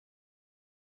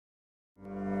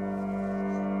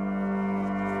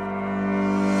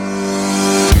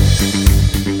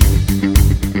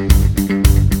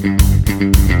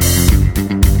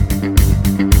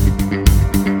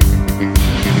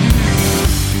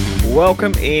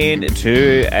Welcome in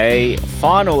to a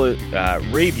final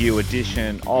review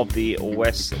edition of the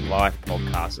West Life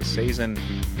podcast. The season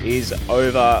is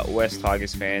over, West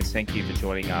Tigers fans. Thank you for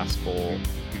joining us for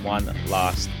one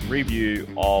last review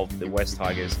of the West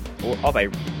Tigers, or of a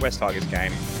West Tigers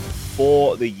game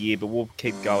for the year. But we'll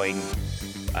keep going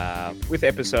with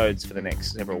episodes for the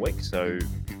next several weeks. So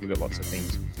we've got lots of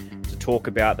things to talk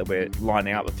about that we're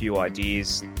lining up, a few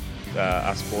ideas.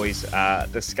 Us boys are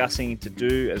discussing to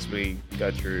do as we go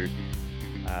through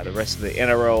the rest of the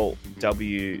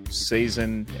NRLW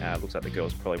season. Looks like the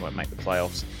girls probably won't make the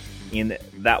playoffs in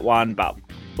that one, but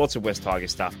lots of West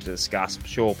Tigers stuff to discuss. I'm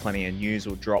sure plenty of news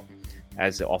will drop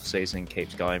as the off-season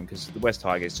keeps going because the West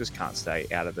Tigers just can't stay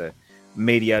out of the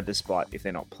media despite if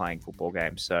they're not playing football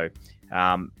games. So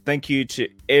thank you to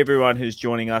everyone who's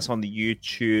joining us on the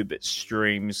YouTube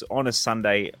streams on a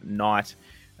Sunday night.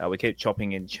 We keep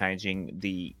chopping and changing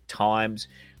the times.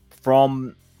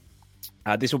 From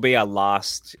this will be our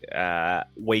last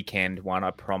weekend one, I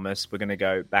promise. We're going to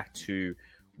go back to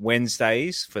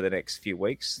Wednesdays for the next few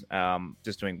weeks.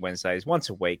 Just doing Wednesdays once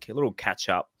a week, a little catch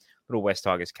up, little West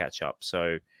Tigers catch up.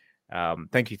 So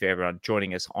thank you for everyone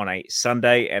joining us on a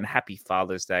Sunday, and happy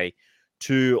Father's Day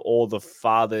to all the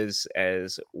fathers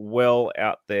as well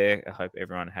out there. I hope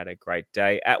everyone had a great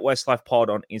day. At Westlife Pod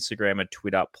on Instagram and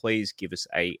Twitter, please give us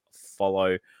a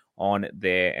follow on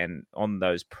there, and on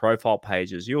those profile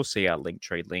pages you'll see our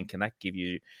Linktree link, and that give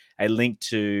you a link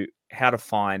to how to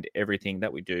find everything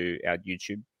that we do, our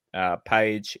YouTube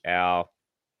page, our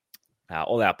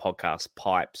all our podcast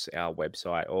pipes, our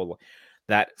website, all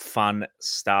that fun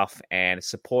stuff, and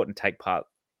support and take part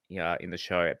in the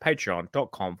show at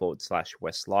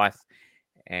patreon.com/Westlife.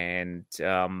 And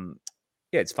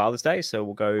it's Father's Day, so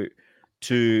we'll go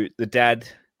to the dad,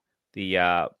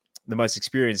 the most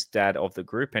experienced dad of the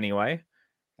group anyway,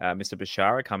 Mr.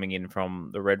 Bashara, coming in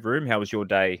from the Red Room. How was your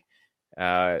day?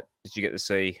 Did you get to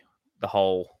see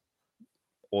all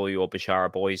your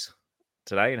Bashara boys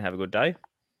today and have a good day?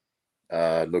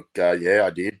 Yeah,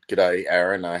 I did. G'day,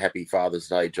 Aaron. Happy Father's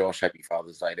Day, Josh. Happy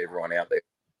Father's Day to everyone out there.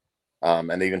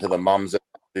 And even to the mums that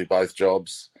do both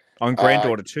jobs. On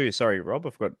granddaughter too. Sorry, Rob.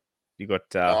 I forgot you got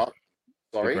sorry,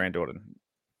 the granddaughter.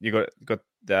 You got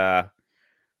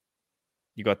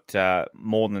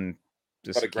more than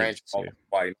just got a grandchild on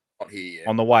the way, not here yet.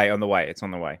 On the way. It's on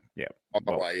the way. Yeah. On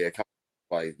the way, yeah.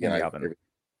 In the oven.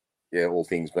 All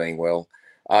things being well.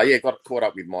 Got caught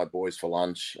up with my boys for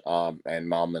lunch, and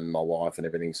mum and my wife and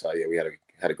everything. So yeah, we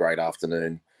had a great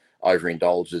afternoon.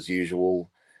 Overindulged as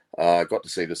usual. Got to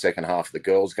see the second half of the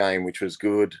girls' game, which was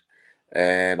good,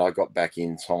 and I got back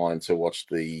in time to watch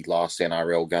the last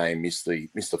NRL game. Missed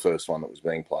the first one that was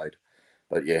being played,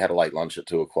 but yeah, had a late lunch at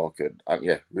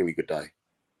 2:00. Really good day.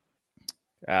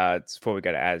 Before we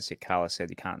go to ads, Carla said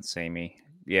you can't see me.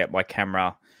 Yeah, my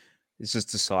camera is just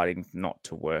deciding not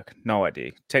to work. No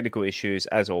idea. Technical issues,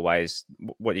 as always.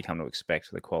 What you come to expect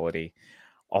for the quality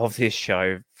of this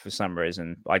show. For some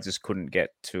reason, I just couldn't get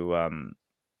to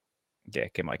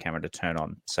get my camera to turn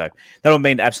on. So that'll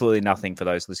mean absolutely nothing for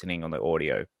those listening on the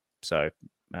audio. So,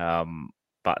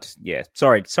 but yeah,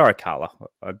 sorry, Carla.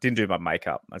 I didn't do my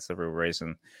makeup. That's the real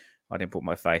reason I didn't put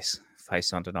my face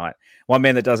on tonight. One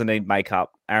man that doesn't need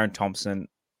makeup, Aaron Thompson,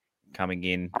 coming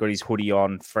in, got his hoodie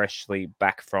on, freshly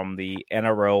back from the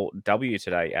NRLW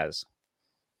today.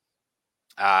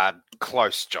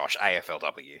 Close, Josh.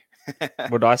 AFLW. What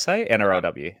did I say?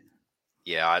 NRLW.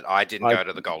 Yeah, I didn't go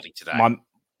to the Goldie today.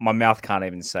 My mouth can't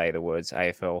even say the words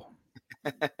AFL,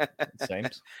 it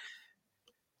seems.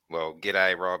 Well,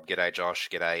 g'day, Rob. G'day, Josh.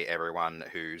 G'day, everyone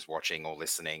who's watching or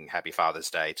listening. Happy Father's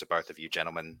Day to both of you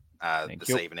gentlemen this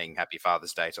evening. Happy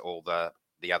Father's Day to all the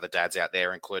other dads out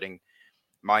there, including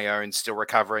my own still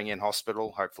recovering in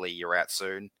hospital. Hopefully you're out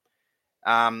soon.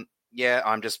 I'm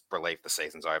just relieved the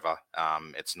season's over.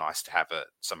 It's nice to have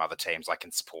some other teams I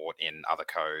can support in other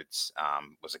codes.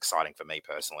 Was exciting for me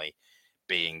personally,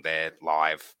 being there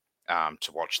live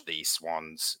to watch the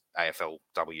Swans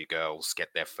AFLW girls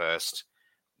get their first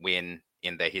win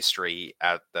in their history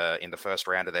in the first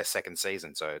round of their second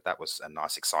season. So that was a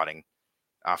nice, exciting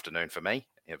afternoon for me.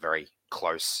 A very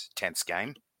close, tense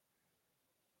game.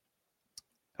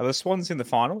 Are the Swans in the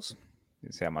finals?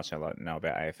 That's how much I know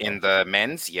about AFL. In the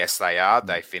men's, yes, they are.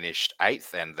 They finished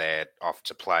 8th, and they're off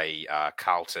to play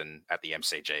Carlton at the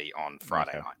MCG on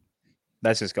Friday night.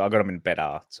 That's just I got them in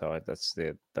better, so that's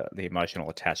the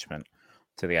emotional attachment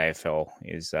to the AFL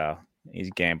is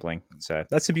gambling. So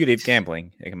that's the beauty of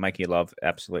gambling. It can make you love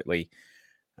absolutely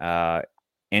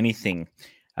anything.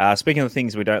 Speaking of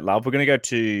things we don't love, we're going to go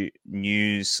to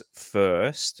news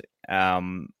first.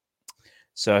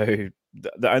 So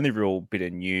the only real bit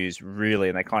of news, really,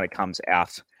 and that kind of comes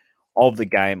out of the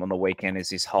game on the weekend, is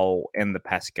this whole End the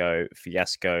Pasco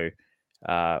Fiasco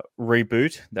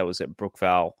reboot that was at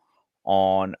Brookvale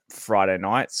on Friday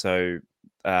night. So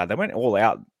they went all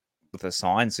out with the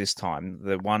signs this time.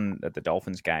 The one at the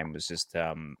Dolphins game was just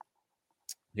a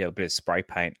bit of spray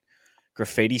paint,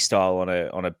 graffiti style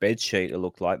on a bed sheet. It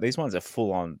looked like these ones are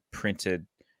full on printed,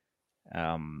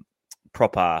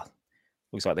 proper.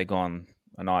 Looks like they've gone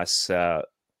a nice.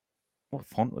 What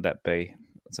font would that be?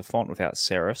 It's a font without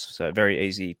serifs, so very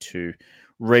easy to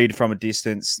read from a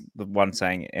distance. The one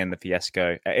saying "End the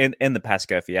Fiasco," end the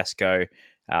Pasco Fiasco.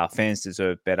 Fans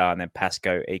deserve better, and then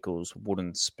Pasco equals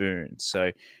wooden spoon.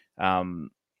 So,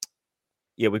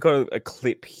 we've got a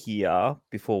clip here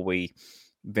before we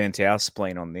vent our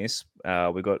spleen on this.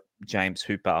 We've got James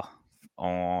Hooper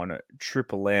on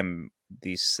Triple M.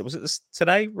 Was it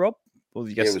today, Rob? Or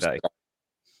was it yesterday?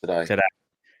 Today.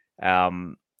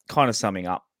 Kind of summing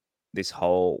up this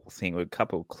whole thing with a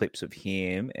couple of clips of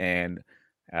him, and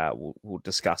we'll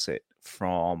discuss it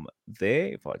from there.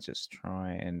 If I just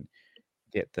try and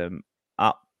get them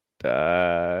up,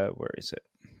 where is it?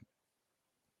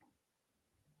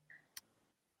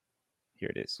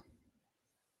 Here it is.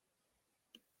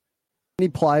 Many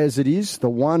players it is, the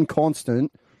one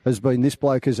constant has been this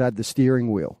bloke has had the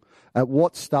steering wheel. At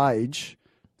what stage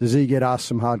does he get asked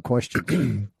some hard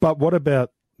questions? But what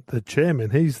about the chairman?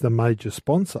 He's the major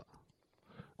sponsor.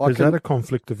 Is that a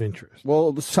conflict of interest?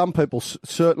 Well, some people,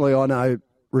 certainly I know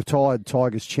retired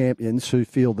Tigers champions who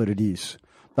feel that it is.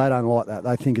 They don't like that.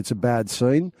 They think it's a bad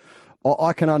scene.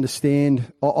 I can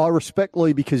understand. I respect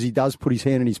Lee because he does put his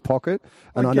hand in his pocket,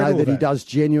 and I know that he does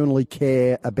genuinely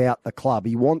care about the club.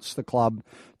 He wants the club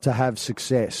to have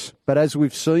success. But as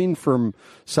we've seen from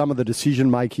some of the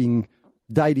decision-making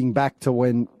dating back to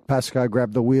when Pasco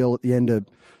grabbed the wheel at the end of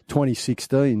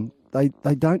 2016,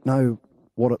 they don't know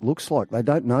what it looks like. They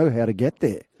don't know how to get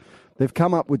there. They've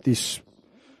come up with this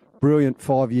brilliant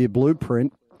 5-year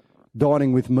blueprint,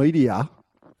 dining with media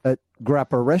at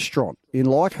Grappa Restaurant in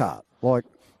Leichhardt. Like,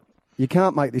 you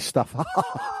can't make this stuff up.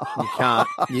 You can't.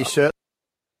 You certainly.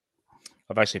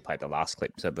 I've actually played the last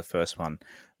clip, so the first one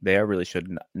there. I really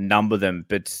should number them,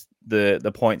 but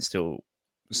the point still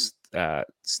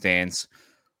stands,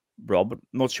 Rob. I'm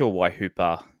not sure why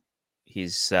Hooper,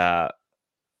 the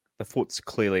foot's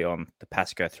clearly on the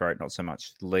Pasco throat, not so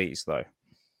much Lee's, though.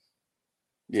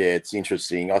 Yeah, it's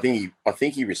interesting. I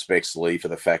think he respects Lee for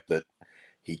the fact that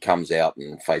he comes out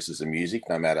and faces the music,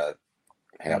 no matter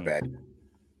how bad.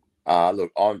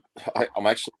 Look, I'm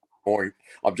actually more.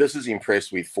 I'm just as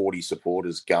impressed with 40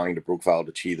 supporters going to Brookvale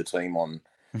to cheer the team on.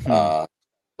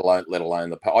 Let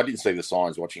alone I didn't see the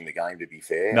signs watching the game. To be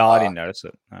fair, no, I didn't notice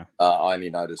it. No. I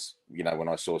only noticed, when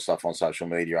I saw stuff on social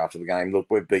media after the game. Look,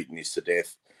 we've beaten this to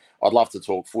death. I'd love to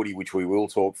talk footy, which we will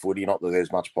talk footy. Not that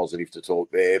there's much positive to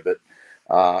talk there, but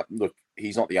look,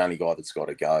 he's not the only guy that's got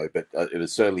to go. But it'll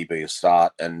certainly be a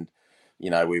start, and we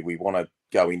want to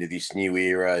go into this new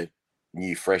era,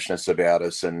 new freshness about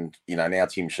us, and now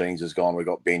Tim Sheens has gone. We've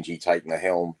got Benji taking the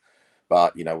helm,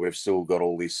 but we've still got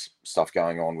all this stuff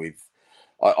going on with.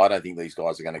 I don't think these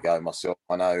guys are going to go myself.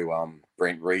 I know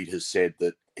Brent Reid has said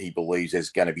that he believes there's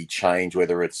going to be change,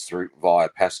 whether it's via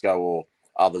Pasco or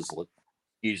others,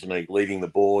 leaving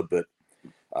the board. But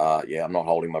I'm not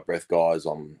holding my breath, guys.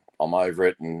 I'm over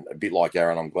it, and a bit like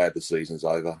Aaron, I'm glad the season's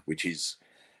over, which is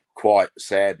quite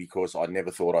sad because I never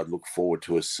thought I'd look forward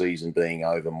to a season being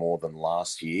over more than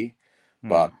last year.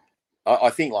 But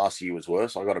I think last year was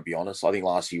worse. I've got to be honest. I think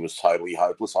last year was totally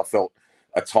hopeless. I felt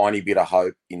a tiny bit of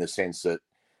hope in the sense that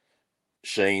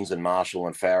Sheens and Marshall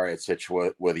and Farah,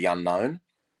 etc., were the unknown.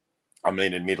 I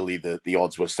mean, admittedly, the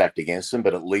odds were stacked against them,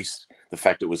 but at least the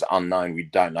fact it was unknown, we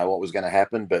don't know what was going to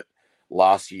happen. But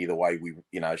last year, the way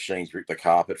Sheens ripped the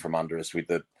carpet from under us with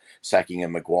the sacking of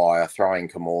Maguire, throwing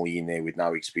Kamali in there with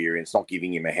no experience, not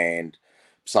giving him a hand,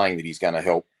 saying that he's going to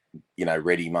help,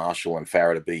 Reddy, Marshall and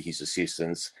Farah to be his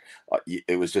assistants.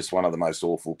 It was just one of the most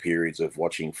awful periods of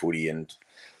watching footy. And,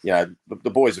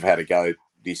 the boys have had a go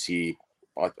this year.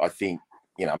 I think,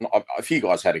 a few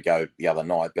guys had a go the other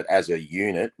night, but as a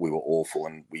unit, we were awful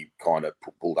and we kind of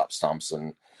pulled up stumps,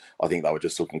 and I think they were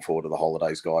just looking forward to the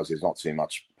holidays, guys. There's not too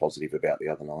much positive about the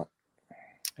other night.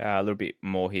 A little bit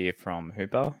more here from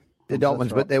Hooper. The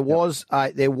Dolphins, but there was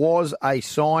a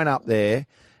sign up there,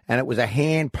 and it was a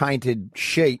hand-painted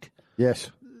sheet.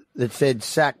 Yes. That said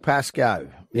 "Sack Pasco."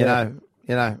 You know.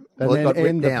 And then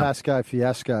end the Pasco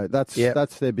Fiasco. That's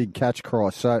their big catch cry.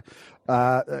 So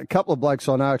a couple of blokes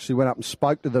I know actually went up and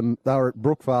spoke to them. They were at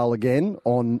Brookvale again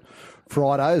on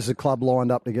Friday as the club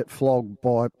lined up to get flogged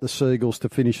by the Seagulls to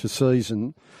finish the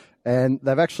season. And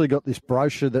they've actually got this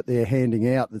brochure that they're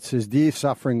handing out that says, "Dear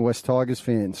suffering West Tigers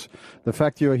fans, the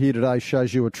fact you are here today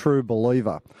shows you a true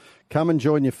believer. Come and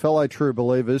join your fellow true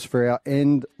believers for our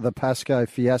End the Pasco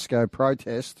Fiasco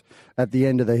protest at the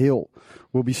end of the hill.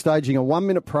 We'll be staging a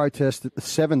 1-minute protest at the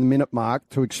 7-minute mark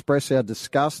to express our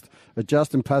disgust at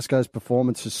Justin Pascoe's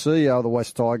performance as CEO of the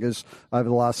West Tigers over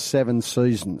the last 7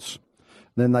 seasons."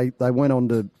 Then they went on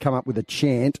to come up with a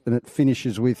chant, and it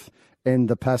finishes with "End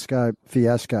the Pasco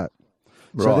Fiasco."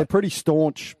 Right. So they're pretty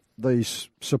staunch, these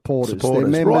supporters. They're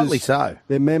members, rightly so.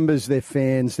 They're members, they're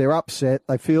fans, they're upset.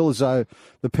 They feel as though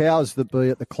the powers that be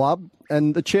at the club,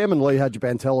 and the chairman, Lee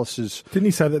Hadjibantelis, is... Didn't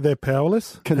he say that they're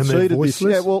powerless? Conceded this.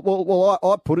 Yeah, well,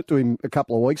 I put it to him a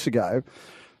couple of weeks ago.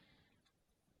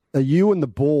 Are you and the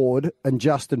board and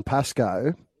Justin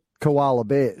Pascoe koala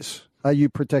bears? Are you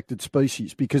protected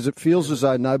species? Because it feels as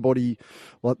though nobody,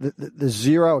 like there's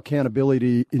zero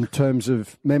accountability in terms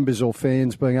of members or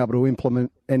fans being able to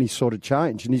implement any sort of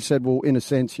change. And he said, well, in a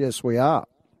sense, yes, we are.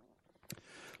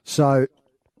 So,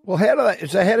 well, how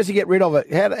does he get rid of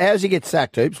it? How does he get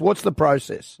sacked, Hoops? What's the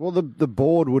process? Well, the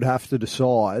board would have to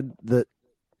decide that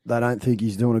they don't think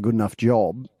he's doing a good enough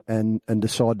job and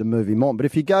decide to move him on. But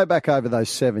if you go back over those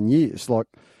 7 years, like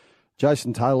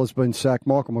Jason Taylor's been sacked,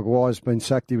 Michael Maguire's been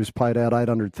sacked. He was paid out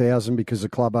 $800,000 because the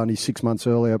club only 6 months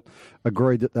earlier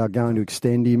agreed that they were going to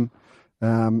extend him.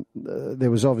 There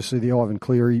was obviously the Ivan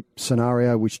Cleary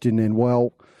scenario, which didn't end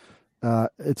well.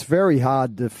 It's very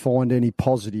hard to find any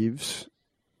positives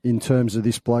in terms of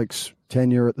this bloke's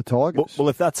tenure at the Tigers. Well,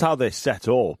 if that's how they're set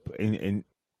up,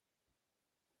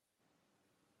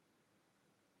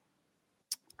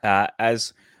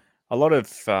 as a lot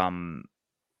of...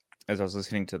 as I was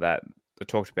listening to that, they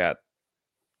talked about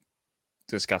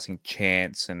discussing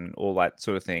chants and all that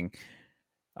sort of thing.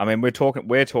 I mean, we're talking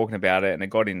about it, and it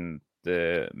got in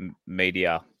the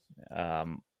media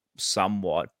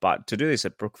somewhat. But to do this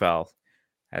at Brookvale,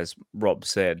 as Rob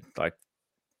said, like,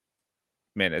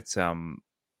 man, it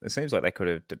seems like they could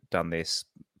have done this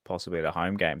possibly at a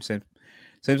home game. Seems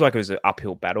like it was an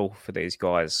uphill battle for these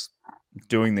guys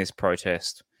doing this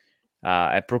protest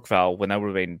at Brookvale when they would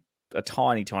have been a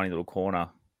tiny, tiny little corner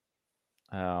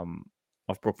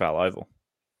of Brookvale Oval.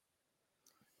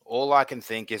 All I can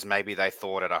think is maybe they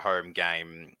thought at a home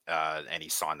game any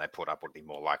sign they put up would be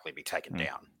more likely to be taken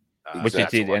down. Which it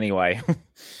did anyway.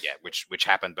 Yeah, which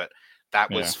happened, but that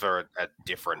was for a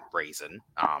different reason,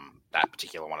 that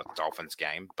particular one at the Dolphins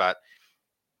game. But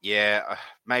yeah,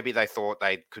 maybe they thought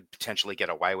they could potentially get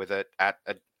away with it at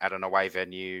an away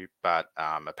venue, but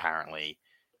apparently...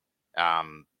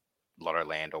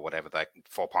 Lottoland or whatever,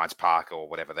 4 Pines Park or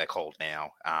whatever they're called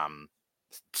now,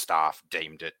 staff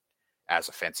deemed it as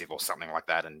offensive or something like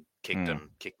that and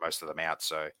kicked most of them out.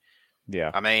 So,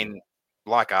 yeah, I mean,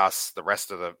 like us, the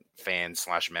rest of the fans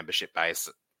 / membership base,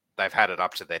 they've had it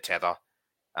up to their tether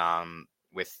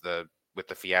with the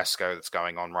fiasco that's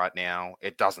going on right now.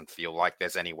 It doesn't feel like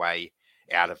there's any way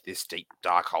out of this deep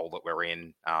dark hole that we're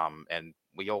in, and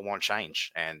we all want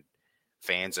change, and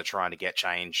fans are trying to get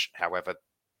change however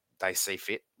they see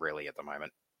fit, really, at the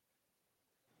moment.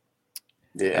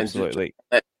 Yeah, absolutely.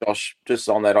 And Josh, just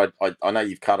on that, I know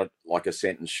you've cut it like a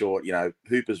sentence short. You know,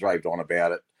 Hooper's raved on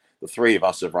about it. The three of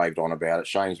us have raved on about it.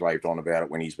 Shane's raved on about it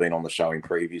when he's been on the show in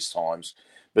previous times.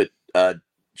 But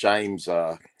James,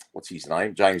 what's his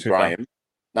name? James Hooper. Graham.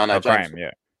 No, James Graham,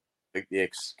 yeah. The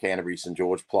ex-Canterbury St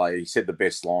George player. He said the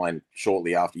best line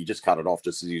shortly after. You just cut it off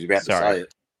just as he was about to say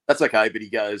it. That's okay, but he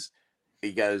goes,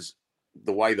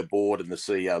 the way the board and the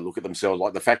CEO look at themselves,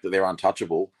 like the fact that they're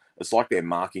untouchable, it's like they're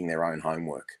marking their own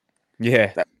homework.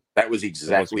 Yeah. That was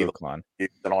exactly the line.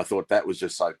 And I thought that was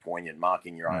just so poignant,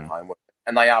 marking your own homework.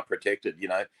 And they are protected, you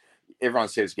know. Everyone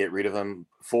says get rid of them.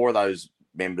 4 of those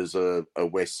members are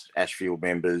West Ashfield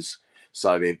members.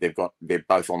 So they're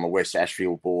both on the West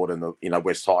Ashfield board and the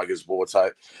West Tigers board.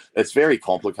 So it's very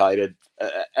complicated.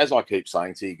 As I keep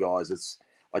saying to you guys,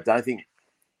 I don't think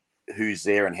who's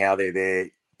there and how they're there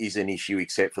is an issue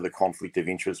except for the conflict of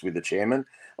interest with the chairman.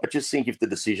 I just think if the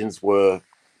decisions were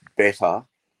better,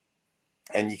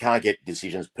 and you can't get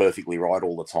decisions perfectly right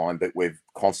all the time, but we've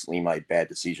constantly made bad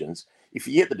decisions. If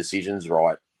you get the decisions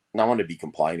right, no one would be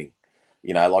complaining.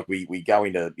 You know, like we go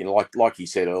into, like he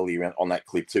said earlier on that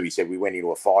clip too, he said we went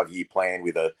into a 5-year plan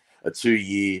with a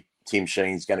 2-year Tim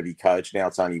Sheen's going to be coach. Now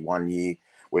it's only 1 year.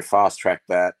 We've fast-tracked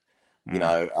that. You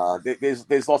know,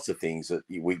 there's lots of things that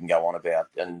we can go on about.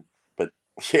 But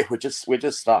yeah, we're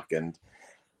just stuck. And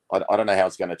I don't know how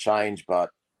it's going to change,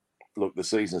 but look, the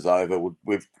season's over.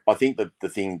 I think that the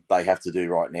thing they have to do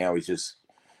right now is just,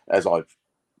 as I've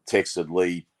texted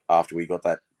Lee after we got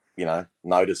that,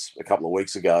 notice a couple of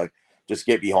weeks ago, just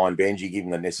get behind Benji, give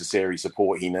him the necessary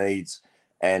support he needs,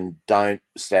 and don't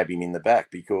stab him in the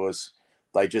back, because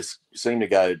they just seem to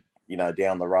go,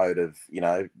 down the road of,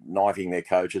 knifing their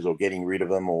coaches or getting rid of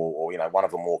them, or one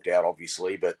of them walked out,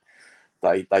 obviously, but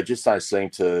they just don't seem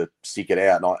to stick it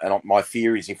out. And my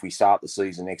fear is, if we start the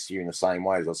season next year in the same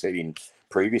way, as I said in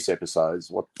previous episodes,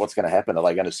 what's going to happen? Are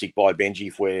they going to stick by Benji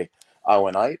if we're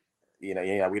 0-8?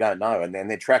 We don't know. And then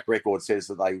their track record says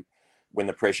that when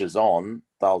the pressure's on,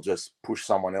 they'll just push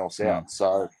someone else out.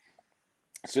 So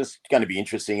it's just going to be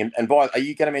interesting. And are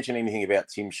you going to mention anything about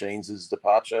Tim Sheens'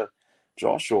 departure,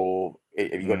 Josh, or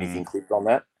have you got anything clicked on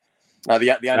that? No,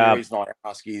 the only reason I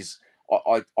ask is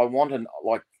I want to,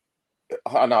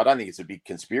 I don't think it's a big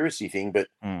conspiracy thing, but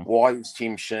why is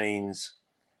Tim Sheens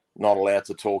not allowed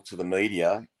to talk to the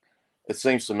media? It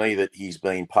seems to me that he's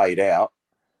been paid out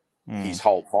his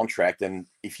whole contract, and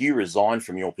if you resign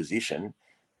from your position,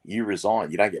 you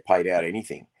resign. You don't get paid out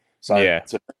anything. So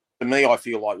to me, I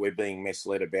feel like we're being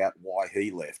misled about why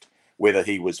he left, whether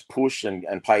he was pushed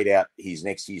and paid out his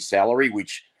next year's salary,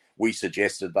 which we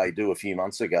suggested they do a few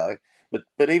months ago.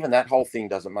 But even that whole thing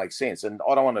doesn't make sense. And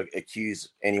I don't want to accuse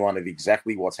anyone of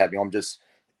exactly what's happening. I'm just,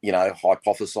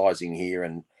 hypothesizing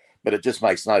here. But it just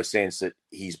makes no sense that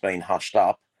he's been hushed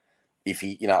up. If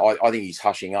he, I think he's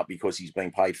hushing up because he's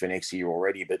been paid for next year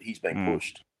already, but he's been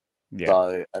pushed. Yeah.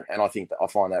 So, and I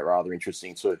find that rather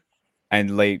interesting too.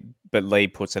 And Lee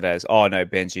puts it as, oh no,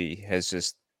 Benji has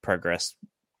just progressed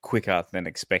quicker than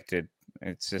expected.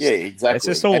 It's just, exactly. It's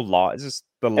just all lies. It's just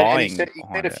the lying. He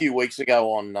said a few weeks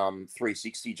ago on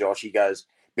 360, Josh, he goes,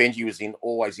 Benji was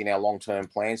always in our long-term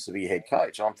plans to be head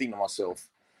coach. And I'm thinking to myself,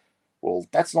 well,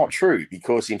 that's not true,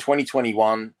 because in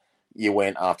 2021, you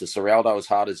went after Serraldo as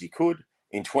hard as he could.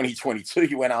 In 2022,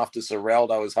 you went after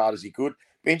Serraldo as hard as he could.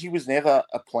 Benji was never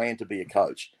a plan to be a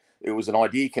coach. It was an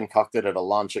idea concocted at a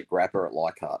lunch at Grappa at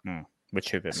Leichhardt.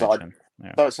 Which you've mentioned.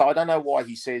 So I don't know why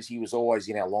he says he was always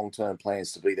in our long-term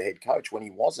plans to be the head coach when he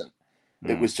wasn't.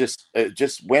 It was it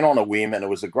just went on a whim, and it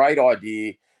was a great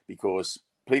idea because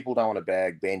people don't want to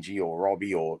bag Benji or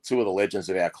Robbie or two of the legends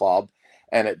of our club,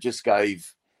 and it just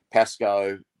gave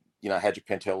Pascoe, Hadjic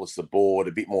Pentelis, the board,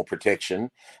 a bit more protection.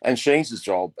 And Sheens'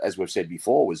 job, as we've said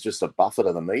before, was just a buffer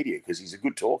to the media because he's a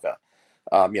good talker.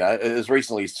 As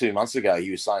recently as 2 months ago, he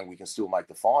was saying we can still make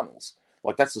the finals.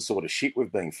 Like, that's the sort of shit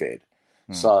we've been fed.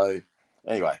 So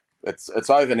anyway, it's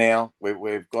over now.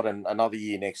 We've got another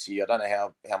year next year. I don't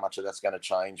know how much of that's going to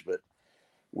change, but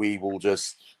we will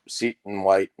just sit and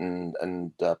wait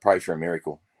and pray for a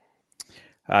miracle.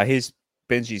 Here's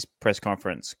Benji's press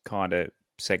conference kind of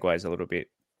segues a little bit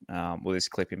with this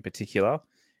clip in particular.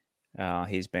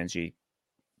 Here's Benji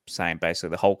saying basically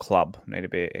the whole club need to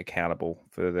be accountable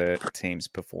for the team's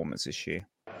performance this year.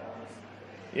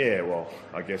 Yeah, well,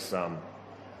 I guess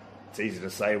it's easy to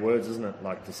say words, isn't it?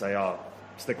 Like to say,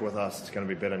 stick with us, it's going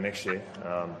to be better next year.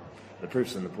 The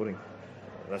proof's in the pudding.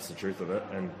 That's the truth of it.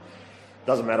 And it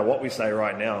doesn't matter what we say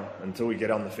right now, until we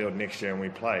get on the field next year and we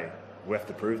play, we have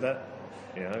to prove that.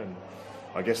 And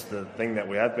I guess the thing that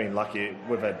we have been lucky,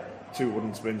 we've had 2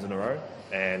 wooden spoons in a row,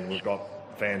 and we've got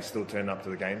fans still turning up to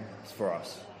the game for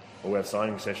us. Or we have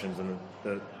signing sessions, and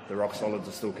the rock solids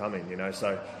are still coming,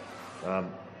 So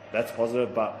that's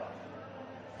positive, but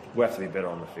we have to be better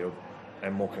on the field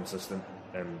and more consistent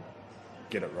and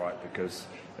get it right, because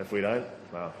if we don't,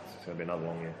 well, it's going to be another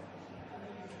long year.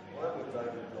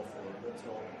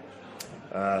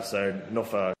 So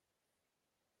Nuffa.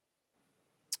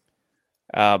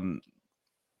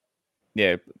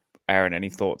 Aaron, any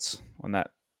thoughts on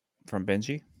that from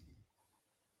Benji?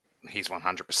 He's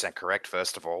 100% correct,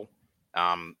 first of all.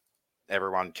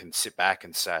 Everyone can sit back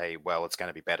and say, well, it's going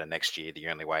to be better next year. The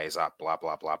only way is up, blah,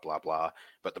 blah, blah, blah, blah.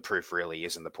 But the proof really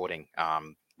is in the pudding.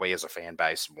 We as a fan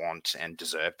base want and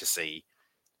deserve to see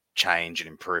change and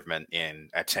improvement in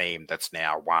a team that's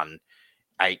now won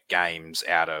 8 games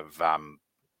out of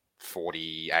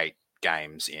 48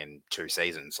 games in 2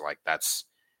 seasons. Like, that's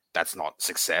not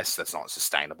success. That's not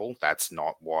sustainable. That's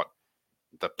not what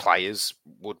the players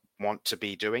would want to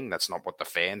be doing. That's not what the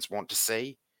fans want to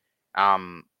see.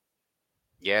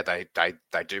 They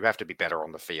do have to be better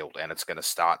on the field, and it's going to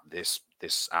start this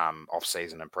off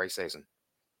season and preseason.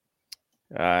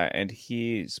 And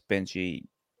here's Benji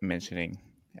mentioning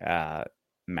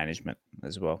management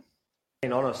as well.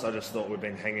 Being honest, I just thought we've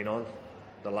been hanging on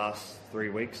the last 3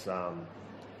 weeks,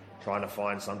 trying to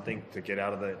find something to get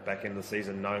out of the back end of the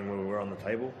season, knowing where we were on the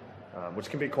table, which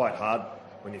can be quite hard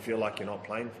when you feel like you're not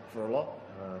playing for a lot.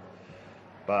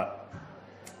 But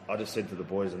I just said to the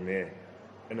boys in there,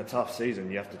 in a tough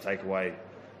season, you have to take away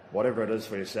whatever it is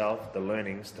for yourself, the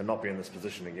learnings, to not be in this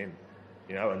position again.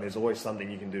 and there's always something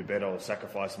you can do better or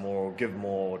sacrifice more or give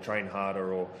more or train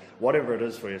harder or whatever it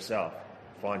is for yourself.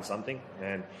 Find something.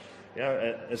 And,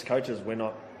 as coaches, we're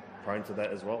not prone to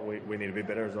that as well. We need to be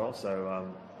better as well. So,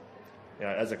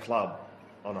 as a club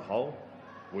on a whole,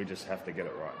 we just have to get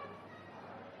it right.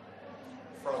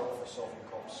 Front office often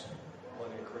cops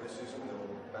plenty of criticism. There were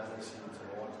banners here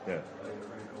tonight. Yeah. Being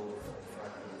critical of the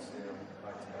fact that it's now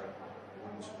back-to-back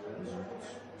wooden spoons.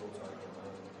 What's your take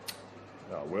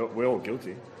on that? We're all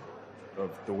guilty of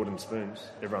the wooden spoons,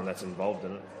 everyone that's involved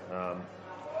in it.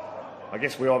 I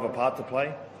guess we all have a part to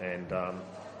play, and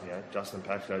Justin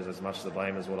Patchko's as much to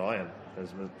blame as what I am,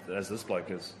 as this bloke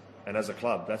is. And as a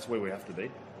club, that's where we have to be.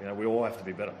 We all have to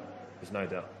be better. There's no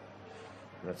doubt.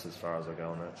 And that's as far as I go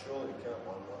on that. Surely you can't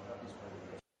wonder what happens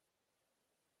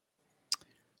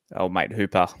when Old mate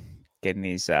Hooper getting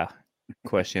his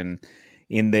question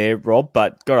in there, Rob.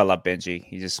 But gotta love Benji.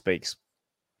 He just speaks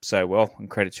so well, and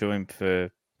credit to him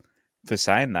for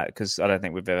saying that, because I don't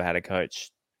think we've ever had a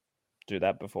coach do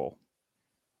that before.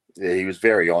 Yeah, he was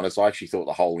very honest. I actually thought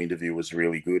the whole interview was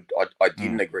really good. I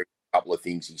didn't agree with a couple of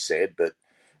things he said, but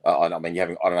I mean, I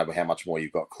don't know how much more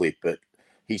you've got clipped, but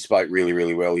he spoke really,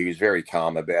 really well. He was very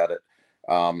calm about it.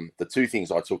 The two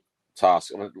things I took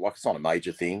task, like it's not a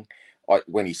major thing.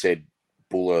 When he said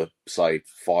Buller say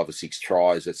 5 or 6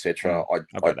 tries, etc. I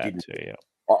didn't. Too, yeah.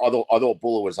 I thought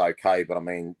Buller was okay, but I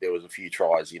mean, there was a few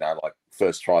tries, like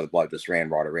first try, the bloke just ran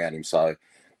right around him. So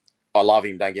I love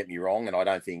him, don't get me wrong. And I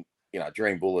don't think,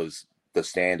 Dream Buller's the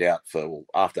standout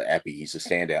after Appy, he's the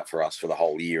standout for us for the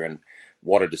whole year. And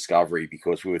what a discovery,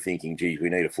 because we were thinking, geez, we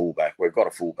need a fullback. We've got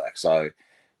a fullback. So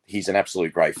he's an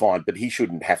absolute great find, but he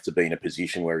shouldn't have to be in a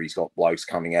position where he's got blokes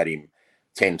coming at him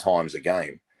 10 times a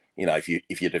game,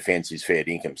 if your defence is fair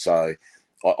dinkum. So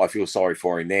I feel sorry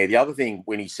for him there. The other thing,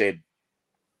 when he said,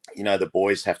 the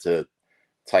boys have to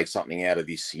take something out of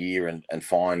this year and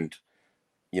find,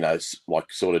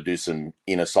 sort of do some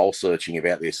inner soul searching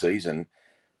about their season.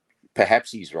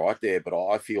 Perhaps he's right there, but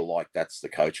I feel like that's the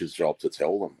coach's job to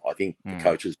tell them. I think the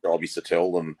coach's job is to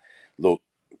tell them, look,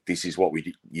 this is what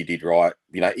you did right.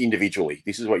 Individually,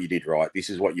 this is what you did right. This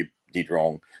is what you did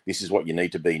wrong. This is what you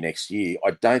need to be next year.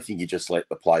 I don't think you just let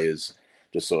the players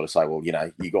just sort of say, well,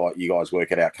 you guys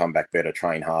work it out, come back better,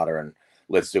 train harder, and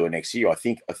let's do it next year. I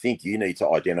think you need to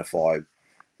identify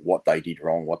what they did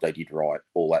wrong, what they did right,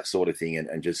 all that sort of thing,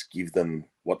 and just give them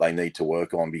what they need to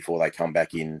work on before they come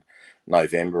back in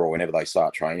November or whenever they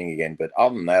start training again. But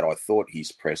other than that, I thought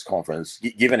his press conference,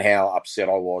 given how upset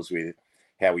I was with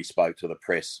how he spoke to the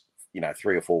press,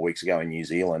 3 or 4 weeks ago in New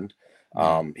Zealand,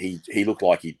 he looked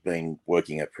like he'd been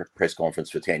working a press conference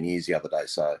for 10 years the other day.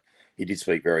 So he did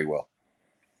speak very well.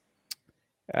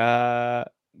 I'm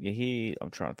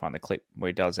trying to find the clip where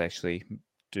he does actually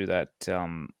do that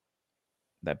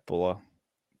that Buller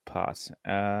part.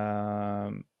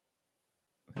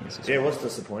 It was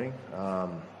disappointing.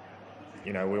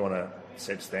 We want to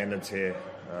set standards here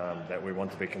that we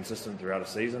want to be consistent throughout a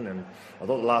season, and I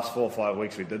thought the last 4 or 5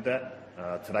 weeks we did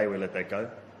that. Today we let that go.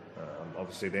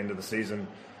 Obviously, the end of the season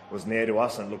was near to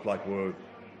us, and it looked like we were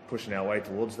pushing our way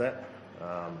towards that.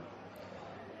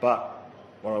 But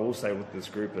what I will say with this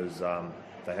group is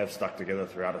they have stuck together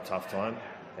throughout a tough time,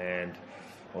 and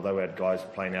although we had guys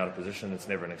playing out of position, it's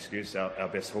never an excuse. Our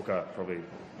best hooker, probably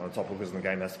one of the top hookers in the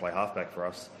game, has to play halfback for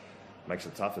us. Makes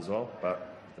it tough as well,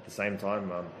 but at the same time,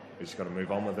 we just got to move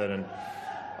on with it. And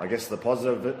I guess the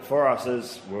positive bit for us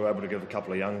is we were able to give a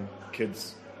couple of young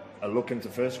kids a look into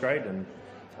first grade, and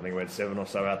I think we had 7 or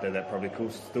so out there that probably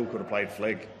still could have played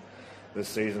flag this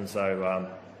season. So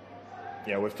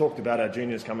we've talked about our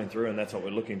juniors coming through, and that's what we're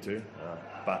looking to,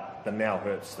 but the now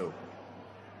hurts still.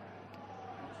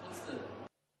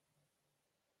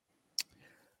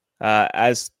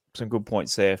 As some good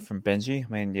points there from Benji. I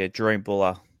mean, Dream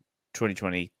Buller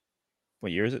 2020,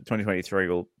 what year is it? 2023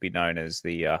 will be known as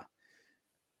the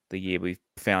year we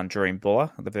found Dream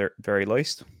Buller at the very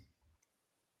least.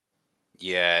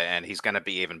 Yeah, and he's going to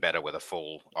be even better with a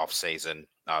full preseason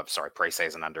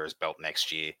under his belt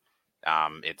next year.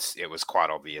 It was quite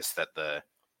obvious that the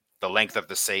length of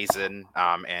the season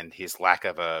and his lack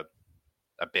of a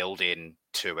build-in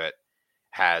to it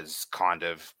has kind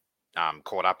of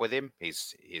caught up with him.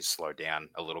 He's slowed down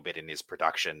a little bit in his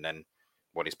production and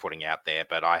what he's putting out there,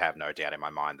 but I have no doubt in my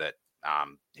mind that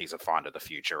he's a find of the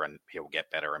future, and he'll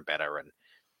get better and better, and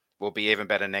will be even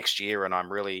better next year. And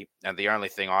the only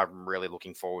thing I'm really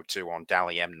looking forward to on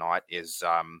Dally M night is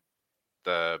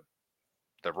the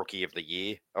Rookie of the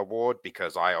Year award,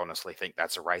 because I honestly think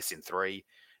that's a race in 3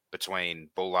 between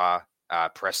Buller,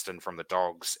 Preston from the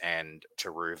Dogs, and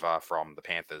Taruva from the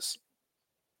Panthers.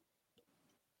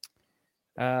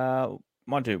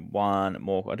 might do one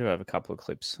more. I do have a couple of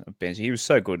clips of Benji. He was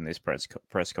so good in this press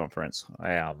conference.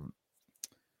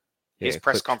 His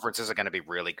press conferences are going to be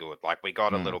really good. Like, we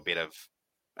got a little bit of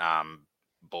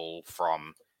bull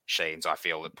from Sheens, I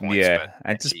feel, at points. Yeah, but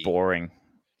and just boring.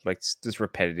 Like, just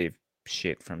repetitive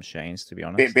shit from Sheens, to be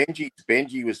honest.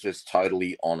 Benji was just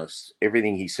totally honest.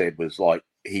 Everything he said was like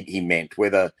he meant,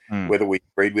 whether we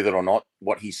agreed with it or not.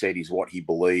 What he said is what he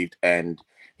believed, and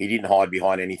he didn't hide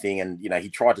behind anything. And he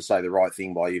tried to say the right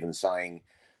thing by even saying,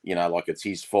 like, it's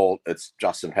his fault, it's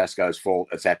Justin Pascoe's fault,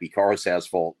 it's Appy Coruscant's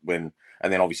fault.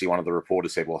 And then obviously one of the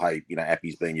reporters said, well, hey,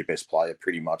 Appy's been your best player,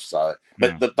 pretty much so.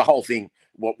 But the whole thing,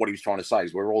 what he was trying to say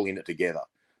is we're all in it together.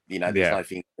 There's no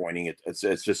finger pointing. It's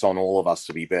just on all of us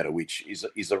to be better, which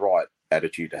is the right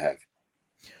attitude to have.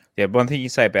 Yeah, one thing you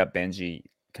say about Benji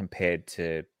compared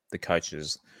to the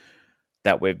coaches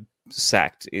that we've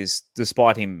sacked is,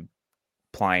 despite him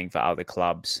playing for other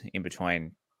clubs in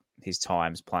between his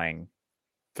times playing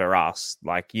for us,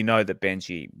 like, that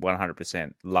Benji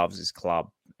 100% loves his club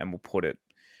and will put it.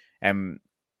 And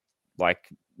like,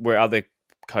 where other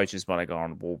coaches might have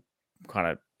gone, well, kind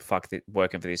of fuck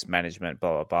working for this management,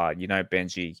 blah blah blah.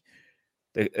 Benji,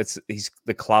 he's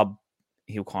the club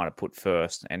he'll kind of put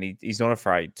first, and he's not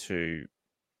afraid to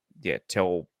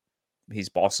tell his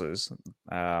bosses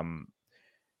what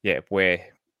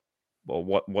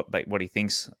he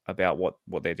thinks about what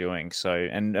they're doing. So,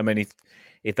 and I mean,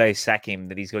 if they sack him,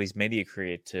 that he's got his media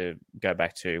career to go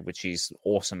back to, which he's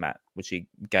awesome at, which he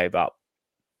gave up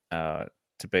to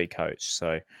be coach.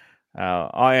 So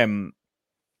I am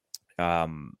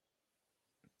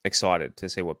excited to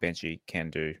see what Benji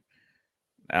can do.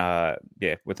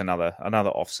 With another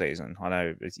off season. I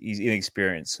know he's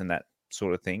inexperienced in that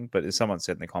sort of thing, but as someone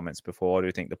said in the comments before, I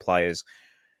do think the players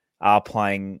are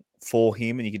playing for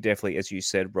him, and you could definitely, as you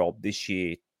said, Rob, this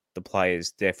year the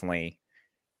players definitely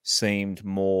seemed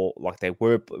more like they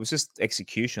were. It was just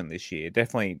execution this year.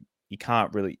 Definitely, you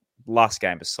can't really, last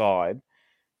game aside,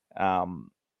 for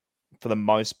the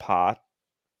most part,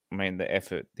 I mean, the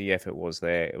effort was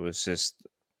there. It was just,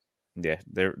 there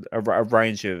a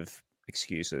range of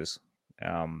excuses.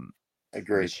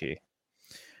 Agreed. This year.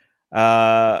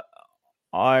 I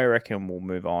reckon we'll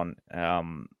move on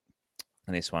in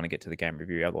this one and get to the game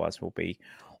review. Otherwise, we'll be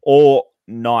all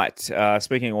night.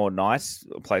 Speaking of all night,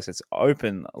 a place that's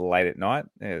open late at night.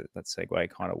 That segue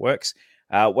kind of works.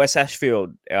 West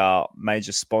Ashfield, our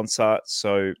major sponsor.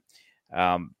 So,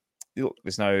 look,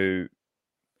 there's no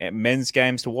men's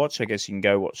games to watch. I guess you can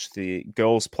go watch the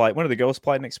girls play. When do the girls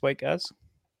play next week, guys?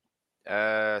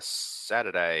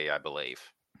 Saturday, I believe.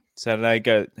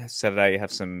 Saturday,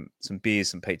 have some beers,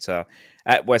 some pizza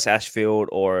at West Ashfield,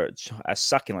 or a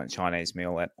succulent Chinese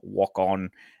meal at Walk On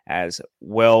as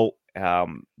well.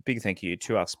 Big thank you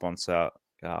to our sponsor,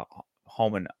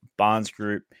 Holman Barnes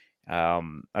Group.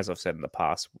 As I've said in the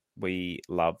past, we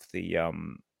love the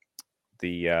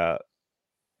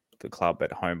club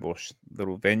at Homebush,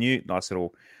 little venue, nice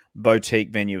little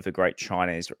boutique venue with a great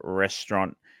Chinese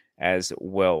restaurant as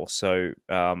well. So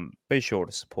be sure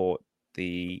to support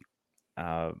the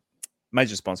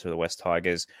major sponsor of the West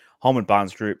Tigers,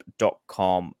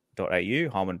 holmanbarnesgroup.com.au.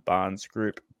 Holman Barnes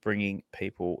Group, bringing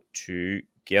people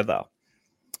together.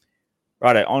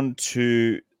 Right, on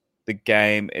to the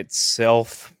game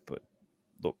itself. But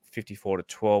look,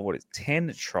 54-12. What is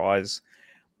 10 tries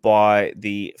by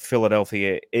the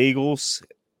Philadelphia Eagles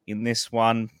in this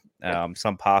one?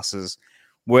 Some passes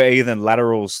were even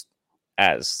laterals,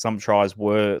 as some tries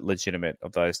were legitimate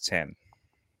of those 10.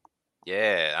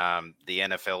 Yeah, the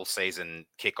NFL season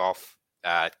kickoff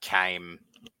came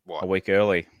a week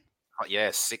early.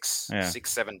 Yeah,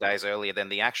 7 days earlier than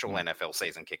the actual NFL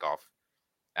season kickoff.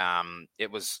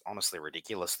 It was honestly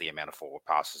ridiculous, the amount of forward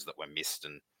passes that were missed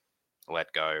and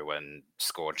let go and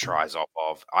scored tries off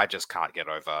of. I just can't get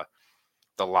over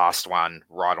the last one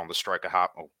right on the stroke of half.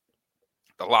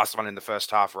 The last one in the first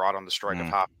half, right on the stroke of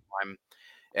half time.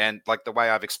 And like the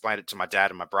way I've explained it to my dad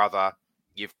and my brother,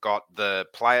 you've got the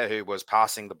player who was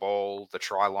passing the ball, the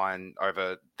try line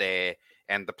over there,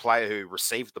 and the player who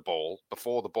received the ball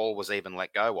before the ball was even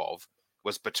let go of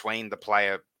was between the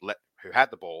player who had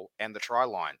the ball and the try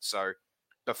line. So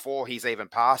before he's even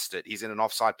passed it, he's in an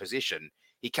offside position.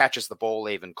 He catches the ball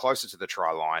even closer to the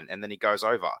try line, and then he goes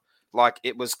over. Like,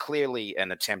 it was clearly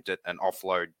an attempt at an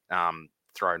offload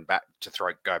thrown back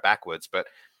to go backwards, but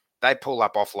they pull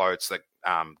up offloads that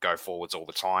go forwards all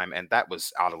the time, and that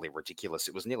was utterly ridiculous.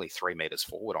 It was nearly 3 meters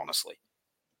forward, honestly.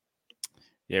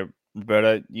 Yeah,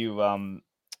 Roberto, you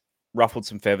ruffled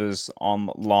some feathers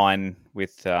online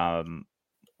with a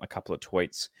couple of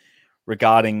tweets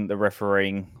regarding the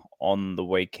refereeing on the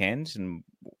weekend, and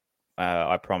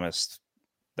I promised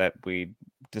that we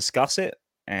discuss it.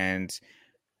 And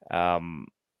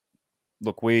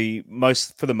look, we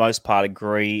for the most part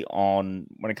agree on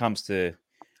when it comes to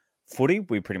footy.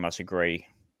 We pretty much agree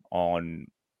on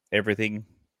everything.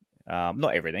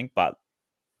 Not everything, but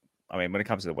I mean, when it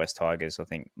comes to the West Tigers, I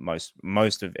think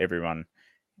most of everyone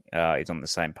is on the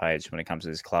same page when it comes to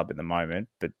this club at the moment.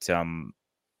 But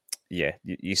yeah,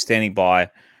 you're standing by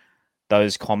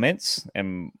those comments,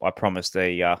 and I promised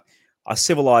a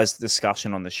civilized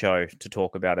discussion on the show to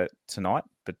talk about it tonight.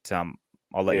 But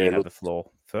I'll let you have the floor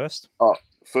first. Oh,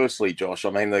 firstly, Josh, I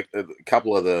mean, a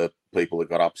couple of the people that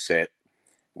got upset,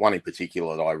 one in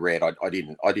particular that I read, I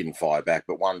didn't fire back,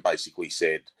 but one basically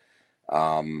said,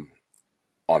 I'm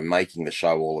making the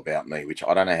show all about me, which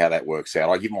I don't know how that works out.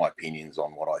 I give my opinions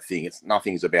on what I think.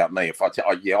 Nothing's about me. If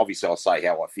obviously I'll say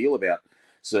how I feel about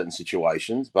certain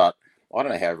situations, but I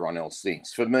don't know how everyone else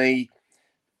thinks. For me,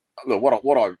 look,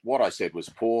 what I said was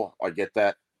poor. I get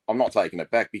that. I'm not taking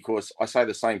it back because I say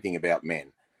the same thing about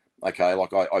men. Okay,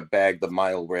 like I bag the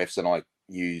male refs and I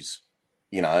use,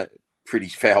 pretty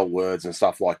foul words and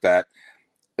stuff like that.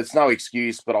 It's no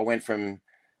excuse, but I went from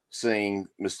seeing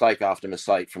mistake after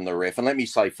mistake from the ref. And let me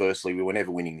say, firstly, we were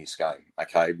never winning this game.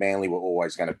 Okay, Manly were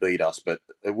always going to beat us, but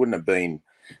it wouldn't have been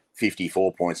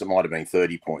 54 points. It might have been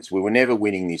 30 points. We were never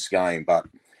winning this game, but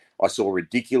I saw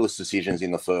ridiculous decisions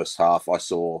in the first half. I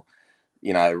saw,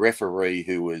 a referee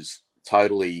who was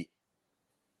totally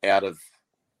out of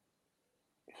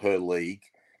her league,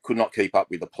 could not keep up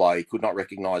with the play, could not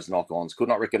recognise knock-ons, could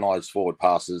not recognise forward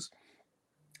passes.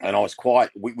 And I was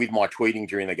with my tweeting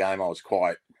during the game, I was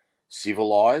quite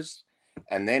civilised.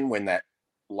 And then when that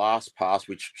last pass,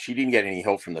 which she didn't get any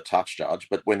help from the touch judge,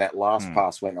 but when that last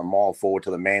pass went a mile forward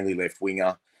to the Manly left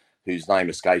winger, whose name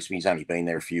escapes me, he's only been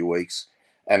there a few weeks,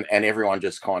 and everyone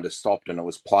just kind of stopped and it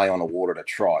was play on the water to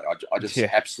try. I just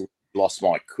absolutely lost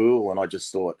my cool, and I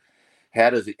just thought, how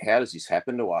does this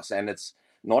happen to us? And it's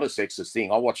not a sexist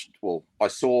thing. I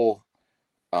saw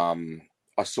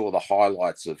the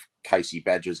highlights of Casey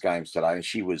Badger's games today, and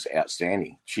she was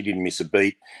outstanding. She didn't miss a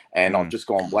beat, and I've just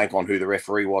gone blank on who the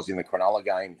referee was in the Cronulla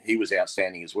game. He was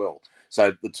outstanding as well.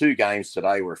 So the two games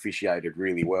today were officiated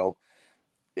really well.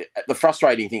 The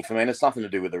frustrating thing for me, and it's nothing to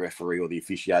do with the referee or the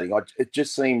officiating, it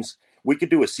just seems we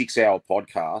could do a 6-hour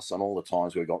podcast on all the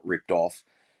times we got ripped off.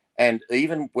 And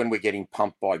even when we're getting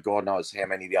pumped by God knows how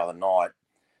many the other night,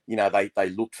 they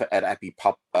looked at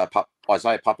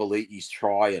Isaiah Papali'i's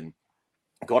try and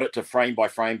got it to frame by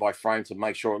frame by frame to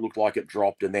make sure it looked like it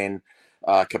dropped. And then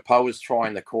Kapoa's try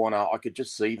in the corner, I could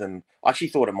just see them. I actually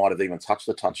thought it might have even touched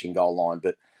the touching goal line,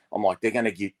 but I'm like, they're going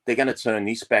to turn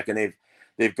this back, and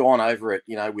they've gone over it,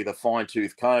 with a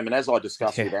fine-tooth comb. And as I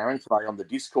discussed with Aaron today on the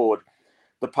Discord,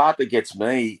 the part that gets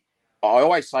me, I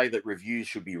always say that reviews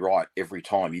should be right every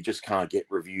time. You just can't get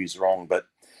reviews wrong. But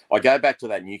I go back to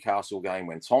that Newcastle game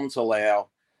when Tom Talau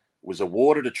was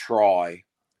awarded a try,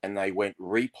 and they went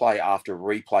replay after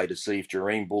replay to see if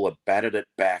Jareem Buller batted it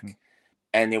back,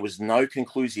 and there was no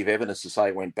conclusive evidence to say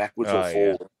it went backwards or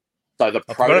forward. Yeah. So the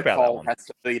protocol has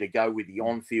to be to go with the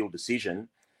on-field decision,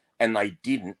 and they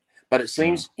didn't. But it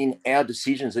seems in our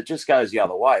decisions, it just goes the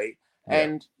other way. Yeah.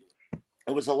 And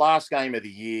it was the last game of the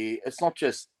year. It's not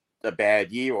just a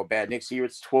bad year or bad next year.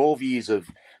 It's 12 years of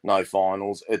no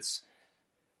finals. It's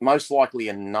most likely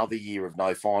another year of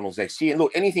no finals next year. And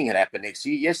look, anything can happen next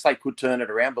year. Yes, they could turn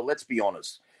it around, but let's be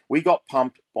honest. We got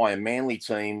pumped by a Manly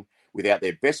team without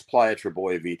their best player,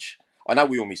 Trbojevic. I know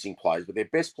we were missing players, but their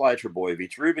best player,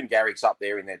 Trbojevic. Ruben Garrick's up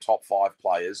there in their top 5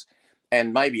 players.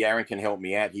 And maybe Aaron can help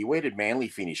me out here. Where did Manly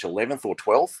finish? 11th or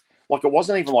 12th? Like, it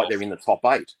wasn't even like they're in the top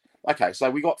 8. Okay, so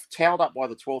we got towed up by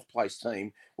the 12th place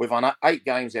team. We've won 8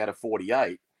 games out of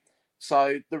 48.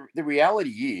 So the reality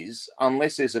is,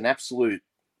 unless there's an absolute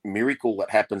miracle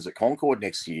that happens at Concord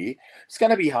next year, it's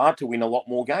going to be hard to win a lot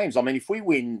more games. I mean, if we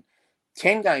win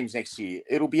 10 games next year,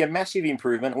 it'll be a massive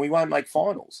improvement, and we won't make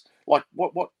finals. Like,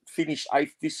 what finished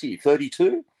 8th this year?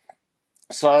 32?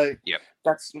 So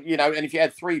that's, and if you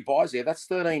had 3 buys there, that's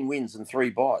 13 wins and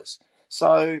 3 buys.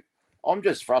 So I'm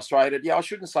just frustrated. Yeah, I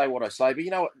shouldn't say what I say, but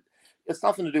you know what? It's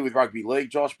nothing to do with rugby league,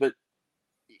 Josh, but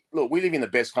look, we live in the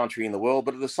best country in the world,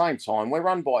 but at the same time, we're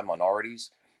run by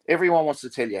minorities. Everyone wants to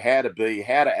tell you how to be,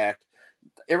 how to act.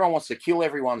 Everyone wants to kill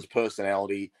everyone's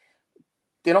personality.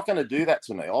 They're not going to do that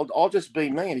to me. I'll just be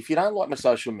me. And if you don't like my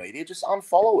social media, just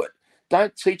unfollow it.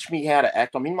 Don't teach me how to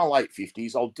act. I'm in my late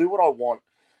 50s. I'll do what I want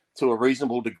to a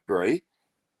reasonable degree.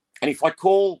 And if I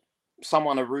call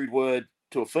someone a rude word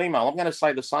to a female, I'm going to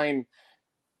say the same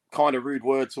kind of rude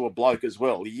word to a bloke as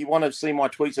well. You want to see my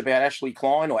tweets about Ashley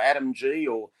Klein or Adam G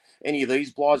or any of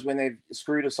these blokes when they've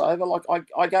screwed us over? Like,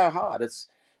 I go hard.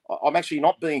 I'm actually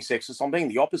not being sexist. I'm being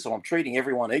the opposite. I'm treating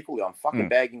everyone equally. I'm fucking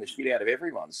bagging the shit out of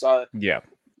everyone. So yeah.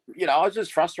 I was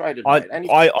just frustrated, mate. And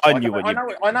I knew what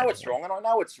I know it's wrong, and I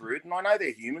know it's rude, and I know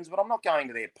they're humans, but I'm not going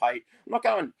to their page.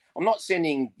 I'm not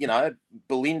sending,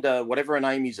 Belinda, whatever her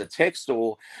name is, a text,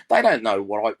 or they don't know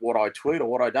what I tweet or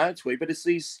what I don't tweet. But it's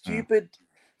these stupid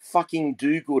fucking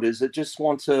do-gooders that just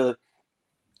want to,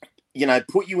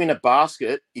 put you in a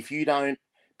basket if you don't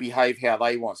behave how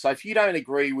they want. So if you don't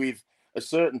agree with a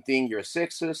certain thing, you're a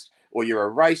sexist, or you're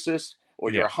a racist,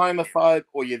 or you're a homophobe,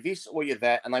 or you're this, or you're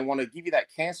that, and they want to give you that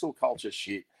cancel culture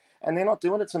shit, and they're not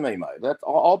doing it to me, mate.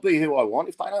 I'll be who I want.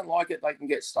 If they don't like it, they can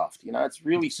get stuffed. It's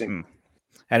really simple.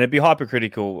 And it'd be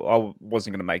hypocritical. I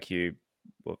wasn't going to make you,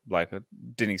 I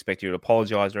didn't expect you to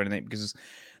apologize or anything, because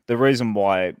the reason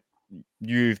why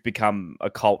you've become a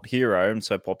cult hero and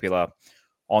so popular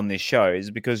on this show is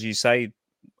because you say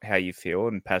how you feel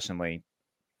and passionately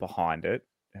behind it.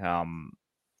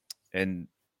 And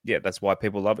yeah, that's why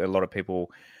people love it. A lot of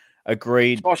people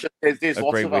agreed. Josh, there's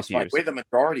lots of us, mate. We're the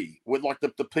majority. We're like the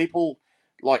people.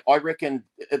 Like, I reckon.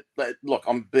 Look,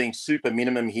 I'm being super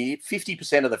minimum here.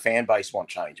 50% of the fan base want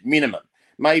change, minimum.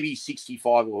 Maybe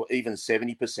 65 or even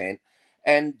 70%.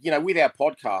 And with our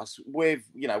podcast, we've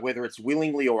whether it's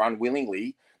willingly or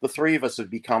unwillingly, the three of us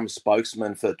have become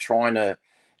spokesmen for trying to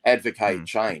advocate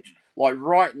change. Like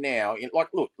right now,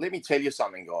 look, let me tell you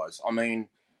something, guys. I mean,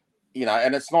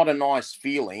 and it's not a nice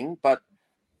feeling, but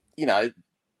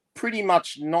pretty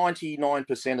much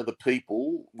 99% of the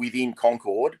people within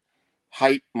Concord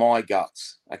hate my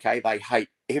guts. Okay, they hate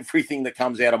everything that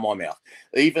comes out of my mouth.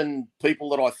 Even people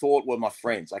that I thought were my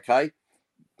friends. Okay,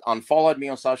 unfollowed me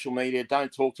on social media.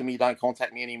 Don't talk to me. Don't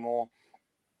contact me anymore.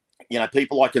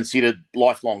 People I considered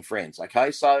lifelong friends.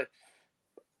 Okay, so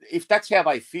if that's how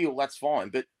they feel, that's fine.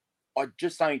 But I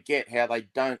just don't get how they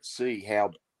don't see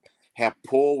how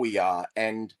poor we are,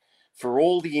 and for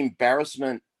all the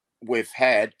embarrassment we've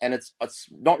had, and it's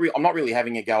not real. I'm not really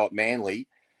having a go at Manly,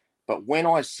 but when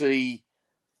I see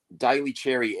Daly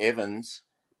Cherry Evans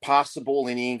pass the ball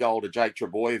in the end goal to Jake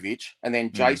Trebojevic, and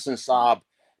then Jason Saab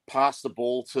pass the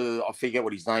ball to, I forget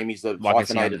what his name is, the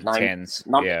hyphenated name,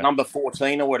 number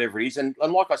 14 or whatever it is. And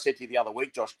like I said to you the other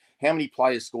week, Josh, how many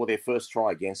players score their first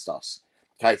try against us?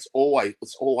 Okay, it's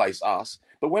always us.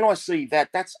 But when I see that,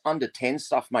 that's under 10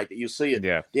 stuff, mate, that you see it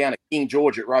down at King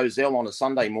George at Rozelle on a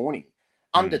Sunday morning.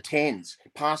 Under 10s,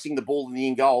 passing the ball in the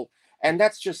end goal. And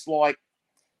that's just like,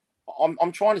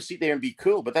 I'm trying to sit there and be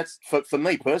cool, but that's, for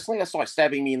me personally, that's like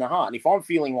stabbing me in the heart. And if I'm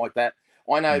feeling like that,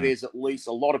 I know there's at least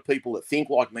a lot of people that think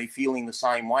like me, feeling the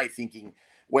same way, thinking,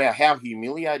 wow, how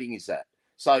humiliating is that?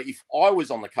 So if I was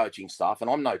on the coaching staff, and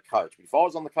I'm no coach, but if I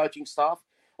was on the coaching staff,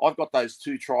 I've got those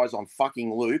 2 tries on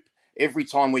fucking loop every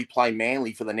time we play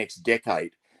Manly for the next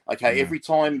decade. Okay, every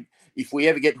time, if we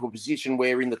ever get to a position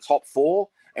where we're in the top 4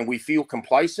 and we feel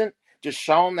complacent, just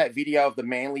show them that video of the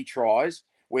Manly tries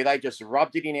where they just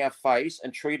rubbed it in our face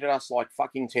and treated us like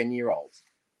fucking 10-year-olds.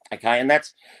 Okay, and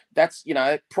that's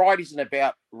pride isn't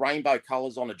about rainbow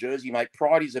colours on a jersey, mate.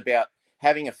 Pride is about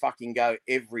having a fucking go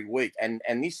every week. And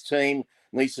this team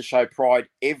needs to show pride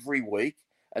every week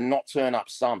and not turn up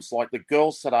stumps. Like the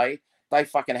girls today, they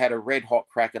fucking had a red-hot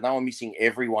crack and they were missing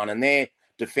everyone. And their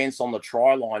defence on the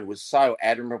try line was so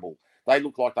admirable. They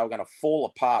looked like they were going to fall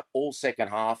apart all second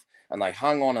half, and they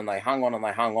hung on and they hung on and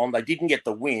they hung on. They didn't get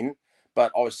the win,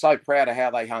 but I was so proud of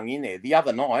how they hung in there. The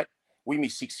other night, we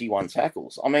missed 61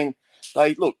 tackles. I mean,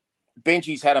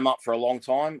 Benji's had them up for a long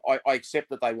time. I accept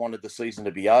that they wanted the season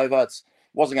to be over. It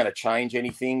wasn't going to change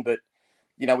anything, but,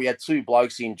 we had 2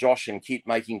 blokes in, Josh and Kit,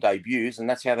 making debuts, and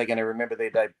that's how they're going to remember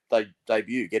their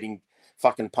debut, getting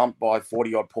fucking pumped by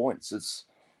 40-odd points. It's,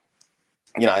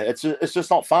 it's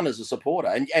just not fun as a supporter.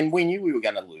 And we knew we were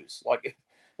going to lose. Like,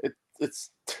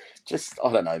 it's just,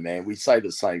 I don't know, man. We say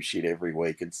the same shit every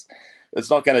week. It's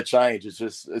not going to change. It's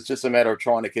just a matter of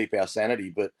trying to keep our sanity.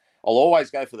 But I'll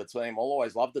always go for the team. I'll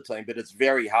always love the team. But it's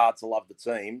very hard to love the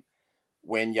team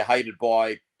when you're hated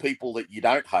by people that you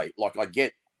don't hate. Like, I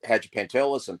get Hadji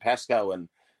Pantelis and Pasco and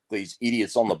these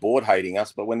idiots on the board hating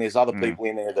us, but when there's other people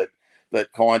in there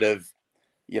that kind of,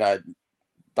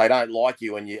 they don't like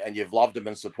you and you've loved them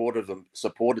and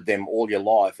supported them all your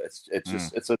life, it's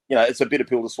a bitter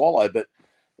pill to swallow. But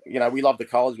we love the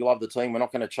colours, we love the team. We're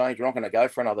not going to change. We're not going to go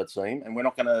for another team, and we're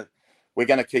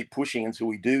going to keep pushing until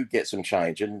we do get some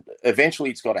change. And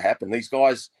eventually, it's got to happen. These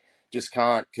guys just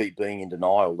can't keep being in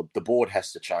denial. The board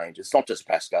has to change. It's not just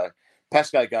Pasco.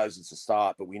 Pasco goes as a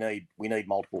start, but we need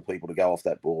multiple people to go off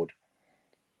that board.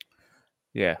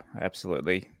 Yeah,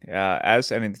 absolutely.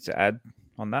 Az, anything to add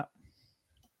on that?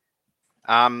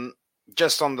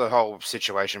 Just on the whole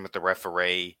situation with the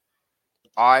referee,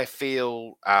 I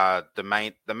feel the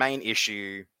main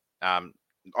issue,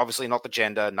 obviously not the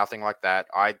gender, nothing like that.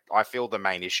 I feel the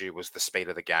main issue was the speed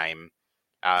of the game.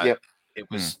 It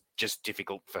was just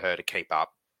difficult for her to keep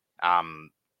up.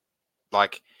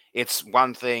 Like, it's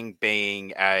one thing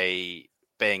being a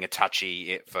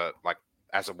touchy for, like,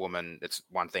 as a woman. It's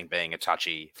one thing being a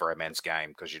touchy for a men's game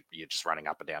because you're just running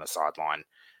up and down a sideline.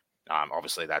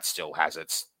 Obviously, that still has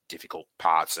its difficult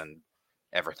parts and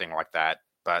everything like that.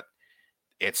 But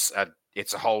it's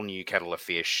a whole new kettle of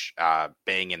fish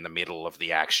being in the middle of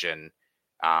the action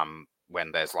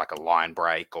when there's like a line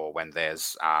break or when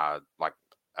there's like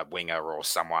a winger or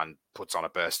someone puts on a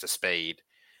burst of speed,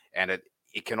 and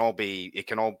it can all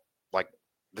like,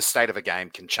 the state of a game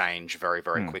can change very,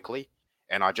 very quickly.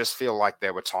 And I just feel like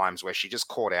there were times where she just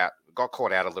got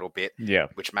caught out a little bit,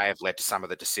 which may have led to some of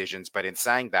the decisions. But in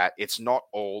saying that, it's not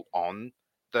all on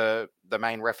the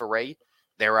main referee.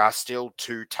 There are still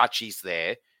two touchies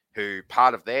there who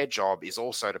part of their job is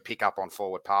also to pick up on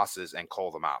forward passes and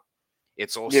call them up.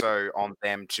 It's also on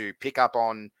them to pick up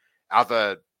on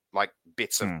other, like,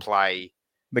 bits of play.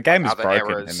 The game is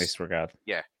broken errors. in this regard.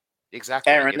 Yeah,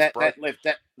 exactly. Aaron,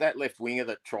 that left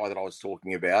winger try that I was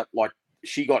talking about, like,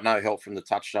 she got no help from the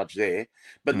touch judge there.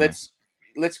 But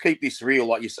let's keep this real.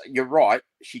 Like you say, you're right.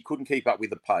 She couldn't keep up with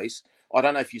the pace. I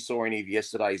don't know if you saw any of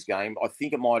yesterday's game. I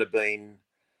think it might have been,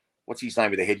 what's his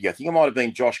name with the headgear? I think it might have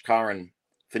been Josh Curran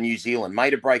for New Zealand.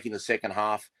 Made a break in the second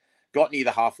half, got near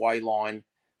the halfway line,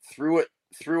 threw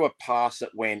a pass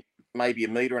that went maybe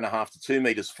 1.5 meters to 2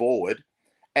 meters forward,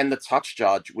 and the touch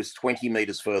judge was 20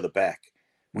 meters further back,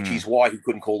 which is why he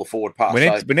couldn't call the forward pass. We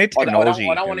need technology.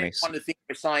 I don't want anyone to think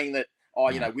we're saying that,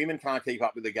 women can't keep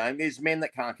up with the game. There's men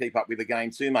that can't keep up with the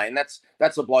game too, mate. And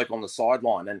that's a bloke on the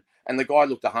sideline. And the guy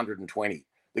looked 120.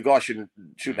 The guy shouldn't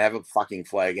have a fucking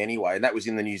flag anyway. And that was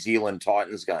in the New Zealand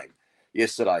Titans game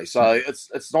yesterday. So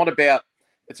it's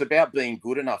about being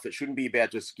good enough. It shouldn't be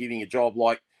about just giving a job.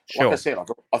 Like I said,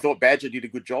 I thought Badger did a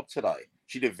good job today.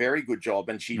 She did a very good job,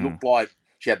 and she looked like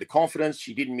she had the confidence.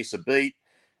 She didn't miss a beat.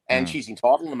 And she's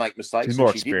entitled to make mistakes. She's more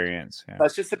experienced. Yeah. So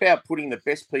it's just about putting the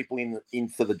best people in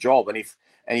for the job. And if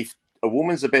a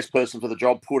woman's the best person for the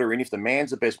job, put her in. If the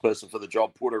man's the best person for the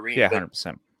job, put her in. Yeah,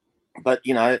 100%. But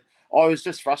I was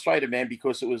just frustrated, man,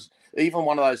 because it was even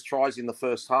one of those tries in the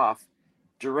first half.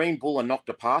 Doreen Buller knocked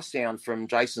a pass down from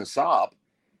Jason Saab,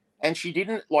 and she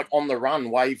didn't, like, on the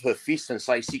run, wave her fist and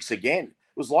say 6 again.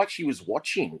 It was like she was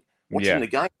watching the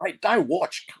game. Hey, don't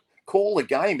watch. Call the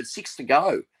game. It's 6 to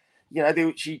go.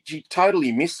 She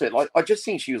totally missed it. Like, I just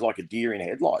think she was like a deer in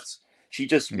headlights. She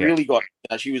just really got.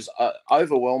 She was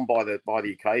overwhelmed by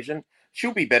the occasion.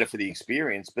 She'll be better for the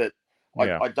experience, but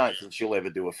I don't think she'll ever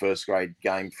do a first grade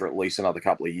game for at least another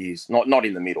couple of years. Not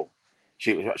in the middle.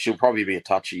 She'll probably be a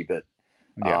touchy, but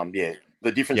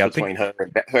the difference between her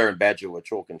and Badger were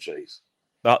chalk and cheese.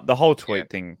 The whole tweet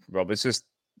thing, Rob, it's just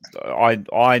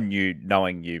I knew,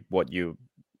 knowing you, what you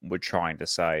were trying to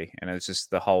say, and it's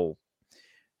just the whole.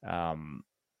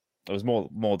 It was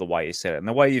more the way you said it, and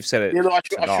the way you've said it. Yeah, I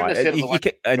shouldn't have said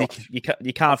it.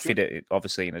 You can't fit it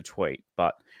obviously in a tweet,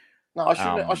 but no, I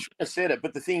shouldn't have said it.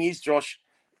 But the thing is, Josh,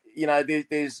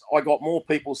 there's I got more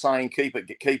people saying keep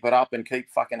it up and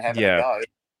keep fucking having a go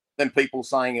than people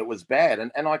saying it was bad,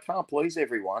 and I can't please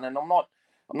everyone, and I'm not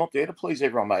there to please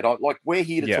everyone, mate. We're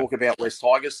here to talk about West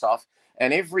Tigers stuff,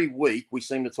 and every week we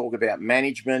seem to talk about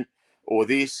management or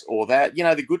this or that.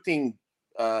 The good thing,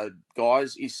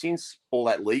 guys, is since all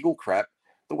that legal crap,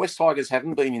 the West Tigers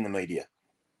haven't been in the media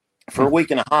for a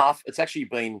week and a half. It's actually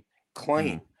been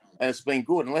clean and it's been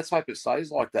good, and let's hope it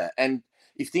stays like that. And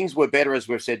if things were better, as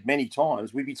we've said many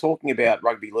times, we'd be talking about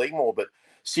rugby league more. But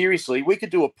seriously, we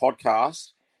could do a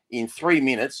podcast in 3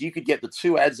 minutes. You could get the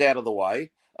 2 ads out of the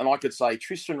way, and I could say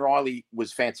Tristan Riley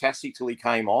was fantastic till he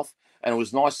came off, and it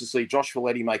was nice to see Josh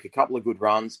Folletti make a couple of good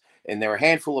runs, and there are a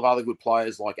handful of other good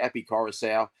players like Api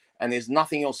Coruscant, and there's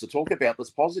nothing else to talk about that's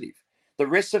positive. The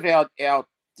rest of our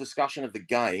discussion of the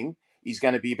game is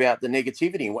going to be about the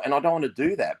negativity, and I don't want to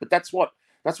do that. But that's what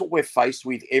we're faced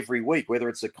with every week, whether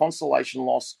it's a consolation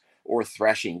loss or a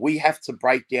thrashing. We have to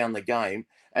break down the game,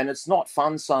 and it's not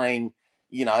fun saying,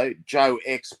 Joe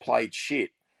X played shit,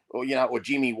 or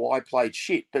Jimmy Y played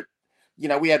shit. But,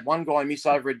 we had one guy miss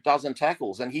over a dozen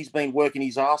tackles, and he's been working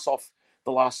his ass off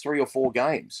the last 3 or 4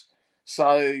 games.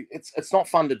 So it's not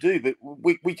fun to do, but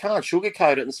we can't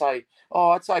sugarcoat it and say,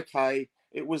 oh, it's okay.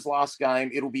 It was last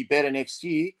game. It'll be better next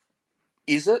year.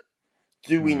 Is it?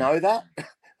 Do we know that?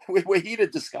 We're here to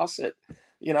discuss it.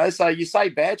 So you say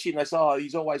bad shit and they say, oh,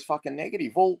 he's always fucking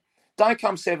negative. Well, don't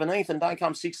come 17th and don't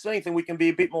come 16th, and we can be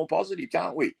a bit more positive,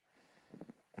 can't we?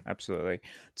 Absolutely.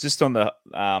 Just on the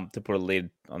to put a lid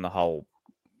on the whole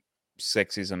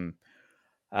sexism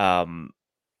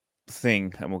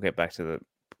thing, and we'll get back to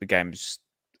the game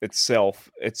itself.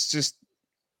 It's just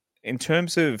in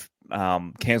terms of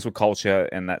cancel culture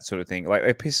and that sort of thing, like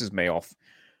it pisses me off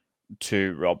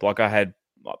too, Rob. Like I had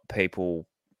people,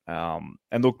 and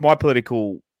look, my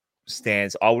political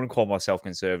stance, I wouldn't call myself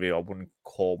conservative. I wouldn't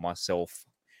call myself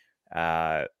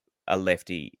a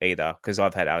lefty either, because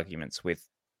I've had arguments with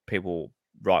people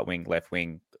right wing, left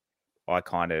wing. I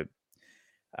kind of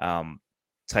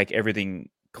take everything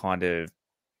kind of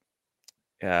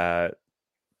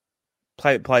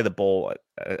play the ball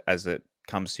as it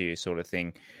comes to you, sort of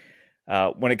thing.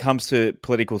 When it comes to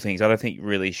political things, I don't think you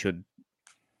really should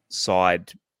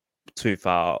side too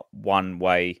far one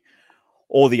way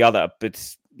or the other.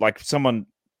 But like someone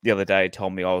the other day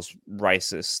told me I was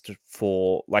racist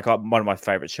for like one of my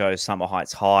favorite shows, Summer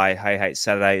Heights High, Hey Hey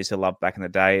Saturday, used to love back in the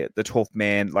day. The 12th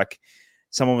Man, like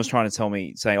someone was trying to tell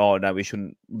me, saying, "Oh no, we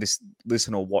shouldn't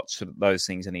listen or watch those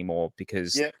things anymore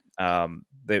because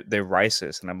they're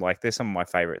racist." And I'm like, they're some of my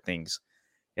favorite things.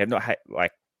 Yeah, not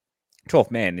like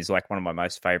 12th Man is like one of my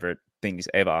most favorite things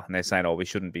ever, and they're saying, "Oh, we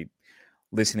shouldn't be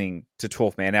listening to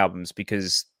 12th Man albums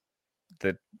because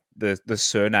the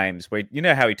surnames, where you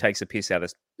know how he takes a piss out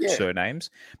of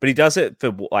surnames, but he does it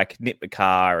for like Nip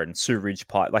McCarr and Sue Ridge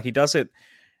Pie. Like he does it,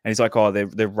 and he's like, "Oh,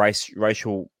 they're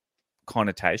racial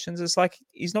connotations." It's like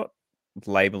he's not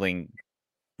labeling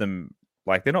them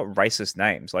like they're not racist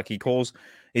names. Like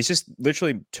he's just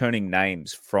literally turning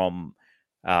names from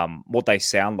what they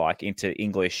sound like into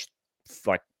English,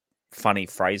 like funny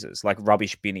phrases, like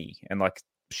rubbish binny and like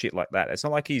shit like that. It's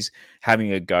not like he's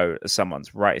having a go at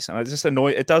someone's race, and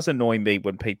it does annoy me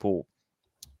when people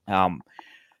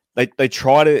they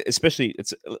try to, especially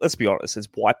let's be honest,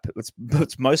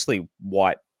 it's mostly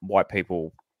white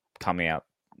people coming out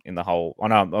in the whole. I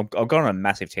know I've gone on a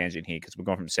massive tangent here because we've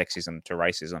gone from sexism to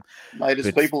racism. Mate,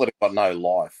 it's people that have got no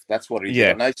life. That's what it is. Yeah.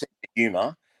 They've got no sense of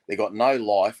humour. They got no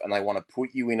life, and they want to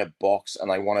put you in a box,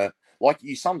 and they want to, like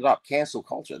you summed it up, cancel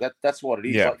culture. That's what it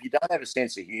is. Yeah. Like if you don't have a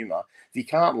sense of humour, if you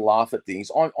can't laugh at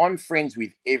things, I'm friends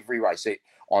with every race.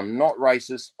 I'm not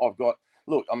racist.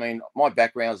 Look, I mean, my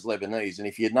background's Lebanese, and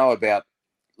if you know about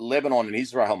Lebanon and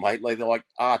Israel, mate, they're like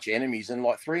arch enemies, and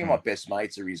like three of my best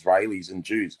mates are Israelis and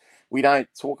Jews. We don't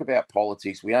talk about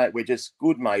politics. We're just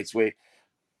good mates.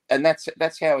 And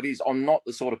that's how it is. I'm not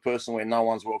the sort of person where no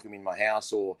one's welcome in my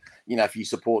house, or if you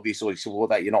support this or you support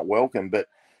that, you're not welcome. But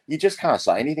you just can't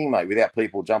say anything, mate, without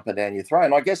people jumping down your throat.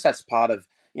 And I guess that's part of,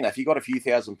 if you've got a few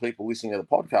thousand people listening to the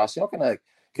podcast, you're not going to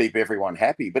keep everyone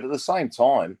happy. But at the same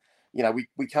time,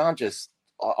 we can't just.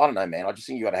 I don't know, man. I just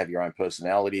think you got to have your own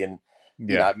personality, and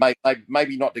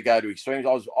maybe not to go to extremes.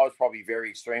 I was probably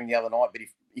very extreme the other night. But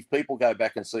if people go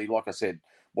back and see, like I said,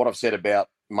 what I've said about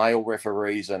male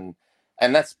referees and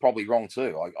that's probably wrong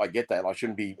too. I get that. I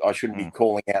shouldn't be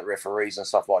calling out referees and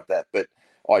stuff like that, but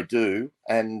I do.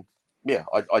 And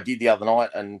I did the other night,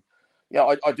 and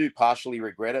I do partially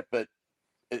regret it, but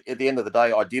at the end of the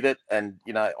day, I did it, and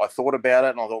I thought about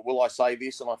it, and I thought, will I say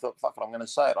this? And I thought, fuck it, I'm going to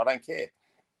say it. I don't care.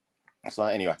 So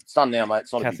anyway, it's done now, mate.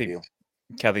 It's not a big deal.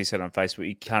 Kathy said on Facebook,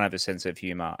 you can't have a sense of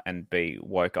humor and be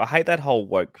woke. I hate that whole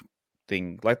woke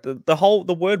thing. Like the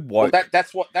word woke. Well,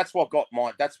 that's what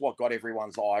got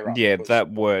everyone's ire up. Yeah,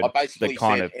 that word. I basically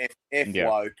said F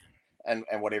woke and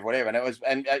whatever. And it was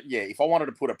if I wanted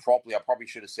to put it properly, I probably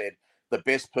should have said the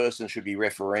best person should be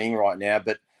refereeing right now.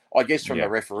 But I guess from the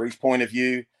referee's point of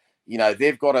view,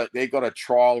 they've got to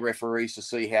trial referees to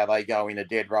see how they go in a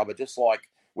dead rubber, just like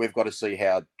we've got to see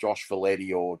how Josh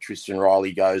Folletti or Tristan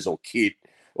Riley goes, or Kit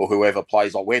or whoever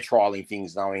plays. Like we're trialing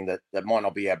things knowing that might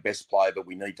not be our best player, but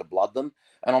we need to blood them.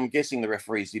 And I'm guessing the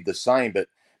referees did the same. But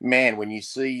man, when you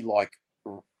see like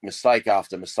mistake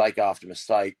after mistake after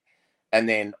mistake, and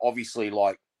then obviously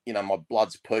like, my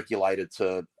blood's percolated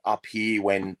to up here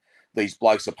when these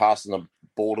blokes are passing the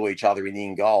ball to each other in the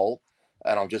in goal.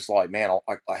 And I'm just like, man,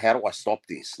 how do I stop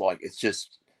this? Like, it's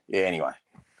just, anyway.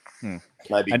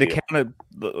 Maybe. And to counter,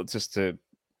 just to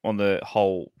on the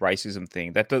whole racism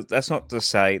thing, that's not to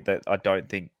say that I don't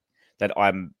think that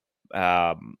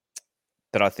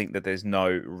that I think that there's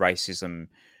no racism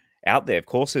out there. Of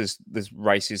course, there's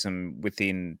racism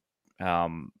within. I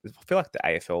feel like the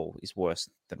AFL is worse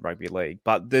than rugby league,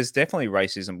 but there's definitely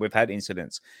racism. We've had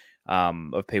incidents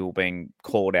of people being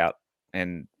called out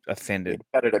and offended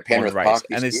on race,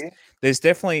 and there's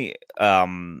definitely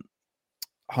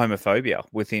homophobia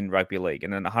within rugby league,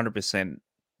 and then 100%.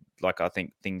 Like, I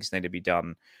think things need to be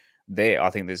done there. I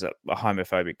think there's a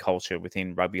homophobic culture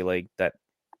within rugby league that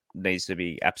needs to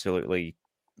be absolutely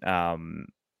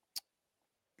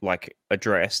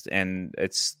addressed, and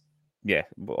it's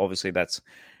obviously that's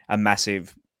a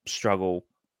massive struggle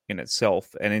in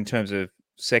itself. And in terms of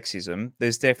sexism,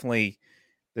 there's definitely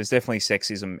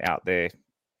sexism out there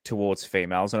towards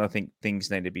females, and I think things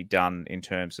need to be done in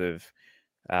terms of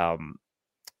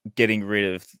getting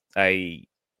rid of a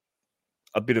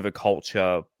bit of a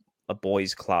culture, a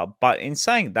boys' club. But in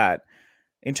saying that,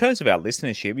 in terms of our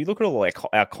listenership, you look at all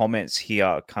our comments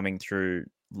here coming through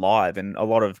live, and a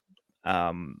lot of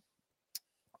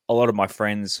my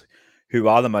friends who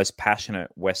are the most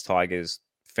passionate West Tigers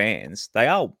fans, they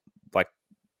are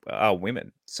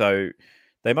women. So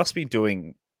they must be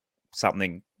doing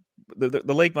something.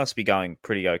 The league must be going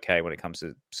pretty okay when it comes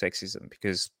to sexism,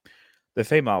 because the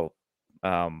female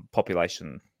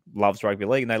population loves rugby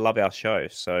league and they love our show.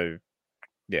 So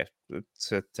yeah,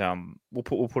 we'll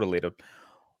put a lid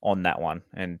on that one.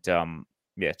 And to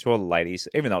all the ladies,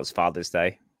 even though it's Father's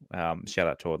Day, shout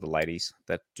out to all the ladies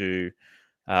that do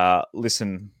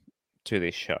listen to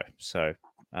this show. So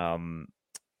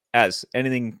as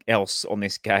anything else on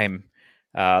this game,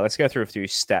 let's go through a few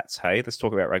stats. Hey, let's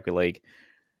talk about rugby league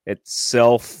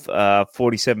itself.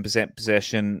 47%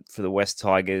 possession for the West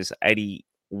Tigers, 81%.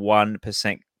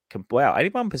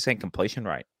 81% completion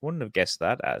rate. Wouldn't have guessed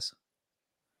that as.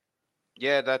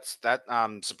 Yeah, that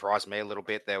surprised me a little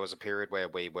bit. There was a period where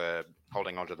we were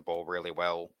holding onto the ball really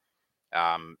well,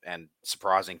 and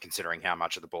surprising considering how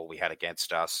much of the ball we had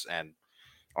against us. And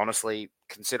honestly,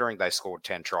 considering they scored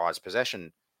 10 tries,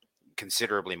 possession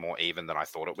considerably more even than I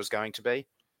thought it was going to be.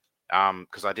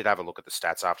 Because I did have a look at the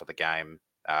stats after the game.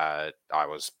 I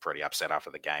was pretty upset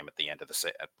after the game at the end of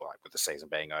the with the season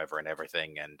being over and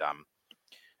everything. And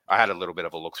I had a little bit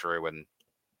of a look through, and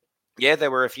yeah,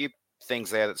 there were a few things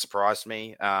there that surprised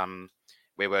me.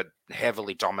 We were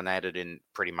heavily dominated in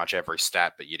pretty much every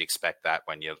stat, but you'd expect that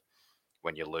when you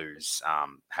lose,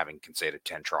 having conceded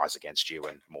 10 tries against you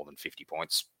and more than 50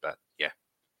 points. But yeah.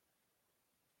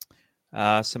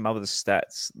 Some other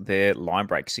stats there. Line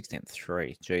break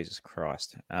 16-3. Jesus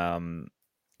Christ.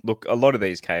 Look, a lot of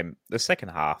these came. The second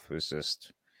half was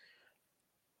just,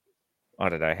 I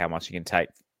don't know how much you can take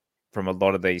from a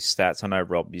lot of these stats. I know,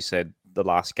 Rob, you said the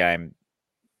last game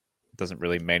doesn't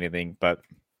really mean anything, but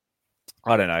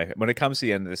I don't know. When it comes to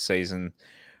the end of the season,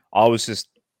 I was just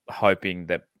hoping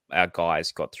that our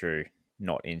guys got through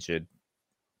not injured,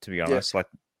 to be honest. Like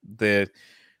the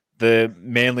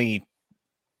Manly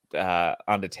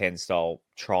under 10 style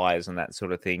tries and that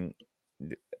sort of thing,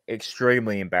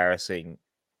 extremely embarrassing.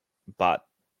 But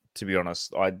to be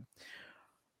honest, I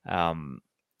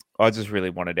just really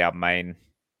wanted our main,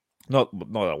 not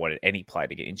that I wanted any player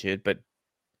to get injured, but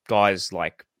guys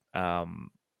like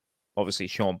obviously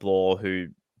Sean Bloor, who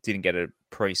didn't get a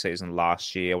preseason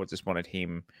last year. I just wanted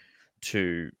him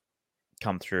to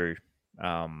come through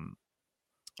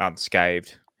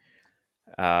unscathed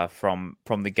from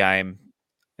the game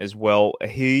as well.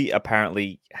 He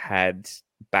apparently had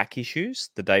back issues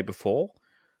the day before,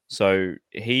 so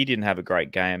he didn't have a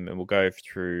great game, and we'll go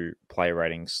through player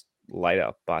ratings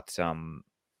later. But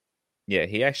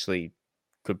he actually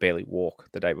could barely walk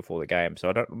the day before the game, so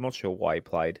I'm not sure why he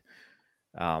played,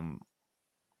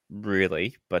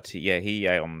 really. But yeah, he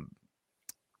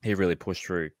really pushed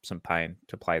through some pain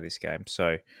to play this game.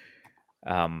 So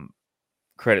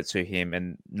credit to him,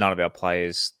 and none of our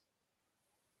players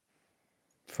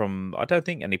I don't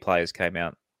think any players came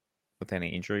out with any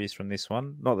injuries from this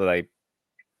one. Not that they.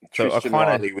 Tristan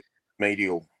Riley with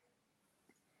medial.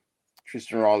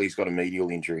 Tristan Riley's got a medial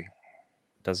injury.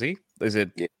 Does he? Is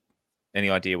it? Yeah. Any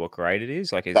idea what grade it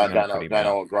is? Like, don't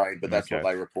know what grade, but that's what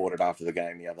they reported after the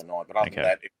game the other night. But other than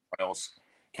that, everyone else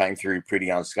came through pretty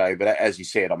unscathed. But as you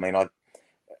said, I mean,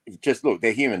 just look,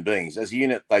 they're human beings. As a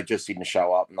unit, they just didn't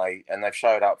show up, and they've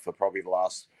showed up for probably the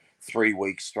last 3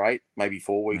 weeks straight, maybe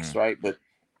 4 weeks straight. But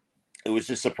it was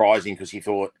just surprising because you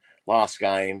thought last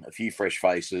game, a few fresh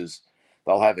faces,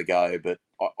 they'll have a go. But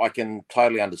I can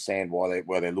totally understand why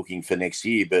they're looking for next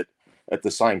year. But at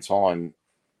the same time,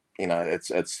 you know,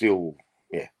 it's still,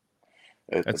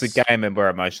 it's a game and we're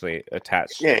emotionally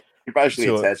attached. Yeah,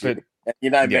 emotionally attached. But,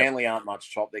 Manly aren't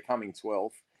much chop. They're coming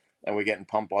 12th, and we're getting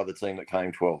pumped by the team that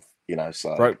came 12th. You know,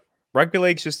 so rugby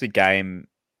league's just a game.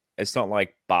 It's not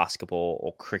like basketball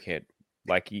or cricket.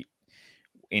 Like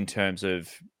in terms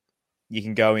of, you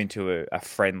can go into a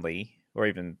friendly, or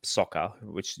even soccer,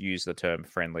 which use the term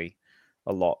friendly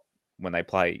a lot when they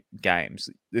play games.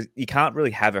 You can't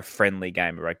really have a friendly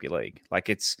game of rugby league. Like,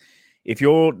 if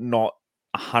you're not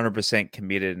 100%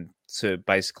 committed to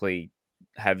basically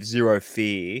have zero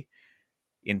fear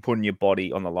in putting your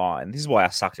body on the line. This is why I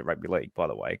sucked at rugby league, by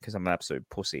the way, because I'm an absolute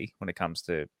pussy when it comes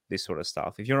to this sort of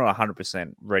stuff. If you're not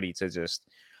 100% ready to just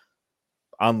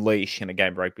unleash in a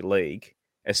game of rugby league,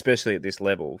 especially at this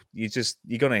level, you're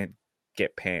going to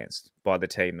get pantsed by the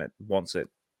team that wants it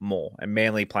more. And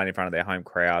Manly playing in front of their home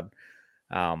crowd,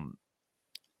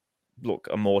 look,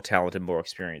 a more talented, more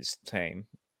experienced team.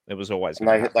 It was always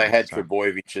they had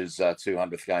Trebojevic's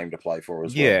 200th game to play for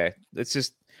as well. Yeah, it's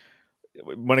just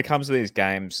when it comes to these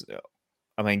games,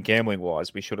 I mean, gambling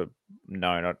wise, we should have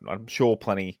known. I'm sure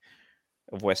plenty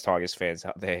of West Tigers fans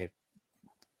out there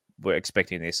were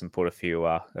expecting this and put a few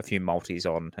multis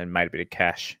on and made a bit of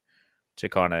cash to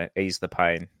kind of ease the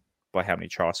pain by how many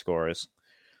try scorers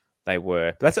they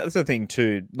were. But that's the thing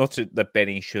too. Not that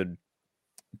betting should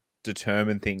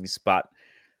determine things, but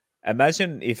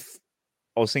imagine if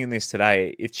I was thinking this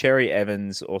today, if Cherry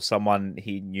Evans or someone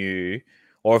he knew,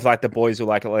 or if like the boys were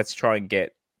like, let's try and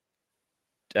get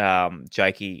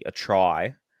Jakey a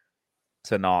try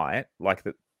tonight,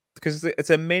 because it's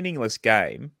a meaningless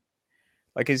game.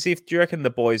 Like, as if, do you reckon the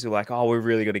boys were like, oh, we're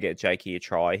really going to get Jakey a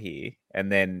try here?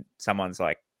 And then someone's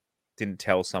like, didn't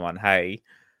tell someone, hey,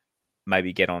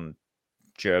 maybe get on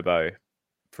Gerbo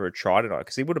for a try tonight.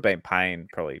 Because he would have been paying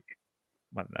probably,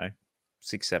 I don't know,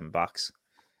 $6-7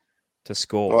 to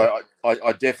score. Well,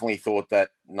 I definitely thought that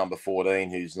number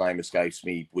 14, whose name escapes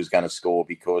me, was going to score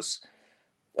because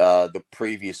the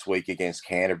previous week against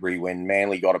Canterbury, when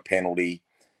Manly got a penalty,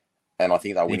 and I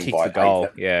think they were winning by a goal.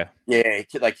 Yeah, they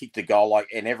kicked a goal.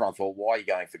 And everyone thought, why are you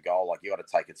going for goal? Like, you got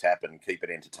to take a tap and keep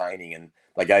it entertaining. And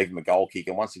they gave him a goal kick.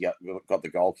 And once he got the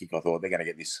goal kick, I thought they're going to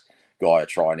get this guy a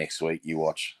try next week. You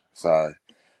watch. So,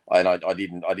 and I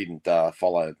didn't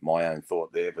follow my own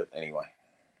thought there. But anyway,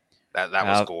 that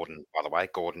was Gordon, by the way.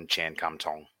 Gordon Chan Kum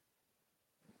Tong.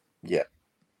 Yeah,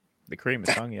 the cream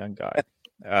is young guy.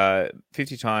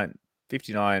 59.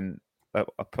 I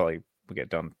probably will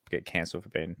get cancelled for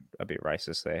being a bit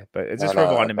racist there, but it just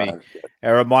reminded me. It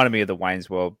reminded me of the Wayne's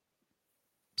World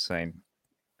scene.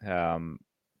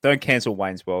 Don't cancel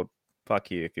Wayne's World.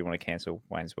 Fuck you if you want to cancel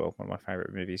Wayne's World. One of my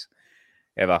favorite movies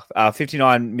ever.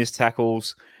 59 missed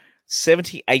tackles,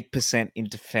 78% in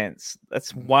defense.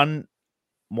 That's more than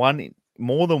 1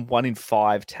 in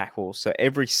 5 tackles. So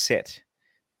every set,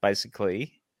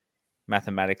 basically,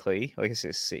 mathematically, I guess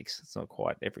it's 6. It's not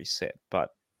quite every set,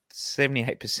 but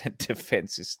 78%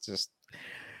 defense is just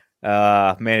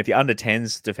man, if you're under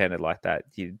 10s defended like that,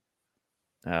 you'd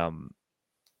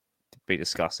be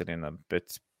disgusted in them.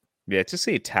 But yeah, just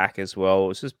the attack as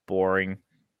well, it's just boring.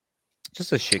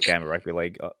 Just a shit game of rugby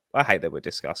league. I hate that we're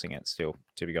discussing it still,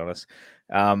 to be honest.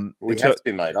 We have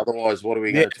to, mate. Otherwise, what are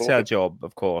we going to talk about? It's our job,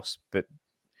 of course, but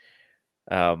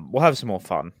we'll have some more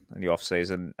fun in the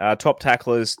off-season. Top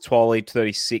tacklers, Twally,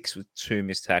 36 with 2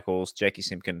 missed tackles. Jackie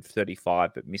Simpkin,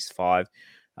 35, but missed 5.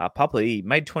 Pupley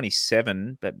made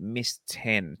 27, but missed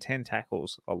 10. 10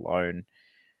 tackles alone.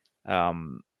 Yeah,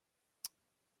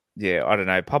 I don't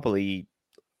know. Pupley,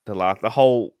 the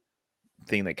whole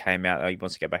thing that came out, he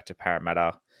wants to get back to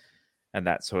Parramatta and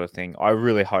that sort of thing. I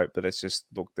really hope that it's just,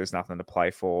 look, there's nothing to play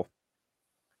for.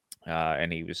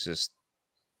 And he was just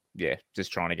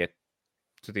trying to get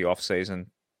to the off season.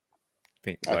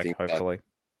 Hopefully.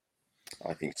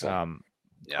 I think so.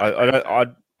 I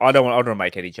don't want to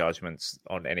make any judgments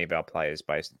on any of our players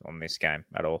based on this game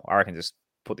at all. I reckon just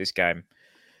put this game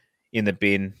in the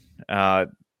bin.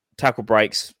 Tackle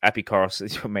breaks, Appy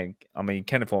Coruscant. I mean, you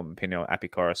can form an opinion on Appy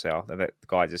Coruscant. That the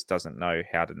guy just doesn't know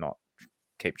how to not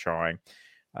keep trying.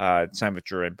 Same with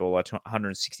Drew and Buller,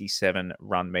 167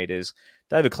 run meters.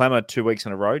 David Clemmer, 2 weeks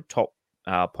in a row, top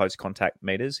post-contact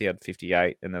meters. He had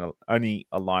 58, and then only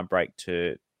a line break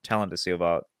to Talon De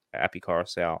Silva, Appy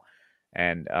Coruscant,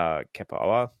 and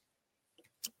Kepaoa.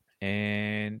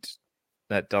 And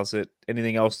that does it.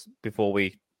 Anything else before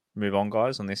we move on,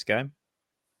 guys, on this game?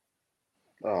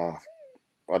 Oh,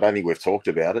 I don't think we've talked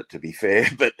about it, to be fair.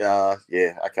 But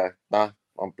yeah, okay. No,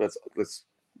 let's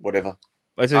whatever.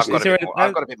 I've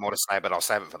got a bit more to say, but I'll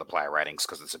save it for the player ratings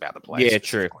because it's about the players. Yeah,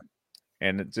 true.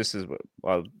 And just as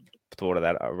I thought of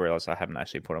that, I realized I haven't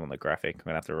actually put them on the graphic. I'm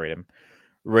gonna have to read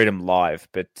them live.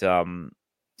 But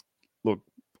look,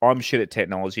 I'm shit at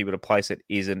technology, but a place that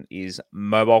isn't is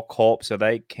Mobile Corp, so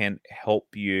they can help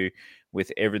you with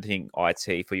everything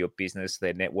IT for your business,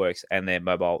 their networks, and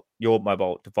your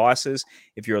mobile devices.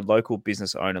 If you're a local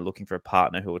business owner looking for a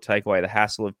partner who will take away the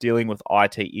hassle of dealing with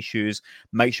IT issues,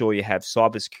 make sure you have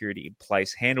cybersecurity in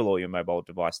place, handle all your mobile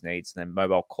device needs, then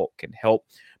Mobile Corp can help.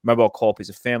 Mobile Corp is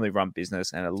a family-run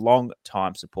business and a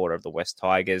long-time supporter of the West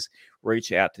Tigers.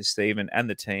 Reach out to Stephen and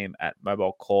the team at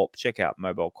Mobile Corp. Check out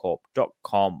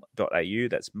mobilecorp.com.au.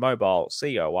 That's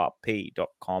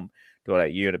mobilecorp.com.au.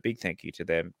 And a big thank you to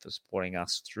them for supporting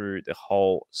us through the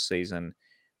whole season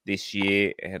this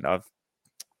year. And I'm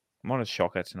on a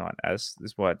shocker tonight, as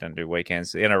this is why I don't do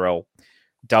weekends. The NRL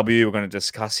W we're going to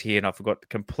discuss here, and I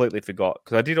completely forgot,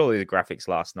 because I did all these graphics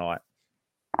last night.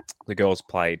 The girls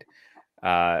played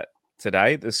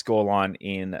today. The scoreline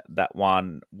in that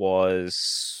one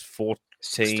was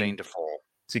 16 to 4.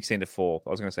 16 to 4. I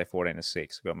was going to say 14 to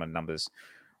 6. I got my numbers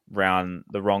round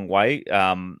the wrong way.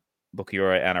 Look,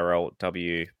 you're an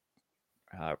NRLW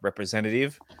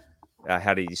representative.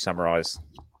 How do you summarize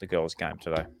the girls' game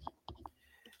today?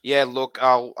 Yeah, look,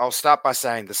 I'll start by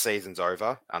saying the season's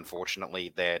over.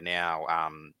 Unfortunately, they're now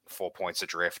 4 points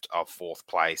adrift of fourth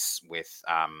place with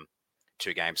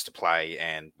 2 games to play,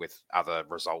 and with other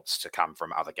results to come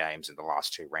from other games in the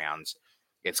last 2 rounds,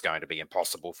 it's going to be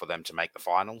impossible for them to make the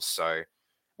finals. So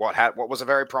what was a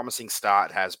very promising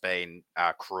start has been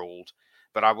cruelled.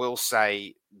 But I will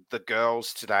say the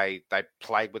girls today, they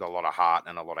played with a lot of heart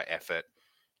and a lot of effort.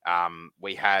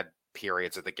 We had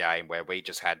periods of the game where we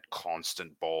just had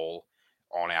constant ball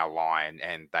on our line,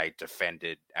 and they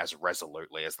defended as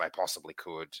resolutely as they possibly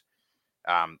could.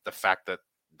 The fact that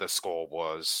the score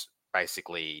was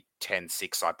basically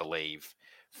 10-6, I believe,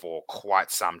 for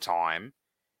quite some time,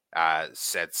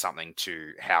 said something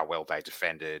to how well they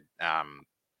defended.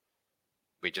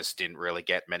 We just didn't really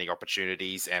get many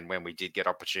opportunities, and when we did get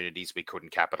opportunities, we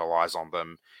couldn't capitalize on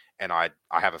them. And I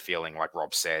have a feeling, like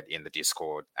Rob said in the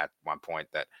Discord at one point,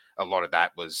 that a lot of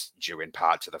that was due in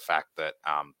part to the fact that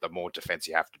the more defense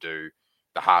you have to do,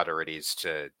 the harder it is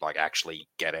to actually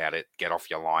get off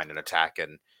your line and attack.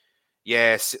 And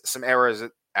yes, some errors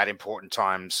at important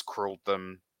times cruelled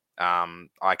them.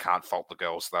 I can't fault the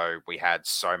girls, though. We had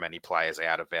so many players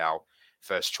out of our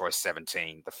first choice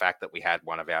 17. The fact that we had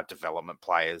one of our development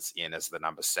players in as the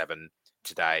number 7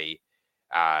 today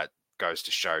goes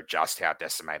to show just how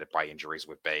decimated by injuries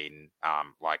we've been.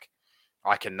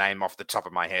 I can name off the top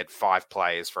of my head 5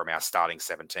 players from our starting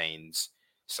 17s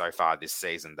so far this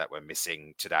season that were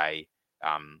missing today.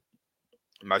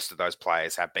 Most of those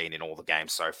players have been in all the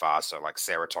games so far. So like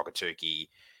Sarah Tokatuki,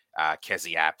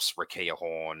 Kezi Apps, Rakia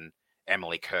Horn,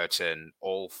 Emily Curtin,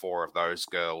 all 4 of those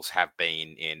girls have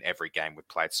been in every game we've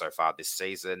played so far this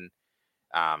season,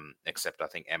 except I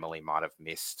think Emily might have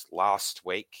missed last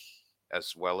week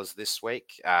as well as this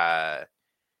week.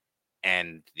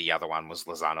 And the other one was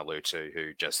Lizana Lutu,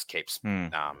 who just keeps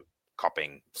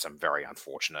copping some very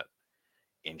unfortunate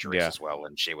injuries as well,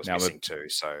 and she was missing too.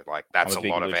 So that's a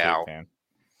lot of our fan.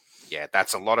 Yeah,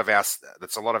 that's a lot of our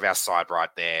side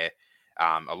right there.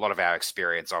 A lot of our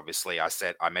experience, obviously.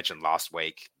 I mentioned last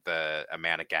week the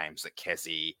amount of games that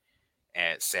Kezi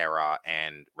and Sarah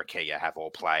and Rakia have all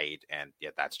played, and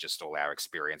that's just all our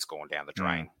experience going down the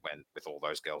drain with all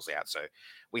those girls out. So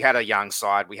we had a young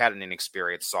side, we had an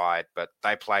inexperienced side, but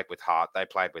they played with heart, they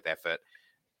played with effort.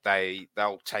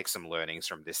 They'll take some learnings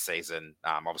from this season.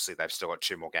 Obviously, they've still got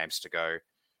 2 more games to go,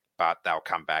 but they'll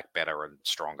come back better and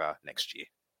stronger next year.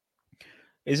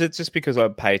 Is it just because I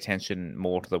pay attention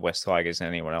more to the West Tigers than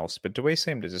anyone else? But do we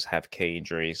seem to just have key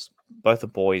injuries? Both the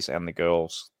boys and the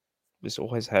girls just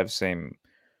always seem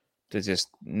to just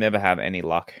never have any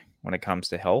luck when it comes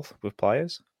to health with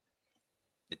players.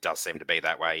 It does seem to be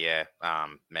that way, yeah.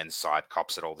 Men's side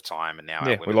cops it all the time, and now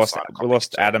we lost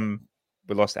Adam.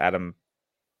 We lost Adam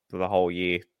for the whole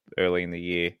year. Early in the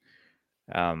year,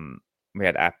 we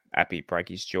had Appy break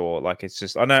his jaw. It's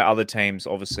just, I know other teams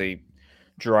obviously.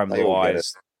 Jerome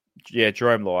Luai's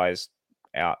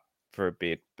out for a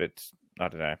bit, but I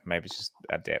don't know. Maybe it's just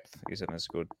our depth isn't as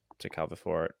good to cover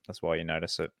for it. That's why you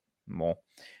notice it more.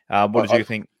 What did you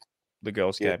think the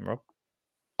girls' game, Rob?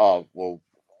 Oh, well,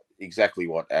 exactly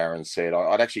what Aaron said.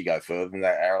 I'd actually go further than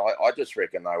that, Aaron. I just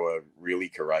reckon they were really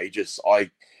courageous.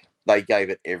 They gave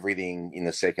it everything in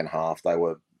the second half. They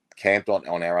were camped on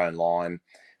our own line.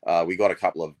 We got a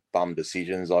couple of bum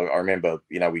decisions. I remember,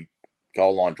 we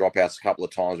goal line dropouts a couple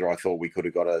of times where I thought we could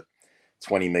have got a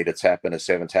 20-metre tap and a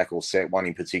 7-tackle set. One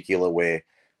in particular where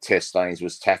Tess Staines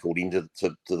was tackled into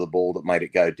the ball that made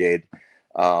it go dead.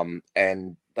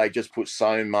 And they just put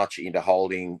so much into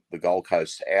holding the Gold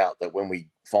Coast out that when we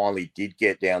finally did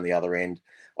get down the other end,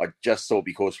 I just thought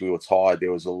because we were tired,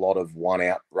 there was a lot of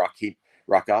one-out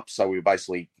ruck ups. So we were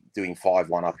basically doing 5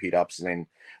 one-up hit-ups and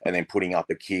then putting up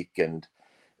a kick. And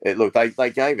look,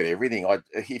 they gave it everything.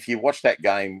 If you watch that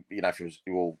game, if it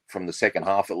was, from the second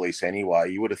half at least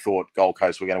anyway, you would have thought Gold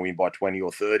Coast were going to win by 20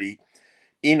 or 30.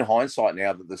 In hindsight,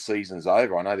 now that the season's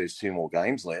over, I know there's 2 more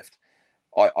games left.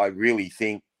 I really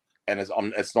think, and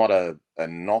it's not a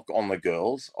knock on the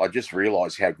girls, I just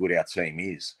realised how good our team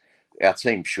is. Our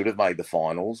team should have made the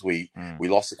finals. We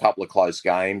lost a couple of close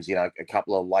games, a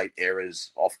couple of late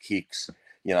errors off kicks.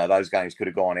 Those games could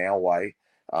have gone our way.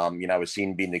 A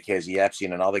sin bin to Kezi Apps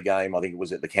in another game. I think it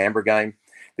was at the Canberra game.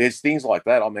 there's things like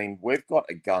that. I mean, we've got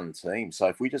a gun team, so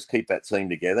if we just keep that team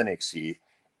together next year,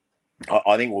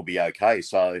 I think we'll be okay.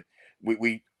 So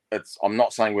I'm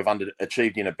not saying we've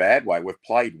underachieved in a bad way. We've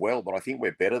played well, but I think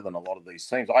we're better than a lot of these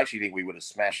teams. I actually think we would have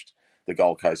smashed the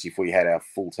Gold Coast if we had our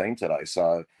full team today.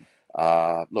 So,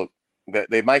 look,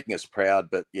 they're making us proud,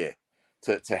 but yeah,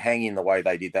 to hang in the way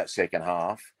they did that second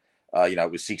half,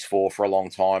 it was 6-4 for a long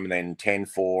time and then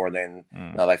 10-4. And then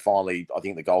they finally, I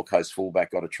think the Gold Coast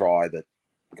fullback got a try that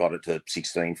got it to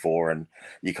 16-4. And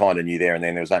you kind of knew there and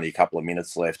then there was only a couple of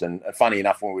minutes left. And funny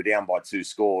enough, when we were down by 2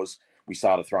 scores, we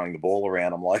started throwing the ball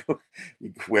around. I'm like,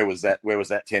 where was that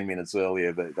 10 minutes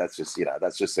earlier? But that's just,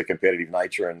 that's just the competitive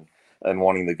nature and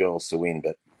wanting the girls to win.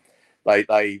 But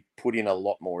they put in a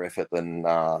lot more effort than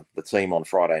the team on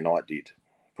Friday night did,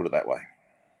 put it that way.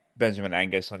 Benjamin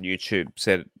Angus on YouTube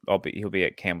said he'll be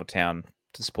at Campbelltown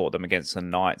to support them against the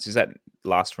Knights. Is that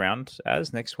last round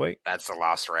next week? That's the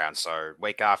last round. So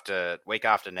week after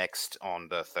next on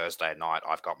the Thursday night,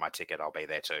 I've got my ticket. I'll be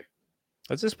there too.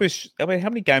 I just wish. I mean, how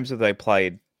many games have they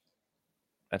played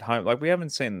at home? Like we haven't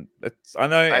seen. I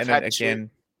know. They've and then had again.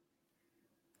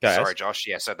 Sorry, Josh.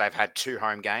 Yeah, so they've had 2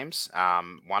 home games.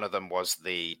 One of them was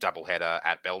the doubleheader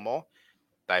at Belmore.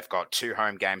 They've got 2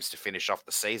 home games to finish off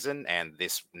the season, and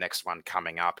this next one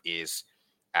coming up is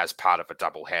as part of a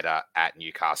doubleheader at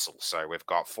Newcastle. So we've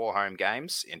got 4 home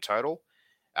games in total,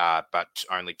 but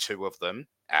only 2 of them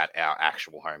at our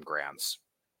actual home grounds.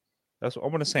 I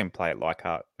want to see them play at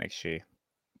Leichhardt next year.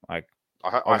 Like,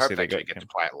 I hope they do get to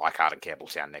play at Leichhardt and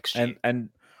Campbelltown next year. And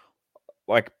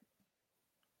like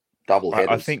double headers.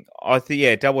 I think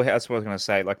double. That's what I was going to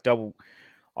say. Like double.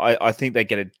 I think they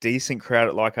get a decent crowd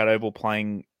at Leichhardt Oval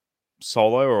playing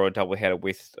solo or a double header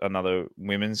with another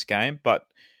women's game. But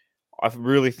I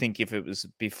really think if it was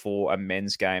before a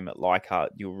men's game at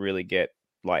Leichhardt, you'll really get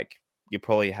you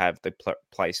probably have the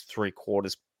place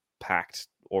 3/4 packed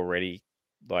already,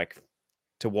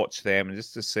 to watch them and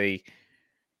just to see,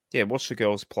 watch the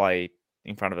girls play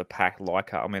in front of a packed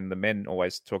Leichhardt. I mean, the men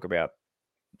always talk about,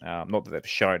 not that they've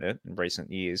shown it in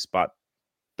recent years, but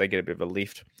they get a bit of a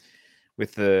lift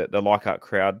with the Leichhardt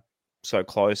crowd so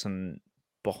close and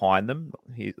behind them.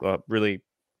 I really,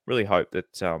 really hope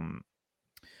that,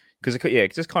 because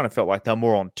it just kind of felt like they're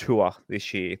more on tour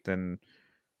this year than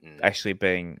actually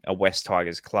being a West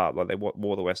Tigers club. Like they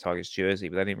wore the West Tigers jersey,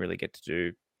 but they didn't really get to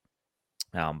do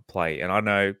play. And I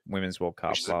know Women's World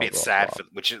Cup, which is a bit sad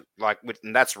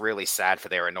and that's really sad for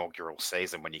their inaugural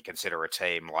season when you consider a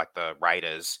team like the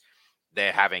Raiders.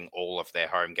 They're having all of their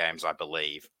home games, I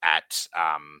believe, at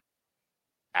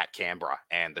Canberra,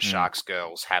 and the Sharks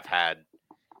girls have had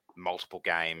multiple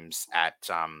games at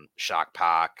Shark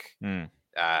Park.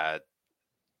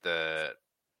 The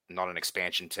not an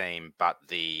expansion team, but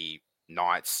the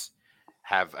Knights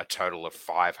have a total of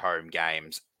 5 home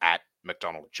games at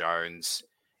McDonald Jones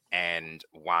and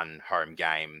 1 home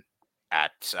game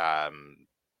at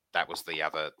that was the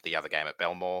other game at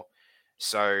Belmore.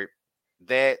 So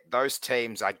those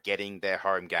teams are getting their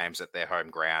home games at their home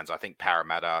grounds. I think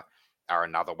Parramatta are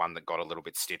another one that got a little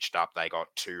bit stitched up. They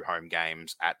got 2 home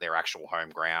games at their actual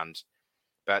home ground.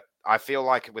 But I feel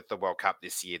like with the World Cup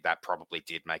this year, that probably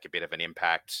did make a bit of an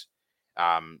impact.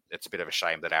 It's a bit of a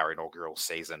shame that our inaugural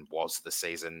season was the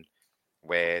season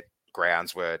where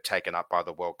grounds were taken up by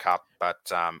the World Cup.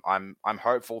 But I'm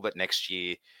hopeful that next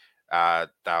year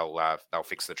they'll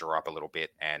fix the draw up a little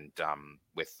bit, and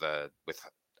with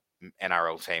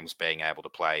NRL teams being able to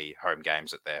play home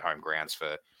games at their home grounds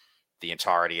for the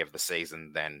entirety of the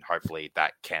season, then hopefully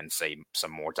that can see some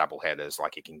more doubleheaders.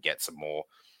 Like you can get some more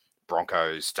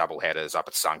Broncos doubleheaders up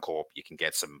at Suncorp. You can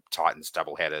get some Titans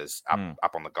doubleheaders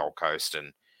up on the Gold Coast,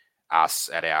 and us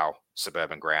at our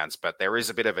suburban grounds. But there is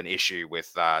a bit of an issue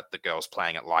with the girls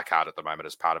playing at Leichhardt at the moment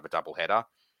as part of a doubleheader,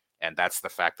 and that's the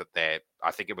fact that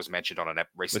I think it was mentioned on a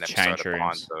recent episode of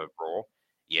Behind the Raw.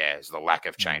 Yeah, is the lack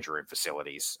of change room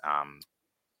facilities.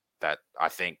 That I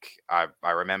think I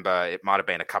remember it might have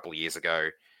been a couple of years ago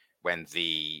when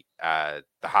the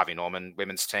Harvey Norman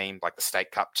women's team, like the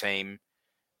State Cup team,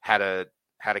 had a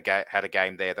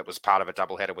game there that was part of a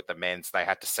doubleheader with the men's. They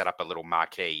had to set up a little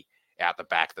marquee out the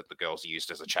back that the girls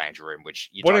used as a change room, which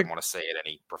you don't want to see at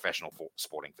any professional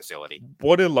sporting facility.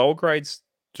 What do lower grades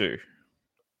do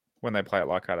when they play at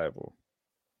Leichhardt Oval?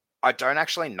 I don't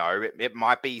actually know. It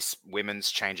might be women's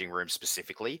changing rooms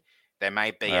specifically. There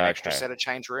may be an extra set of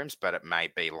change rooms, but it may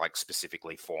be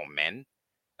specifically for men.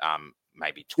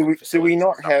 Maybe do we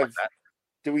not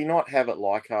have at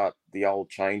Leichhardt the old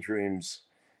change rooms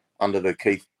under the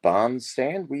Keith Barnes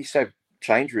stand? We used to have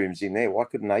change rooms in there. Why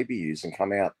couldn't they be used and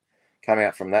come out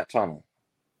from that tunnel?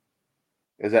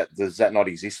 Does that not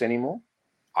exist anymore?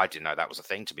 I didn't know that was a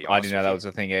thing, to be I honest. didn't know that was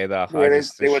a thing either. Yeah, I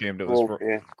just assumed it was.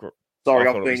 Sorry,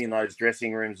 I've been in those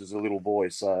dressing rooms as a little boy,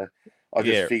 so I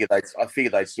just figured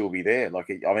they'd still be there. Like,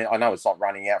 I mean, I know it's not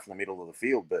running out from the middle of the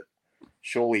field, but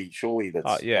surely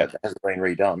that hasn't been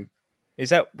redone. Is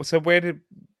that so?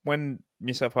 When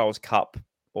New South Wales Cup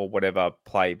or whatever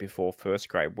play before first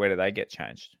grade, where do they get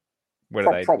changed?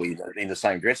 Probably in the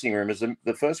same dressing room as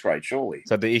the first grade, surely.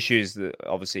 So the issue is that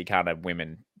obviously you can't have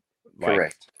women.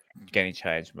 Correct. Getting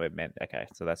changed meant okay,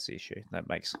 so that's the issue. That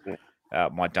makes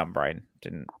my dumb brain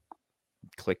didn't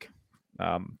click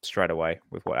straight away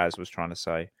with what Az was trying to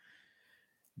say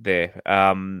there.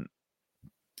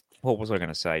 What was I going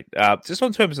to say? Just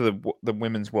on terms of the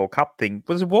Women's World Cup thing,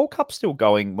 was the World Cup still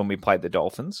going when we played the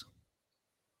Dolphins?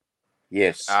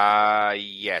 Yes.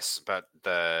 Yes, but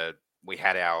we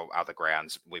had our other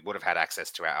grounds. We would have had access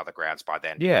to our other grounds by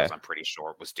then. Yeah. Because I'm pretty sure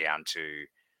it was down to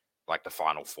like the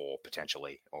final four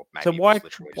potentially, or maybe. So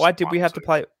why did we have to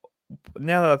play?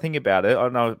 Now that I think about it, I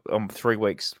know I'm 3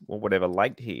 weeks or whatever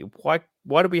late here. Why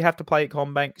did we have to play at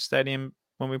CommBank Stadium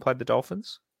when we played the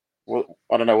Dolphins? Well,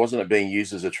 I don't know. Wasn't it being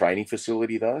used as a training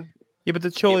facility though? Yeah,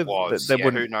 but surely it was. They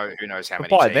wouldn't. Who knows how many?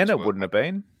 By then it wouldn't have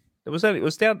been. It was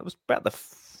about the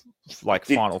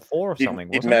final four or something.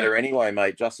 Didn't matter anyway,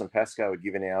 mate. Justin Pascoe had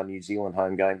given our New Zealand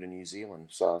home game to New Zealand,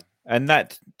 so I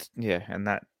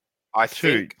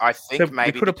think so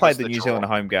maybe we could have played the New Zealand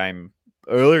home game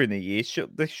earlier in the year.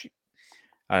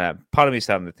 I don't know. Part of me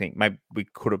starting to think maybe we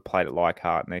could have played at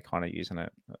Leichhardt, and they're kind of using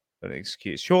it as an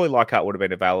excuse. Surely Leichhardt would have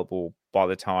been available by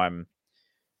the time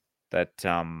that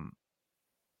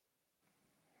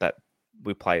that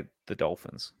we played the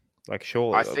Dolphins. Like,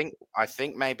 surely, I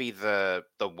think maybe the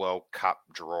World Cup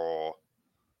draw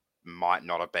might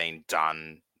not have been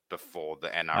done before the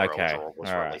NRL draw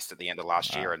was released at the end of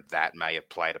last year, and that may have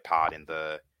played a part in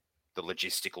the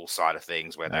logistical side of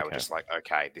things, where they were just like,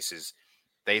 okay,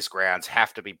 these grounds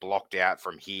have to be blocked out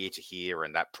from here to here,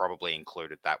 and that probably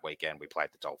included that weekend we played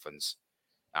the Dolphins.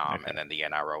 And then the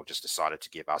NRL just decided to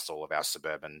give us all of our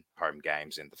suburban home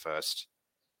games in the first,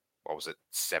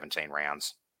 17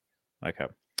 rounds. Okay.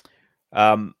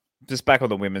 Just back on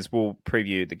the women's, we'll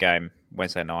preview the game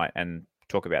Wednesday night and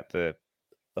talk about the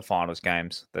finals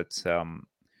games that's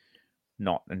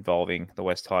not involving the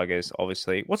West Tigers,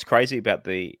 obviously. What's crazy about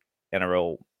the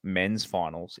NRL men's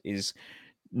finals is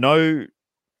no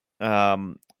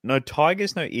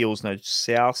Tigers, no Eels, no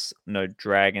Souths, no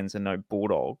Dragons, and no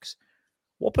Bulldogs.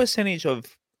 What percentage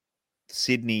of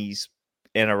Sydney's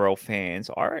NRL fans,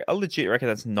 I legit reckon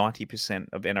that's 90%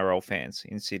 of NRL fans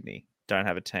in Sydney don't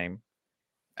have a team.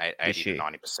 80 to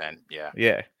 90%, yeah.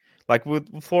 Yeah. Like,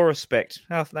 with full respect,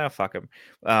 no, fuck them.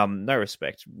 No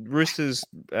respect. Roosters,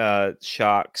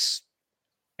 Sharks,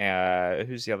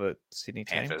 who's the other Sydney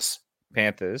team?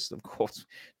 Panthers, of course.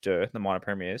 The minor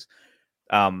premiers.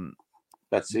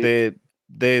 That's it.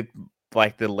 They're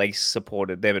like the least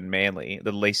supported. Them and Manly,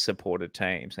 the least supported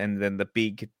teams, and then the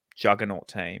big juggernaut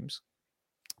teams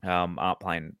aren't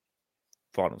playing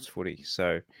finals footy.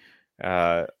 So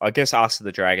I guess us,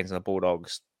 the Dragons and the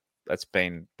Bulldogs, that's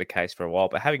been the case for a while.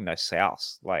 But having no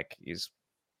South, is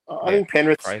I think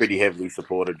Penrith's pretty heavily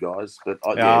supported, guys. But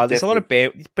there's a lot of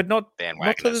but not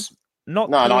bandwagoners. No,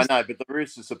 I know, but the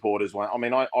Roosters supporters won't. I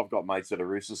mean, I've got mates that are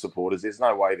Roosters supporters. There's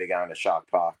no way they're going to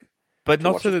Shark Park. But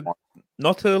not to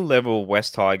the level of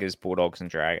West Tigers, Bulldogs, and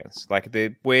Dragons. Like,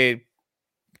 I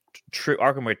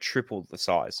reckon we're triple the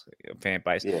size of fan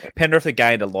base. Yeah. Penrith have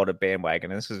gained a lot of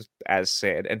bandwagon, and this is as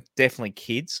said, and definitely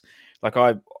kids. Like,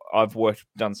 I've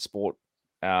done sport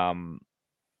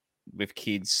with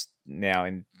kids now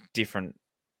in different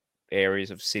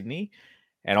areas of Sydney,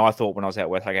 and I thought when I was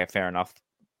out west, okay, fair enough,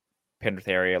 Penrith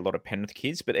area, a lot of Penrith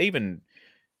kids, but even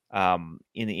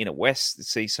in the inner west, to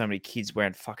see so many kids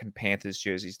wearing fucking Panthers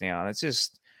jerseys now, and it's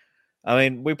just, I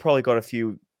mean, we probably got a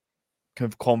few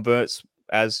converts,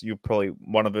 as you're probably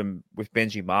one of them with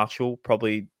Benji Marshall,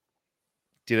 probably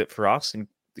did it for us, and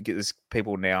there's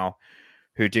people now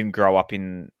who didn't grow up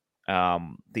in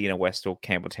the inner west or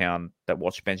Campbelltown that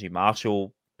watched Benji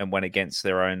Marshall and went against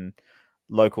their own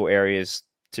local areas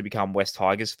to become West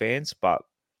Tigers fans, but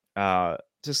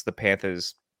just the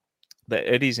Panthers,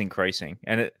 it is increasing,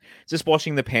 and just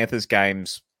watching the Panthers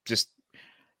games, just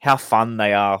how fun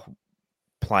they are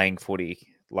playing footy,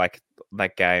 like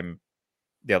that game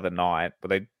the other night.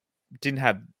 But they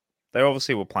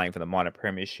obviously were playing for the minor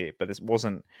premiership, but it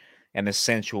wasn't an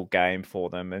essential game for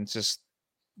them. And just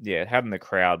having the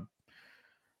crowd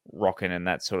rocking and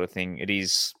that sort of thing, it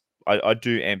is. I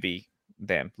do envy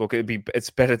them. Look, it's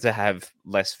better to have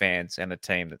less fans and a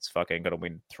team that's fucking got to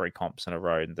win 3 comps in a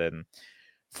row than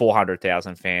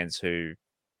 400,000 fans who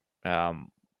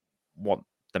want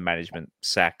the management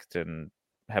sacked and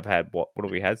have had what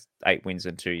have we had? 8 wins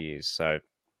in 2 years. So,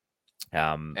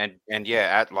 and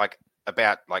yeah,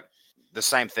 about the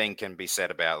same thing can be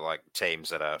said about like teams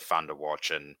that are fun to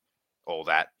watch and all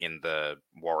that in the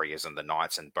Warriors and the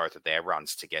Knights and both of their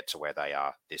runs to get to where they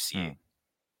are this year.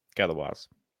 Go the Wires.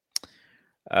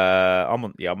 I'm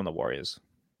on the Warriors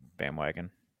bandwagon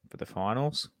for the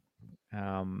finals.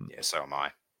 Yeah, so am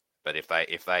I. But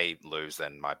if they lose,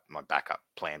 then my backup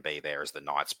plan B there is the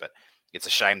Knights. But it's a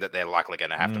shame that they're likely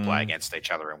going to have to play against each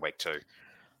other in week 2.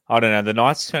 I don't know. The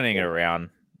Knights turning it around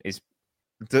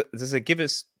does it give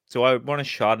us? Do I want a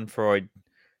Schadenfreude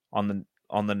on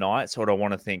the Knights, or do I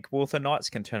want to think, well, if the Knights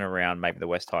can turn around, maybe the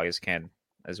West Tigers can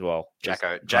as well?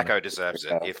 Jacko deserves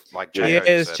it.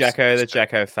 It's Jacko, the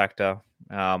Jacko factor.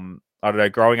 I don't know.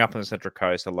 Growing up on the Central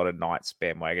Coast, a lot of Knights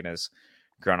bandwagoners.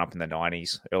 Grown up in the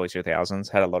 90s, early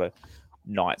 2000s, had a lot of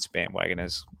Knights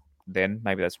bandwagoners then.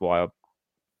 Maybe that's why I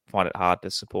find it hard to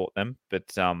support them.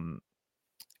 But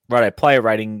right, player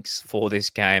ratings for this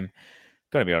game,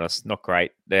 gotta be honest, not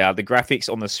great. The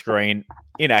graphics on the screen,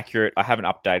 inaccurate. I haven't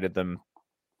updated them.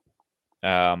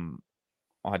 I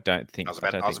don't think.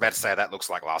 I was about to say that looks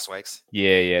like last week's.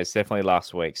 Yeah, it's definitely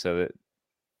last week. So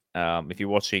that if you're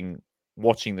watching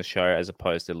the show as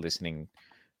opposed to listening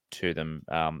to them,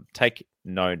 take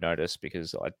no notice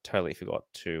because I totally forgot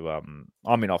to.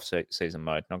 I'm in off-season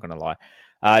mode, not going to lie.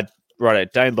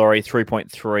 Right, Dane Laurie,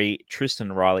 3.3.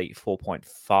 Tristan Riley,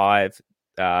 4.5.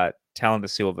 Talon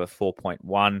Silva,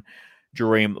 4.1.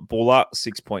 Jareem Buller,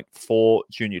 6.4.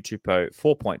 Junior Tupou,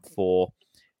 4.4.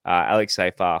 Alex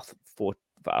Seyfarth,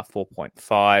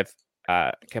 4.5. Kepa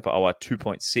Owa,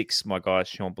 2.6. My guy,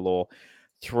 Sean Ballor,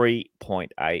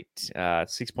 3.8,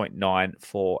 6.9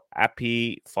 for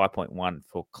Appy, 5.1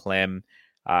 for Clem,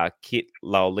 Kit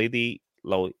Laulili,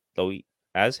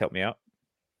 help me out.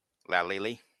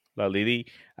 Laulili,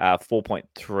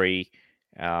 4.3,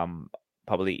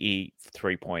 Publi E,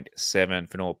 3.7,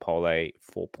 Fenor Pole,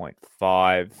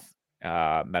 4.5,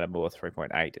 Matamua,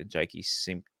 3.8, and Jakey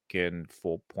Simpkin,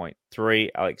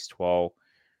 4.3, Alex Twal,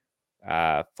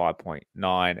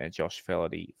 5.9, and Josh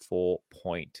Felady,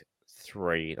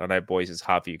 4.3. I know, boys, it's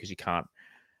hard for you because you can't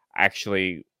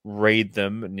actually read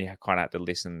them and you kind of have to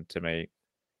listen to me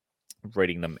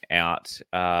reading them out.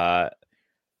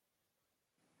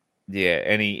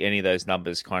 Any of those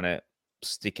numbers kind of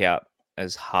stick out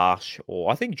as harsh,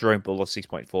 or I think Dream Buller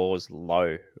 6.4 is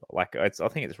low. I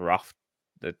think it's rough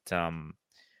that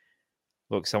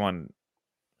look, someone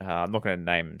I'm not going to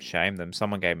name and shame them.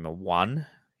 Someone gave him a 1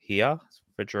 here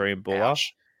for Dream Buller.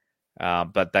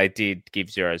 But they did give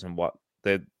zeros and what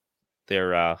they're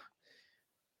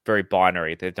very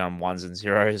binary. They've done 1s and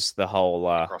 0s the whole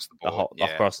across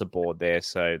the board there.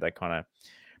 So they kind of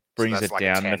brings it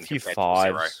down a few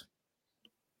 5s.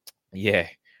 Yeah,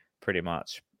 pretty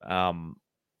much. I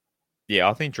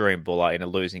think Dream Buller in a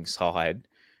losing side,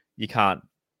 you can't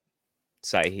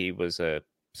say he was a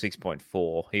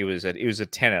 6.4. It was a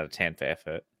 10 out of 10 for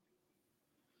effort.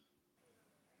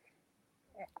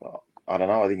 I don't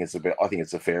know. I think it's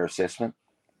a fair assessment.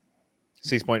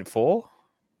 6.4?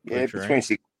 Yeah, between 6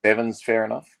 and 7 is fair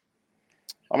enough.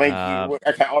 I mean, I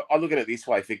look at it this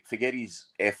way: forget his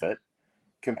effort,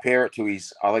 compare it to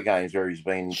his other games where he's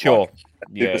been sure,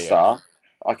 superstar.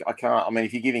 Yeah. I can't. I mean,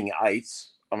 if you're giving 8s,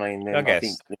 I mean, then I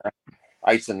think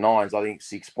 8s and 9s. I think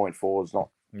 6.4 is not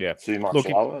too much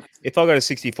lower. If I got a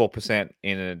 64%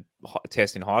 in a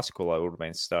test in high school, I would have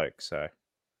been stoked. So.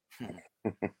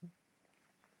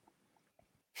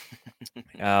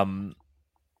 The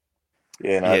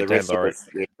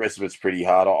rest of it's pretty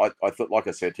hard. I thought, like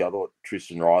I said to you, I thought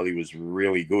Tristan Riley was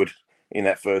really good in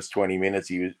that first 20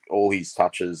 minutes. All his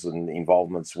touches and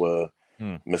involvements were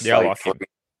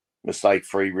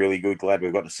mistake-free, really good. Glad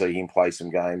we've got to see him play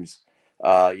some games.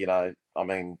 Maybe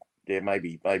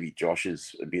Josh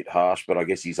is a bit harsh, but I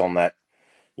guess he's on that.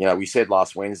 We said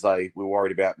last Wednesday we were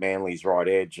worried about Manly's right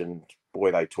edge, and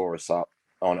boy, they tore us up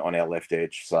on our left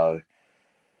edge. So.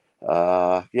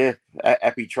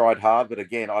 Appy tried hard, but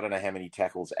again, I don't know how many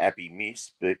tackles Appy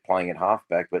missed, but playing at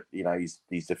halfback. But his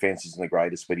defense isn't the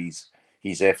greatest, but his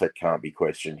effort can't be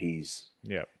questioned. He's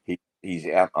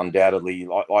undoubtedly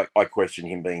I question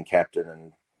him being captain,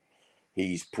 and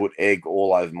he's put egg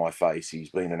all over my face.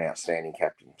 He's been an outstanding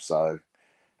captain. So,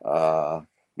 I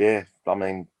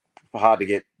mean, hard to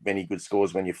get many good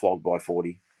scores when you're flogged by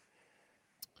 40.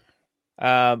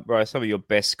 Right, some of your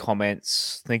best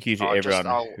comments. Thank you to everyone.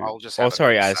 I'll just have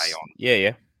say on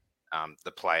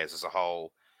the players as a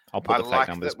whole. I'll put the fake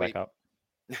numbers back up.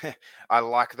 I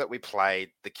like that we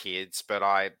played the kids, but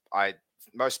I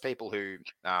most people who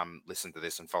listen to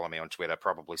this and follow me on Twitter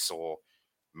probably saw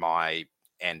my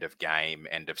end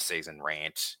of season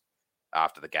rant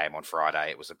after the game on Friday.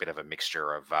 It was a bit of a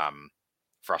mixture of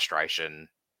frustration,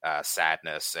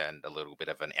 sadness, and a little bit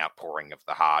of an outpouring of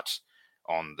the heart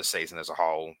on the season as a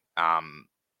whole.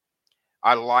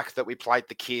 I like that we played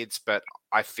the kids, but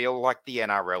I feel like the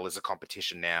NRL is a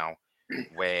competition now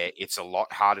where it's a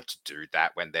lot harder to do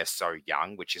that when they're so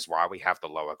young, which is why we have the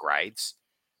lower grades.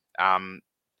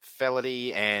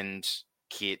 Felity and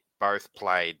Kit both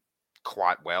played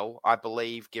quite well, I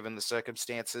believe, given the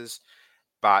circumstances,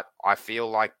 but I feel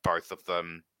like both of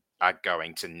them are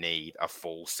going to need a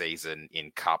full season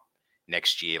in Cup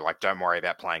next year. Like, don't worry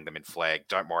about playing them in flag.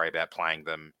 Don't worry about playing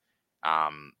them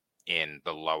in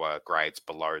the lower grades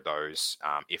below those,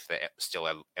 if they're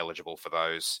still eligible for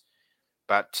those.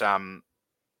 But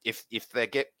if they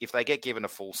get given a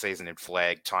full season in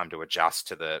flag, time to adjust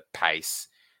to the pace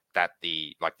that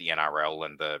the NRL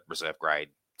and the reserve grade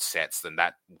sets, then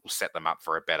that will set them up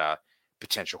for a better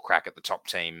potential crack at the top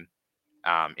team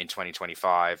in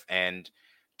 2025. And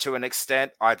to an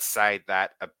extent, I'd say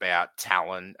that about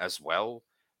Talon as well.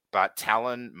 But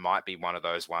Talon might be one of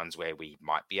those ones where we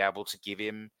might be able to give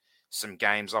him some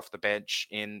games off the bench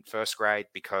in first grade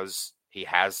because he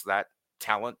has that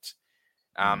talent.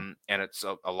 And it's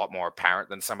a lot more apparent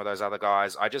than some of those other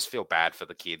guys. I just feel bad for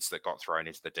the kids that got thrown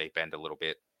into the deep end a little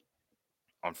bit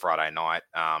on Friday night.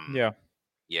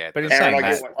 Yeah. But Aaron,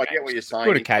 I get what you're saying.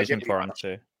 Good occasion for him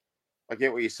too. I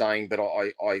get what you're saying, but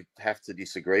I have to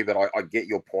disagree. But I get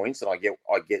your points, and I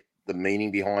get the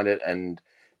meaning behind it, and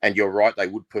you're right. They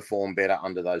would perform better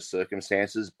under those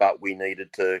circumstances, but we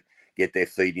needed to get their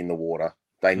feet in the water.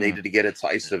 They needed to get a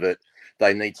taste of it.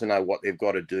 They need to know what they've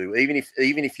got to do, even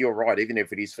if you're right, even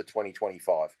if it is for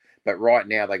 2025. But right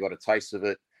now they got a taste of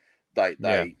it.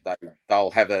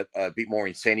 They'll have a bit more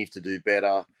incentive to do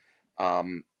better.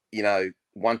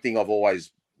 One thing I've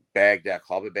always bagged our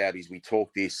club about is we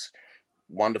talk this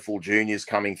wonderful juniors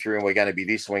coming through and we're going to be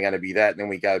this and we're going to be that. And then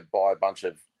we go buy a bunch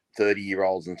of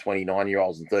 30-year-olds and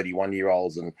 29-year-olds and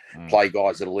 31-year-olds and play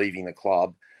guys that are leaving the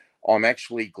club. I'm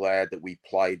actually glad that we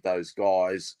played those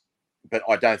guys, but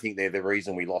I don't think they're the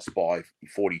reason we lost by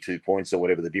 42 points or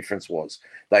whatever the difference was.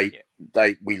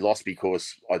 We lost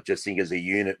because I just think as a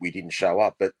unit we didn't show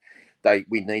up. But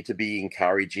we need to be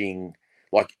encouraging.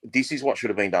 Like, this is what should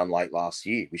have been done late last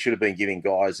year. We should have been giving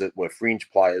guys that were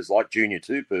fringe players like Junior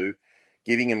Tupu,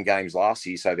 giving them games last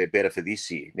year so they're better for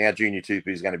this year. Now Junior Tupu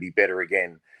is going to be better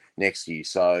again next year.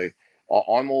 So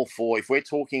I'm all for, if we're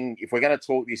going to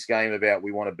talk this game about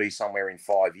we want to be somewhere in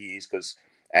 5 years, because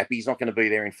Appy's not going to be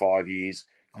there in 5 years,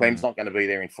 Clem's not going to be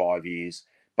there in 5 years,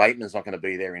 Bateman's not going to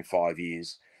be there in 5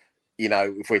 years.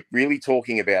 If we're really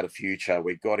talking about a future,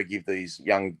 we've got to give these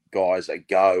young guys a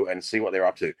go and see what they're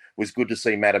up to. It was good to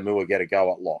see Matamua get a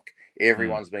go at lock.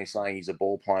 Everyone's been saying he's a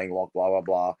ball-playing lock, blah, blah,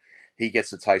 blah. He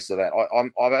gets a taste of that.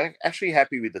 I'm actually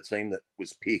happy with the team that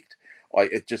was picked.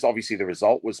 It just obviously the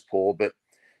result was poor, but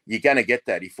you're going to get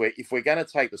that. If we're going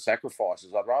to take the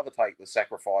sacrifices, I'd rather take the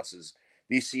sacrifices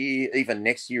this year, even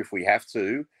next year if we have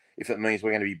to, if it means we're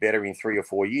going to be better in 3 or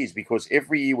 4 years, because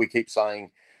every year we keep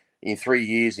saying in 3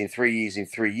 years, in 3 years, in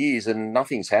 3 years, and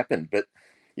nothing's happened. But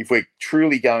if we're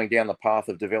truly going down the path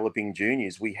of developing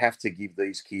juniors, we have to give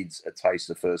these kids a taste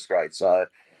of first grade. So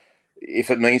if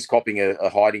it means copping a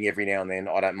hiding every now and then,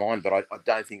 I don't mind, but I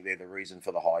don't think they're the reason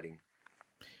for the hiding.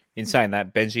 In saying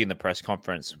that, Benji in the press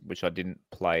conference, which I didn't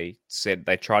play, said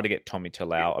they tried to get Tommy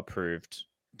Talau approved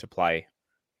to play.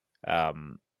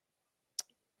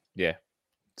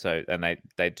 So, and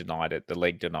they denied it. The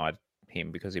league denied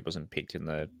him because he wasn't picked in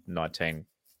the 19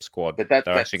 squad. But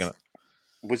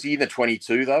was he in the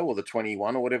 22 though, or the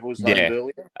 21 or whatever was named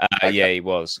earlier? Yeah, he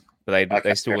was. But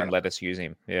they still wouldn't let us use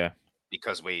him. Yeah,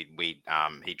 because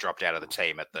he dropped out of the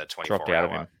team at the 24 dropped out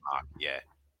of him. Mark. Yeah.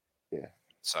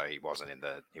 So he wasn't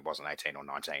 18 or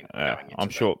 19. I'm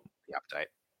sure the update.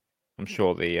 I'm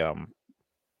sure the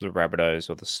Rabbitohs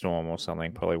or the Storm or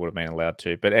something probably would have been allowed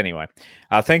to. But anyway,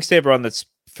 thanks to everyone that's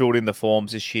filled in the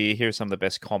forms this year. Here are some of the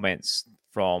best comments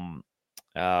from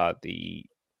this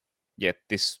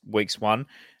week's one.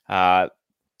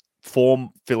 Form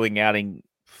filling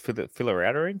for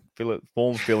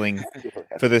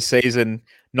the season.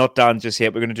 Not done just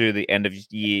yet. We're going to do the end of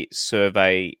year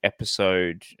survey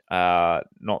episode,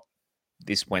 not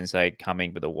this Wednesday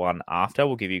coming, but the one after.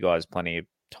 We'll give you guys plenty of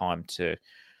time to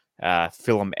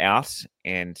fill them out,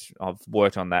 and I've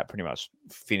worked on that, pretty much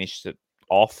finished it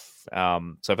off.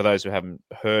 So for those who haven't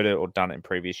heard it or done it in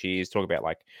previous years, talk about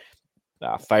like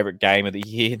favorite game of the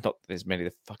year. Not there's many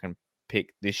to fucking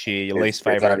pick this year. Your least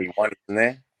favorite. There's only one in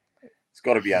there. It's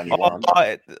got to be only one.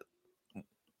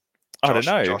 I don't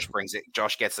know.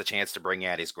 Josh gets the chance to bring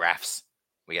out his graphs.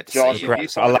 We get to Josh,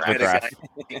 see. I love a graph.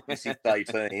 This is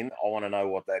 18. I want to know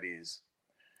what that is.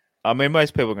 I mean,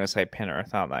 most people are going to say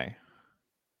Penrith, aren't they?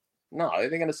 No, they're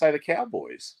going to say the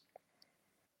Cowboys.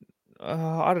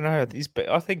 I don't know.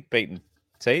 I think beating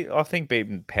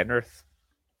Penrith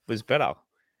was better.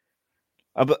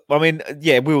 But I mean,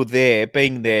 yeah, we were there.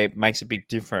 Being there makes a big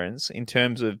difference in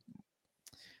terms of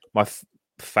my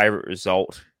favorite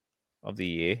result of the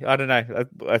year. I don't know.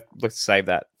 Let's save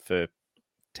that for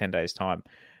 10 days' time.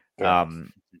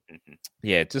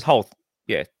 Yeah, just a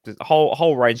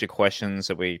whole range of questions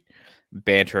that we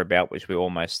banter about, which we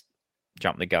almost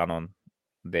jumped the gun on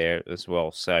there as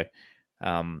well. So,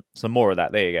 some more of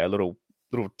that. There you go. A little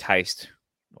taste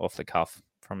off the cuff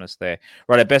from us there.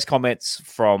 Right, our best comments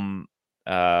from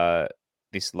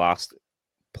this last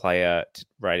player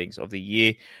ratings of the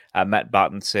year. Matt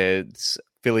Button says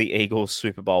Philly Eagles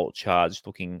Super Bowl charge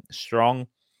looking strong.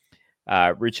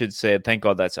 Richard said, thank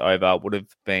God that's over. Would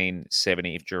have been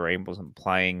 70 if Jareem wasn't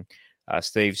playing.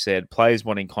 Steve said, players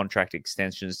wanting contract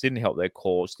extensions didn't help their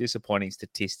cause. Disappointing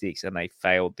statistics, and they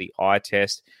failed the eye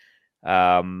test.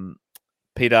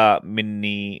 Peter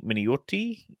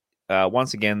Miniotti,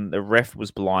 once again, the ref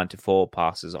was blind to forward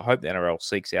passes. I hope the NRL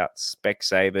seeks out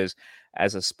Specsavers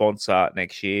as a sponsor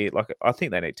next year. Like, I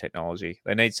think they need technology.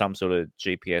 They need some sort of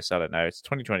GPS. I don't know. It's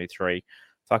 2023.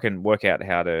 Fucking work out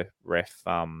how to ref.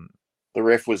 The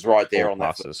ref was right there on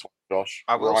passes. That, Josh.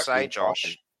 I will say,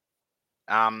 Josh,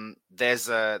 there's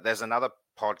another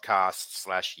podcast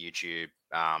 / YouTube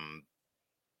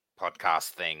podcast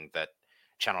thing that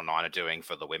Channel 9 are doing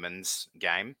for the women's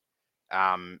game.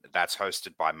 That's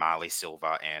hosted by Marley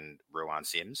Silva and Ruan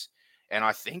Sims. And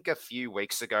I think a few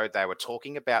weeks ago, they were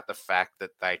talking about the fact that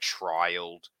they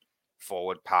trialed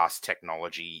forward pass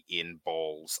technology in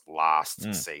balls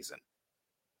last season.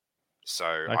 So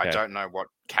okay. I don't know what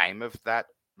came of that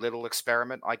little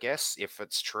experiment, I guess, if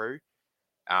it's true.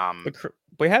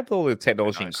 We have all the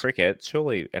technology in cricket.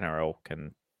 Surely NRL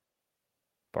can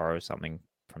borrow something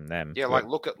from them. Yeah, like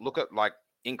look at like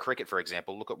in cricket, for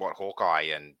example, look at what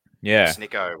Hawkeye and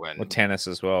Snicko and tennis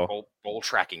as well, ball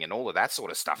tracking and all of that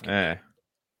sort of stuff can do.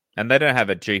 And they don't have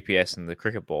a GPS in the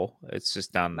cricket ball. It's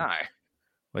just done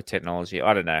with technology.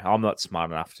 I don't know. I'm not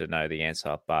smart enough to know the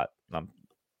answer, but I'm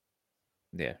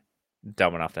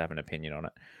dumb enough to have an opinion on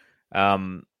it.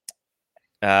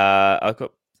 I've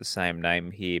got the same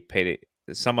name here, Peter.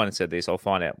 Someone said this. I'll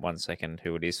find out 1 second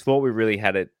who it is. Thought we really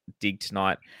had it dig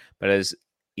tonight, but as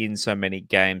in so many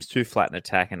games, too flat in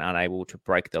attack and unable to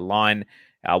break the line.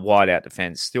 Our wide-out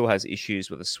defense still has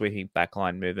issues with a sweeping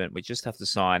backline movement. We just have to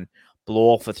sign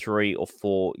Bloor for 3 or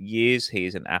 4 years. He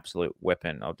is an absolute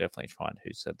weapon. I'll definitely find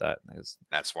who said that.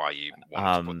 That's why you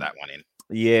wanted to put that one in.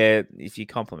 Yeah, if you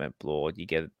compliment Bloor, you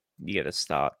get a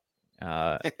start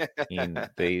in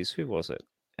these. Who was it?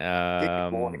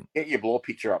 Get your Bloor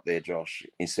picture up there, Josh,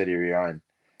 instead of your own.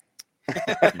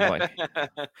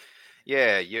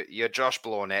 Yeah, you're Josh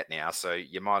Blornett now, so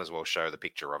you might as well show the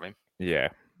picture of him. Yeah.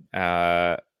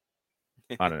 I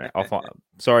don't know.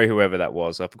 Sorry, whoever that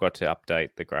was. I forgot to update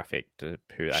the graphic to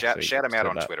who actually shout him out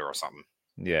on that. Twitter or something.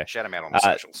 Yeah. Shout him out on the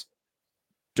socials.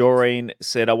 Doreen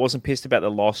said, I wasn't pissed about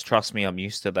the loss. Trust me, I'm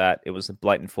used to that. It was the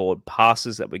blatant forward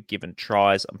passes that were given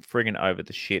tries. I'm frigging over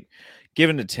the shit.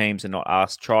 Given to teams and not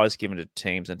us. Tries given to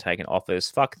teams and taken offers.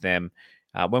 Fuck them.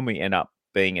 When we end up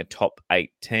being a top 8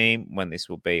 team, when this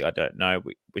will be, I don't know.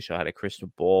 We wish I had a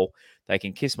crystal ball. They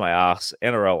can kiss my ass.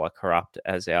 NRL are corrupt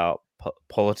as our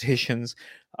politicians.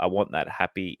 I want that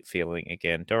happy feeling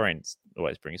again. Doreen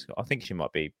always brings, I think she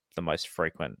might be the most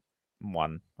frequent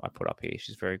one I put up here.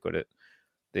 She's very good at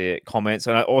the comments.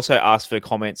 And I also asked for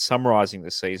comments summarising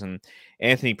the season.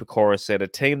 Anthony Pecora said, a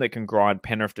team that can grind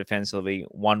Penrith defensively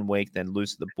 1 week, then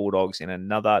lose to the Bulldogs in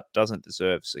another, doesn't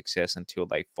deserve success until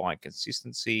they find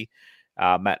consistency.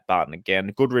 Matt Barton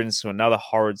again. Good riddance to another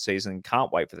horrid season.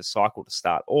 Can't wait for the cycle to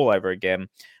start all over again.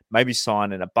 Maybe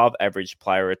sign an above-average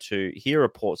player or two. Hear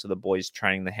reports of the boys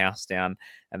training the house down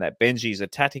and that Benji is a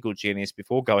tactical genius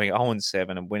before going 0-7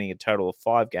 and winning a total of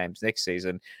 5 games next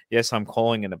season. Yes, I'm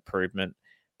calling an improvement.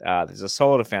 There's a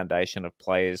solid foundation of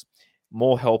players.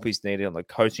 More help is needed on the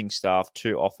coaching staff.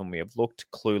 Too often we have looked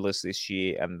clueless this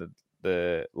year, and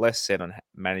the less said on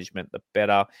management, the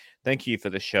better. Thank you for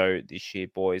the show this year,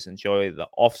 boys. Enjoy the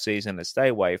off-season and stay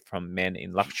away from men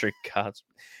in luxury cars.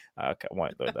 Okay, I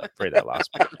won't read that last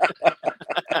bit.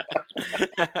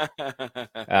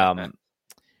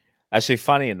 Actually,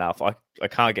 funny enough, I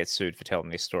can't get sued for telling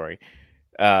this story.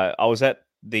 I was at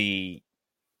the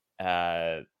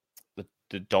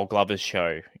Dog Lovers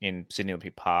show in Sydney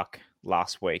Olympic Park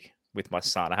last week with my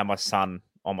son. I had my son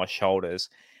on my shoulders,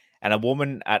 and a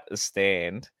woman at the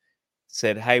stand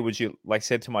said, "Hey,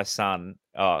 said to my son,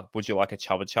 would you like a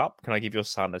Chubba Chup? Can I give your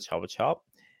son a Chubba Chup?"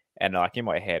 And like in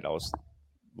my head, I was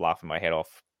laughing my head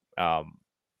off, and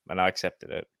I accepted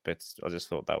it. But I just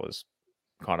thought that was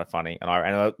kind of funny,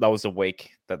 and that was the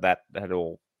week that had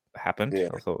all happened. Yeah.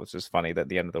 I thought it was just funny that at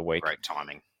the end of the week, Great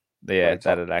timing. yeah,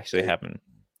 that had actually happened.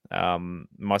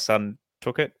 My son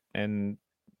took it and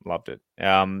loved it.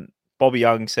 Bobby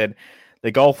Young said,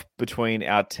 "The gulf between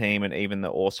our team and even the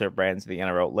also brands of the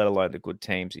NRL, let alone the good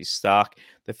teams, is stark.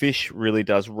 The fish really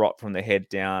does rot from the head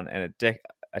down, and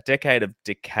a decade of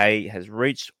decay has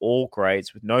reached all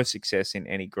grades with no success in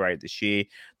any grade this year.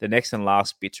 The next and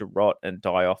last bit to rot and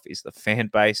die off is the fan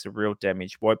base. The real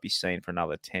damage won't be seen for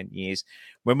another 10 years.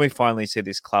 When we finally see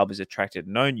this club has attracted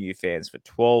no new fans for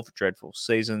 12 dreadful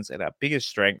seasons, and our biggest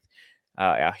strength,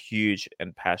 our huge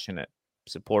and passionate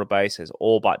supporter base, has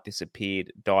all but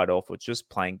disappeared, died off, or just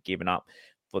plain given up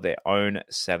for their own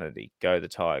sanity. Go the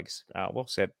Tigers." Well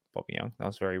said, Bobby Young. That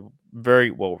was very,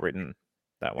 very well written,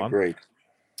 that one. Agreed.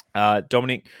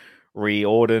 Dominic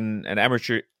Riordan, an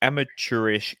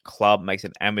amateurish club makes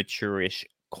an amateurish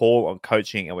call on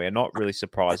coaching, and we are not really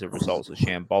surprised the results are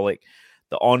shambolic.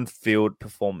 The on-field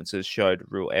performances showed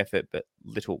real effort, but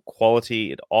little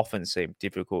quality. It often seemed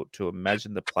difficult to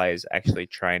imagine the players actually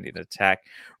trained in attack.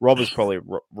 Rob is probably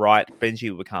right. Benji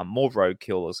will become more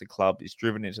roadkill as the club is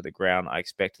driven into the ground. I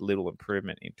expect little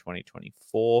improvement in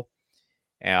 2024.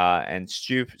 And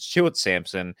Stuart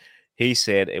Sampson, he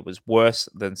said it was worse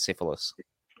than syphilis.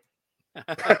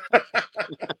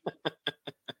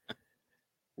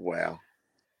 Wow.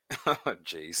 Oh,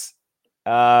 jeez.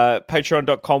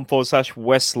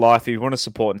 Patreon.com/Westlife. If you want to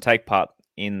support and take part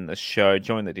in the show,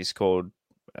 join the Discord.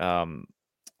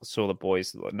 Saw the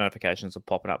boys' notifications are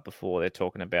popping up before. They're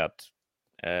talking about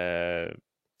what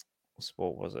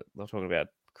was it? They're talking about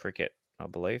cricket, I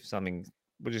believe. Something.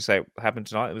 What did you say happened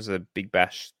tonight? It was a Big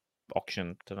Bash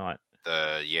auction tonight.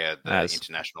 The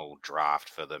international draft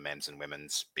for the men's and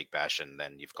women's Big Bash, and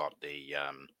then you've got the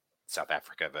South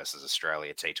Africa versus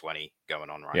Australia T20 going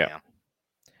on right now.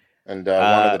 And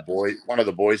one of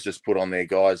the boys just put on there,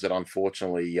 guys, that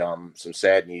unfortunately some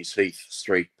sad news. Heath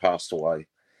Street passed away.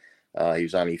 He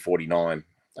was only 49,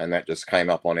 and that just came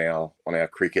up on our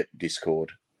cricket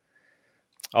Discord.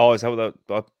 Oh, is that what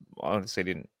I honestly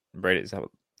didn't read it? Is that what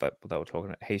they were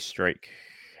talking about? Heath Street.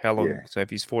 How long? Yeah. So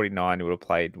if he's 49, he would have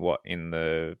played what in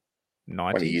the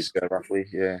 90s? 20 years ago, roughly.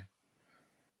 Yeah.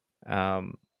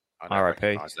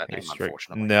 RIP.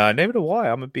 No, neither do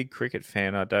I. I'm a big cricket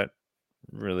fan. I don't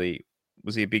really.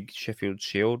 Was he a big Sheffield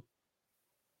Shield?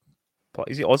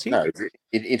 Is he Aussie? No,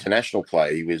 international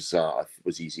player. He was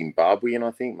he Zimbabwean? I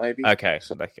think maybe. Okay,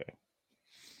 so that's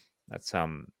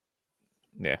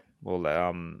yeah.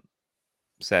 Well,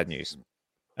 sad news.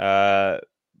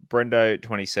 Brendo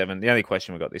 27. The only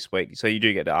question we got this week. So you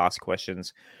do get to ask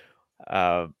questions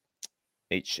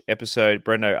each episode.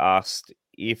 Brendo asked,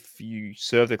 if you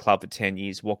serve the club for 10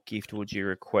 years, what gift would you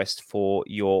request for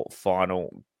your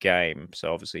final game?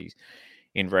 So obviously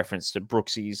in reference to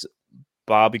Brooksy's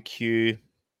barbecue.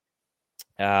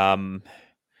 I don't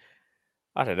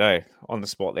know. On the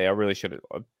spot there, I really should have.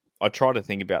 I tried to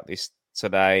think about this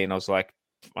today, and I was like,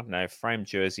 I don't know, framed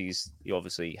jerseys, he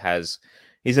obviously has.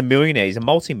 He's a millionaire. He's a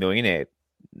multi-millionaire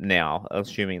now,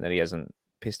 assuming that he hasn't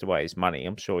pissed away his money.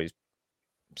 I'm sure he's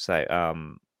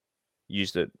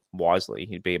used it wisely.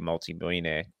 He'd be a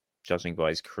multi-millionaire, judging by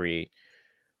his career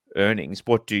earnings.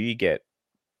 What do you get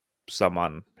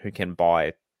someone who can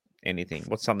buy anything?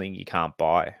 What's something you can't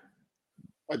buy?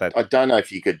 I don't know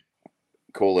if you could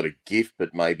call it a gift,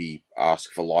 but maybe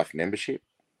ask for life membership.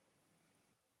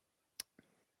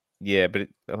 Yeah, but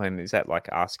is that like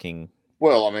asking?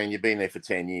 Well, I mean, you've been there for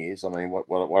 10 years. I mean,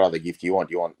 what other gift do you want?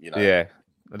 Do you want,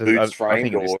 boots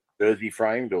framed or jersey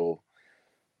framed, or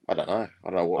I don't know. I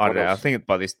don't know what. I don't know. I think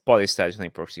by this stage, I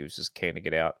think Brooksy was just keen to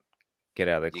get out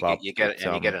of the club. You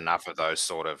get enough of those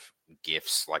sort of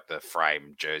gifts, like the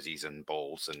framed jerseys and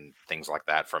balls and things like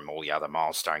that, from all the other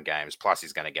milestone games. Plus,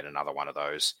 he's going to get another one of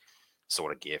those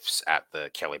sort of gifts at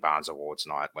the Kelly Barnes Awards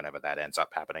night, whenever that ends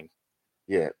up happening.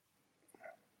 Yeah.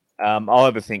 I'll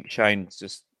ever think Shane's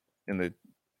just in the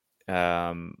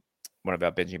one of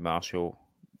our Benji Marshall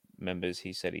members.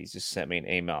 He said he's just sent me an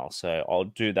email, so I'll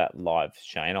do that live.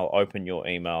 Shane, I'll open your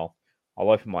email.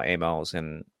 I'll open my emails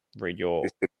and read your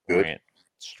rant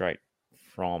straight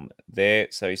from there.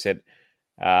 So he said,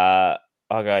 "Hi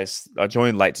guys, I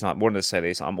joined late tonight. Wanted to say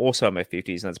this. I'm also in my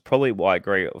 50s, and that's probably why I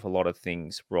agree with a lot of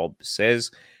things Rob says.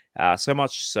 So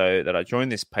much so that I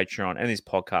joined this Patreon and this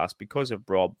podcast because of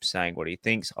Rob saying what he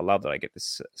thinks. I love that I get to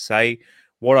say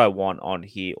what I want on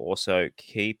here also,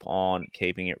 keep on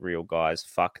keeping it real, guys.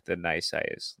 Fuck the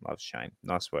naysayers. Love Shane.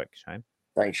 Nice work, Shane.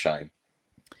 Thanks, Shane.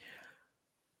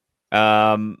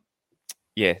 Yeah,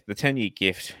 the 10-year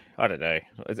gift. I don't know.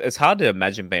 It's hard to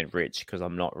imagine being rich because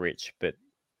I'm not rich,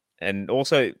 and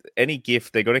also any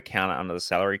gift they got to count it under the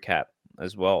salary cap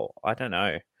as well. I don't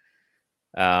know.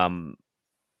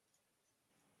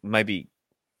 Maybe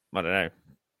I don't know.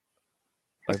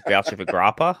 A voucher for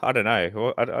Grappa. I don't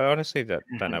know. I honestly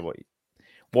don't know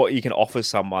what you can offer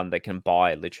someone that can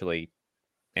buy literally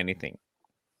anything.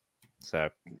 So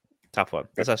tough one.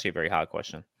 That's actually a very hard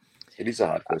question. It is a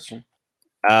hard question.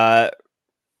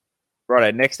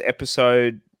 Right, next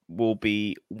episode will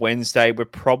be Wednesday. We're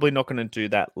probably not going to do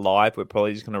that live. We're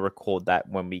probably just going to record that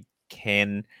when we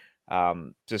can.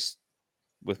 Just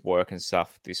with work and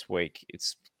stuff this week,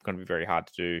 it's going to be very hard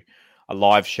to do a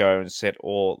live show and set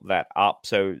all that up.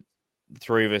 So the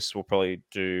three of us will probably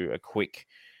do a quick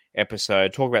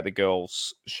episode, talk about the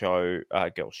girls'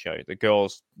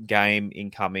 game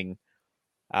incoming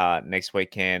next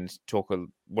weekend, talk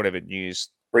whatever news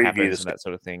happens and that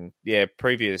sort of thing. Yeah,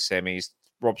 preview the semis,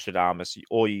 Rob Stradamus,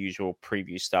 all your usual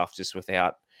preview stuff, just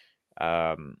without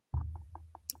a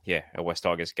West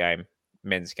Tigers game,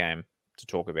 men's game to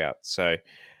talk about. So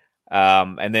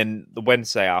and then the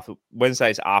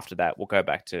Wednesdays after that, we'll go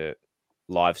back to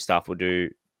live stuff. We'll do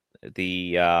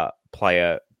the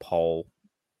player poll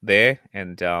there.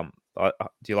 And do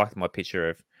you like my picture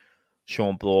of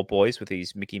Sean Bloor boys with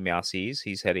his Mickey Mouse ears?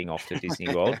 He's heading off to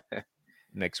Disney World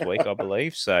next week, I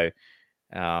believe. So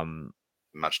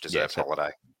much deserved holiday.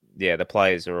 Yeah, the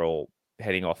players are all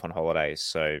heading off on holidays.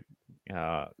 So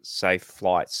safe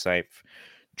flights, safe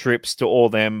trips to all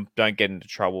them. Don't get into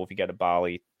trouble if you go to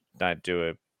Bali. Don't do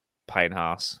a Payne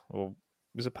Haas. Or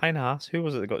was it Payne Haas? Who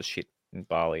was it that got shit in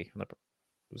Bali? It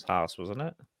was Haas, wasn't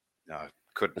it? No,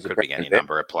 could be any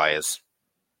number of players.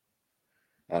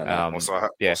 Also,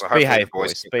 behave, the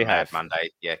boys. Behave. Mad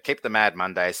Monday. Yeah, keep the Mad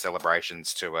Monday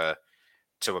celebrations to a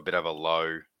bit of a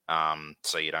low,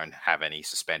 so you don't have any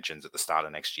suspensions at the start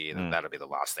of next year. That'll be the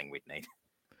last thing we'd need.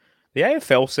 The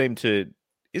AFL seem to.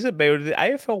 Is it better? Do the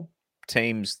AFL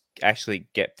teams actually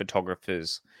get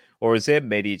photographers, or is their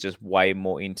media just way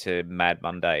more into Mad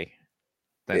Monday?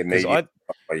 Media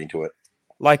way into it.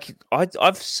 Like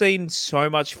I've seen so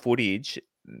much footage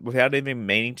without even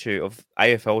meaning to of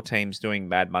AFL teams doing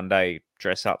Mad Monday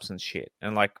dress ups and shit,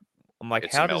 and I'm like,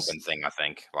 it's how a Melbourne thing, I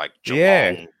think. Like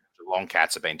Geelong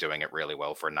Cats have been doing it really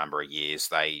well for a number of years.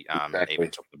 They even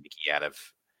took the mickey out of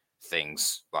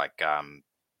things like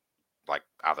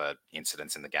other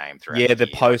incidents in the game throughout. Yeah, the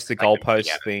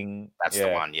goalpost thing. That's the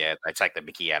one. Yeah, they take the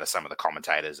mickey out of some of the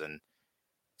commentators and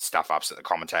stuff ups that the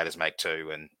commentators make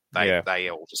too, and they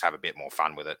all just have a bit more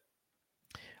fun with it.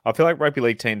 I feel like rugby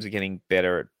league teams are getting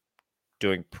better at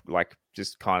doing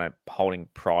just kind of holding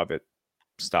private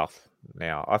stuff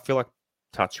now. I feel like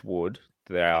touch wood.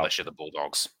 Unless you're the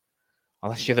Bulldogs.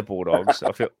 I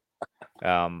feel.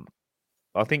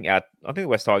 I think the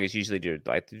West Tigers usually do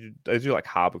they do like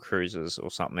harbour cruises or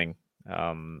something.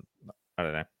 I don't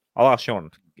know. I'll ask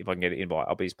Sean if I can get an invite.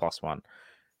 I'll be his +1.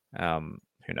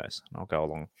 Who knows? I'll go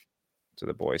along to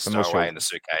the boys. Stow away in the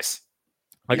suitcase.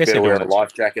 I guess wear a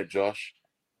life jacket, Josh.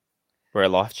 Wear a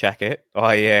life jacket.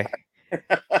 Oh yeah.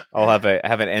 I'll have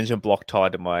an engine block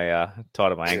tied to my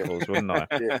ankles, wouldn't I?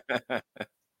 Yeah.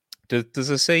 Does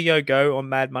the CEO go on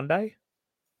Mad Monday?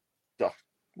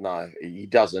 No, he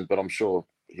doesn't, but I'm sure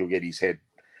he'll get his head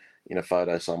in a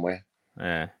photo somewhere.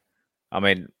 Yeah. I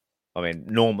mean,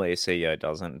 normally a CEO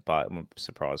doesn't, but it wouldn't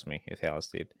surprise me if ours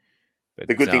did. But,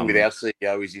 the good thing with our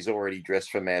CEO is he's already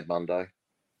dressed for Mad Monday.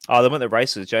 Oh, they went the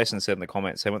races. Jason said in the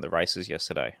comments they went the races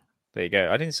yesterday. There you go.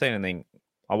 I didn't see anything.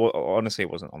 Honestly, it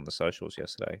wasn't on the socials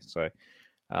yesterday. So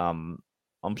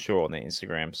I'm sure on their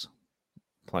Instagrams,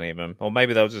 plenty of them. Or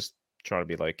maybe they were just trying to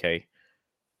be low-key.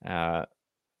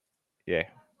 Yeah.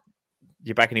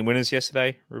 You back any winners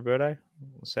yesterday, Roberto?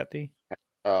 Saturday?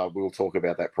 We'll talk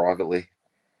about that privately.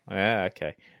 Yeah,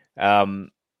 okay.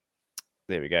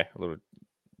 There we go. A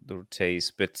little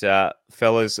tease. But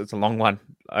fellas, it's a long one.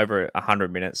 Over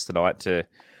 100 minutes tonight to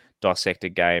dissect a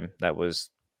game that was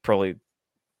probably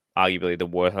arguably the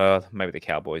worst. Maybe the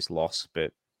Cowboys lost,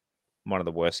 but one of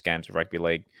the worst games of rugby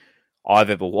league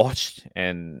I've ever watched.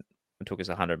 And it took us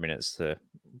 100 minutes to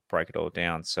break it all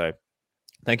down. So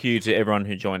thank you to everyone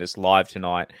who joined us live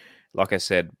tonight. Like I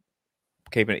said,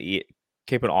 keep an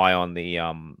eye on the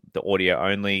audio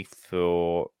only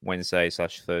for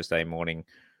Wednesday/Thursday morning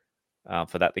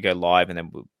for that to go live, and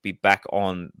then we'll be back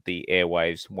on the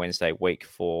airwaves Wednesday week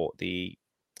for the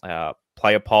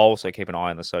player poll, so keep an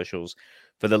eye on the socials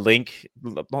for the link.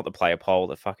 Not the player poll,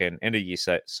 the fucking end of year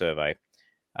survey.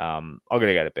 I'm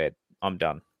gonna go to bed. I'm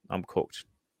done. I'm cooked.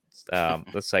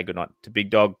 Let's say goodnight to Big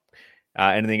Dog.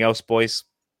 Anything else, boys?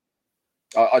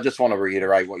 I just want to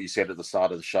reiterate what you said at the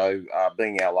start of the show.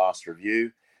 Being our last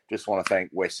review, just want to thank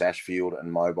West Ashfield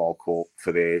and Mobile Corp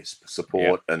for their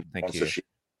support and sponsorship.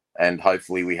 And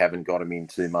hopefully we haven't got them in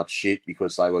too much shit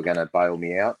because they were going to bail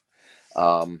me out.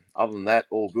 Other than that,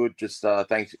 all good. Just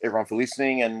thanks everyone for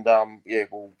listening, and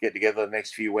we'll get together the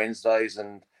next few Wednesdays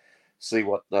and see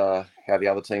what how the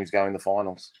other teams go in the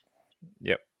finals.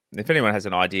 Yep. If anyone has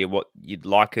an idea what you'd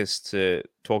like us to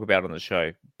talk about on the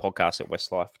show,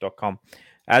 podcast@westlife.com.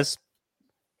 I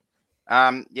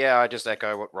just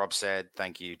echo what Rob said.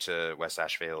 Thank you to West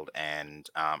Ashfield and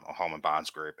Holman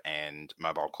Barnes Group and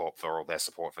Mobile Corp for all their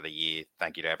support for the year.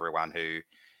 Thank you to everyone who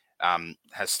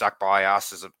has stuck by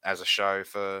us as a show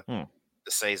for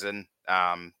the season.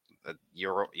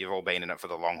 You've all been in it for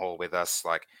the long haul with us.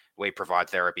 Like, we provide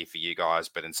therapy for you guys,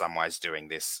 but in some ways doing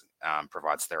this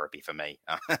provides therapy for me.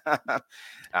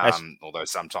 Although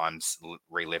sometimes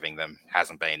reliving them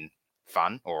hasn't been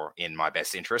fun or in my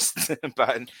best interest,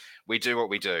 but we do what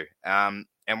we do. And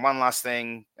one last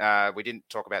thing, we didn't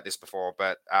talk about this before,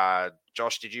 but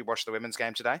Josh, did you watch the women's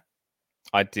game today?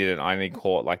 I didn't. I only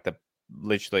caught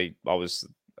literally I was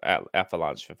out for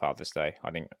lunch for Father's Day.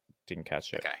 I didn't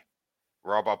catch it. Okay.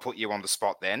 Rob, I'll put you on the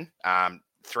spot then.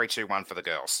 3-2-1 for the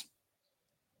girls.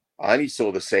 I only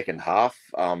saw the second half,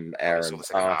 Aaron. Saw the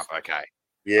second half. Okay.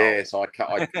 Yes, I'd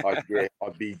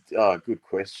be. Good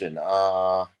question.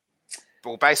 Well,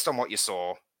 based on what you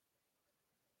saw.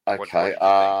 Okay.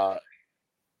 All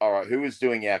right. Who was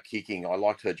doing our kicking? I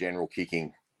liked her general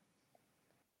kicking.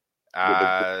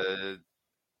 Well,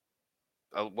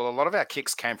 a lot of our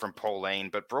kicks came from Pauline,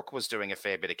 but Brooke was doing a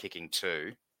fair bit of kicking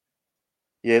too.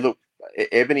 Yeah, look,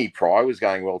 Ebony Pry was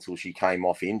going well till she came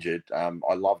off injured.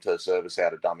 I loved her service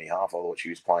out of dummy half. I thought she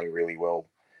was playing really well.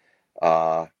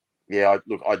 I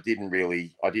didn't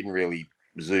really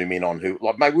zoom in on who.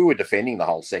 Like, mate, we were defending the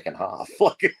whole second half.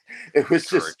 Like, it was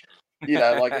just,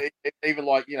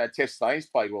 Tess Staines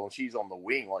played well, and she's on the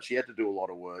wing. Like, she had to do a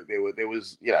lot of work. There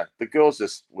was, the girls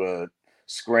just were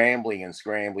scrambling. That's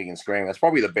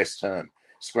probably the best term.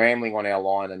 Scrambling on our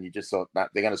line, and you just thought, nah,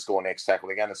 they're going to score next tackle.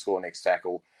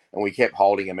 And we kept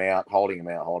holding them out.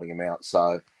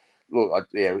 So, look,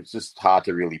 it was just hard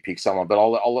to really pick someone. But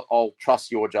I'll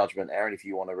trust your judgment, Aaron, if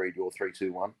you want to read your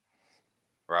 3-2-1.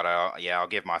 Right. I'll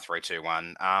give my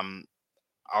 3-2-1.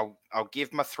 I'll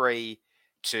give my 3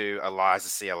 to Eliza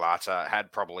Cialata.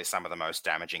 Had probably some of the most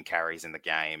damaging carries in the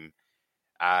game.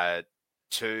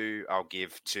 2, I'll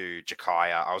give to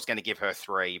Jakaya. I was going to give her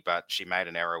 3, but she made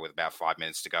an error with about 5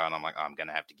 minutes to go, and I'm like, I'm going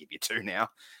to have to give you 2 now.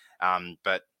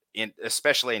 But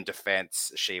especially in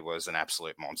defense, she was an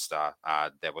absolute monster.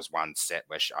 There was one set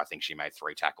where I think she made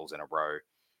 3 tackles in a row.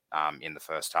 In the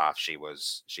first half, she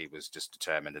was just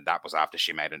determined, and that was after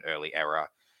she made an early error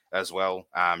as well.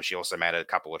 She also made a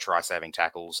couple of try-saving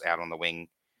tackles out on the wing,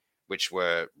 which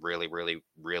were really, really,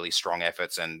 really strong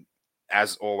efforts, and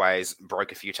as always,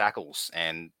 broke a few tackles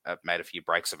and made a few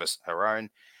breaks of her own.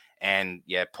 And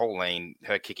yeah, Pauline,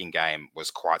 her kicking game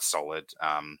was quite solid.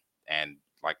 And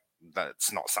like,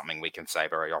 that's not something we can say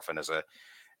very often as a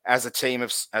team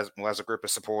as a group of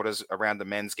supporters around the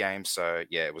men's game. So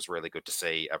yeah, it was really good to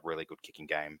see a really good kicking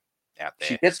game out there.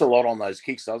 She gets a lot on those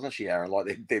kicks, doesn't she, Aaron?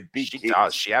 Like, they're big. She kicks.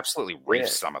 does. She absolutely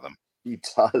reefs some of them. She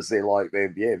does.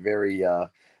 They're very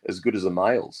as good as the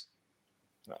males.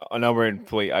 I know we're in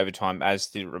fully overtime. As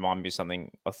did remind me of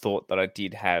something, a thought that I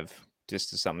did have,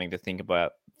 just as something to think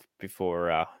about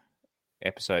before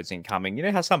episodes incoming. You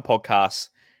know how some podcasts,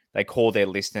 they call their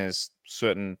listeners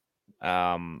certain,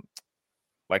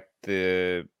 like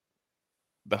the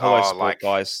Hello Sport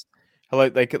guys. Hello,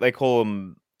 they call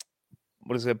them,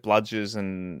 what is it, bludgers,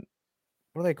 and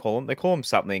what do they call them? They call them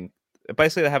something.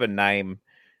 Basically, they have a name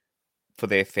for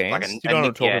their fans. Like do you know what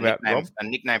I'm talking about, Rob? A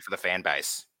nickname for the fan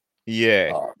base.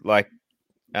 Yeah,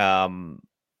 I'm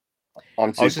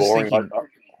too boring.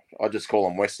 I just call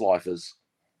them Westlifers.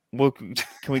 Well, can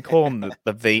we call them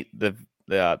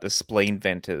the spleen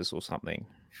venters or something?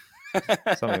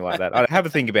 Something like that. Have a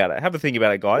think about it. Have a think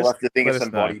about it, guys. We'll have to think of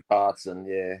some body parts, and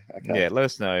okay. Yeah, let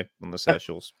us know on the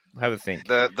socials. Have a think.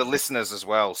 The listeners as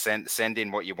well. Send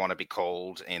in what you want to be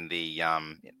called in the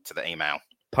to the email.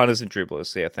 Punters and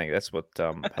dribblers. Yeah, I think that's what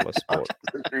Hello Sport.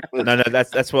 No,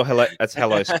 that's what Hello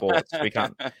Sports. We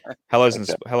can't Hello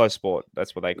Sport.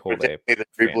 That's what they call their the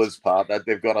dribblers part. That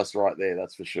they've got us right there.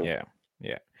 That's for sure. Yeah.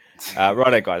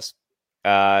 Righto, guys.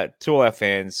 To all our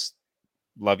fans,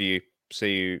 love you.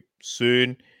 See you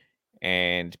soon.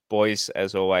 And boys,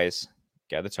 as always,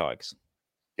 go the Tigers.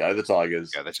 Go the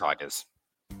Tigers. Go the Tigers.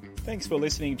 Thanks for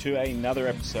listening to another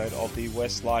episode of the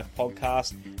West Life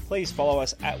Podcast. Please follow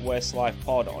us at West Life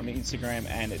Pod on Instagram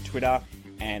and Twitter,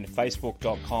 and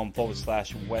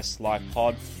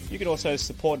facebook.com/WestLifePod. You can also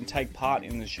support and take part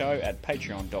in the show at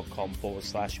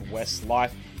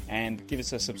patreon.com/WestLife, and give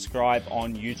us a subscribe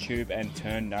on YouTube and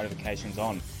turn notifications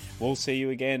on. We'll see you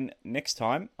again next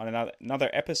time on another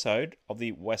episode of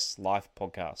the West Life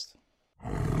Podcast.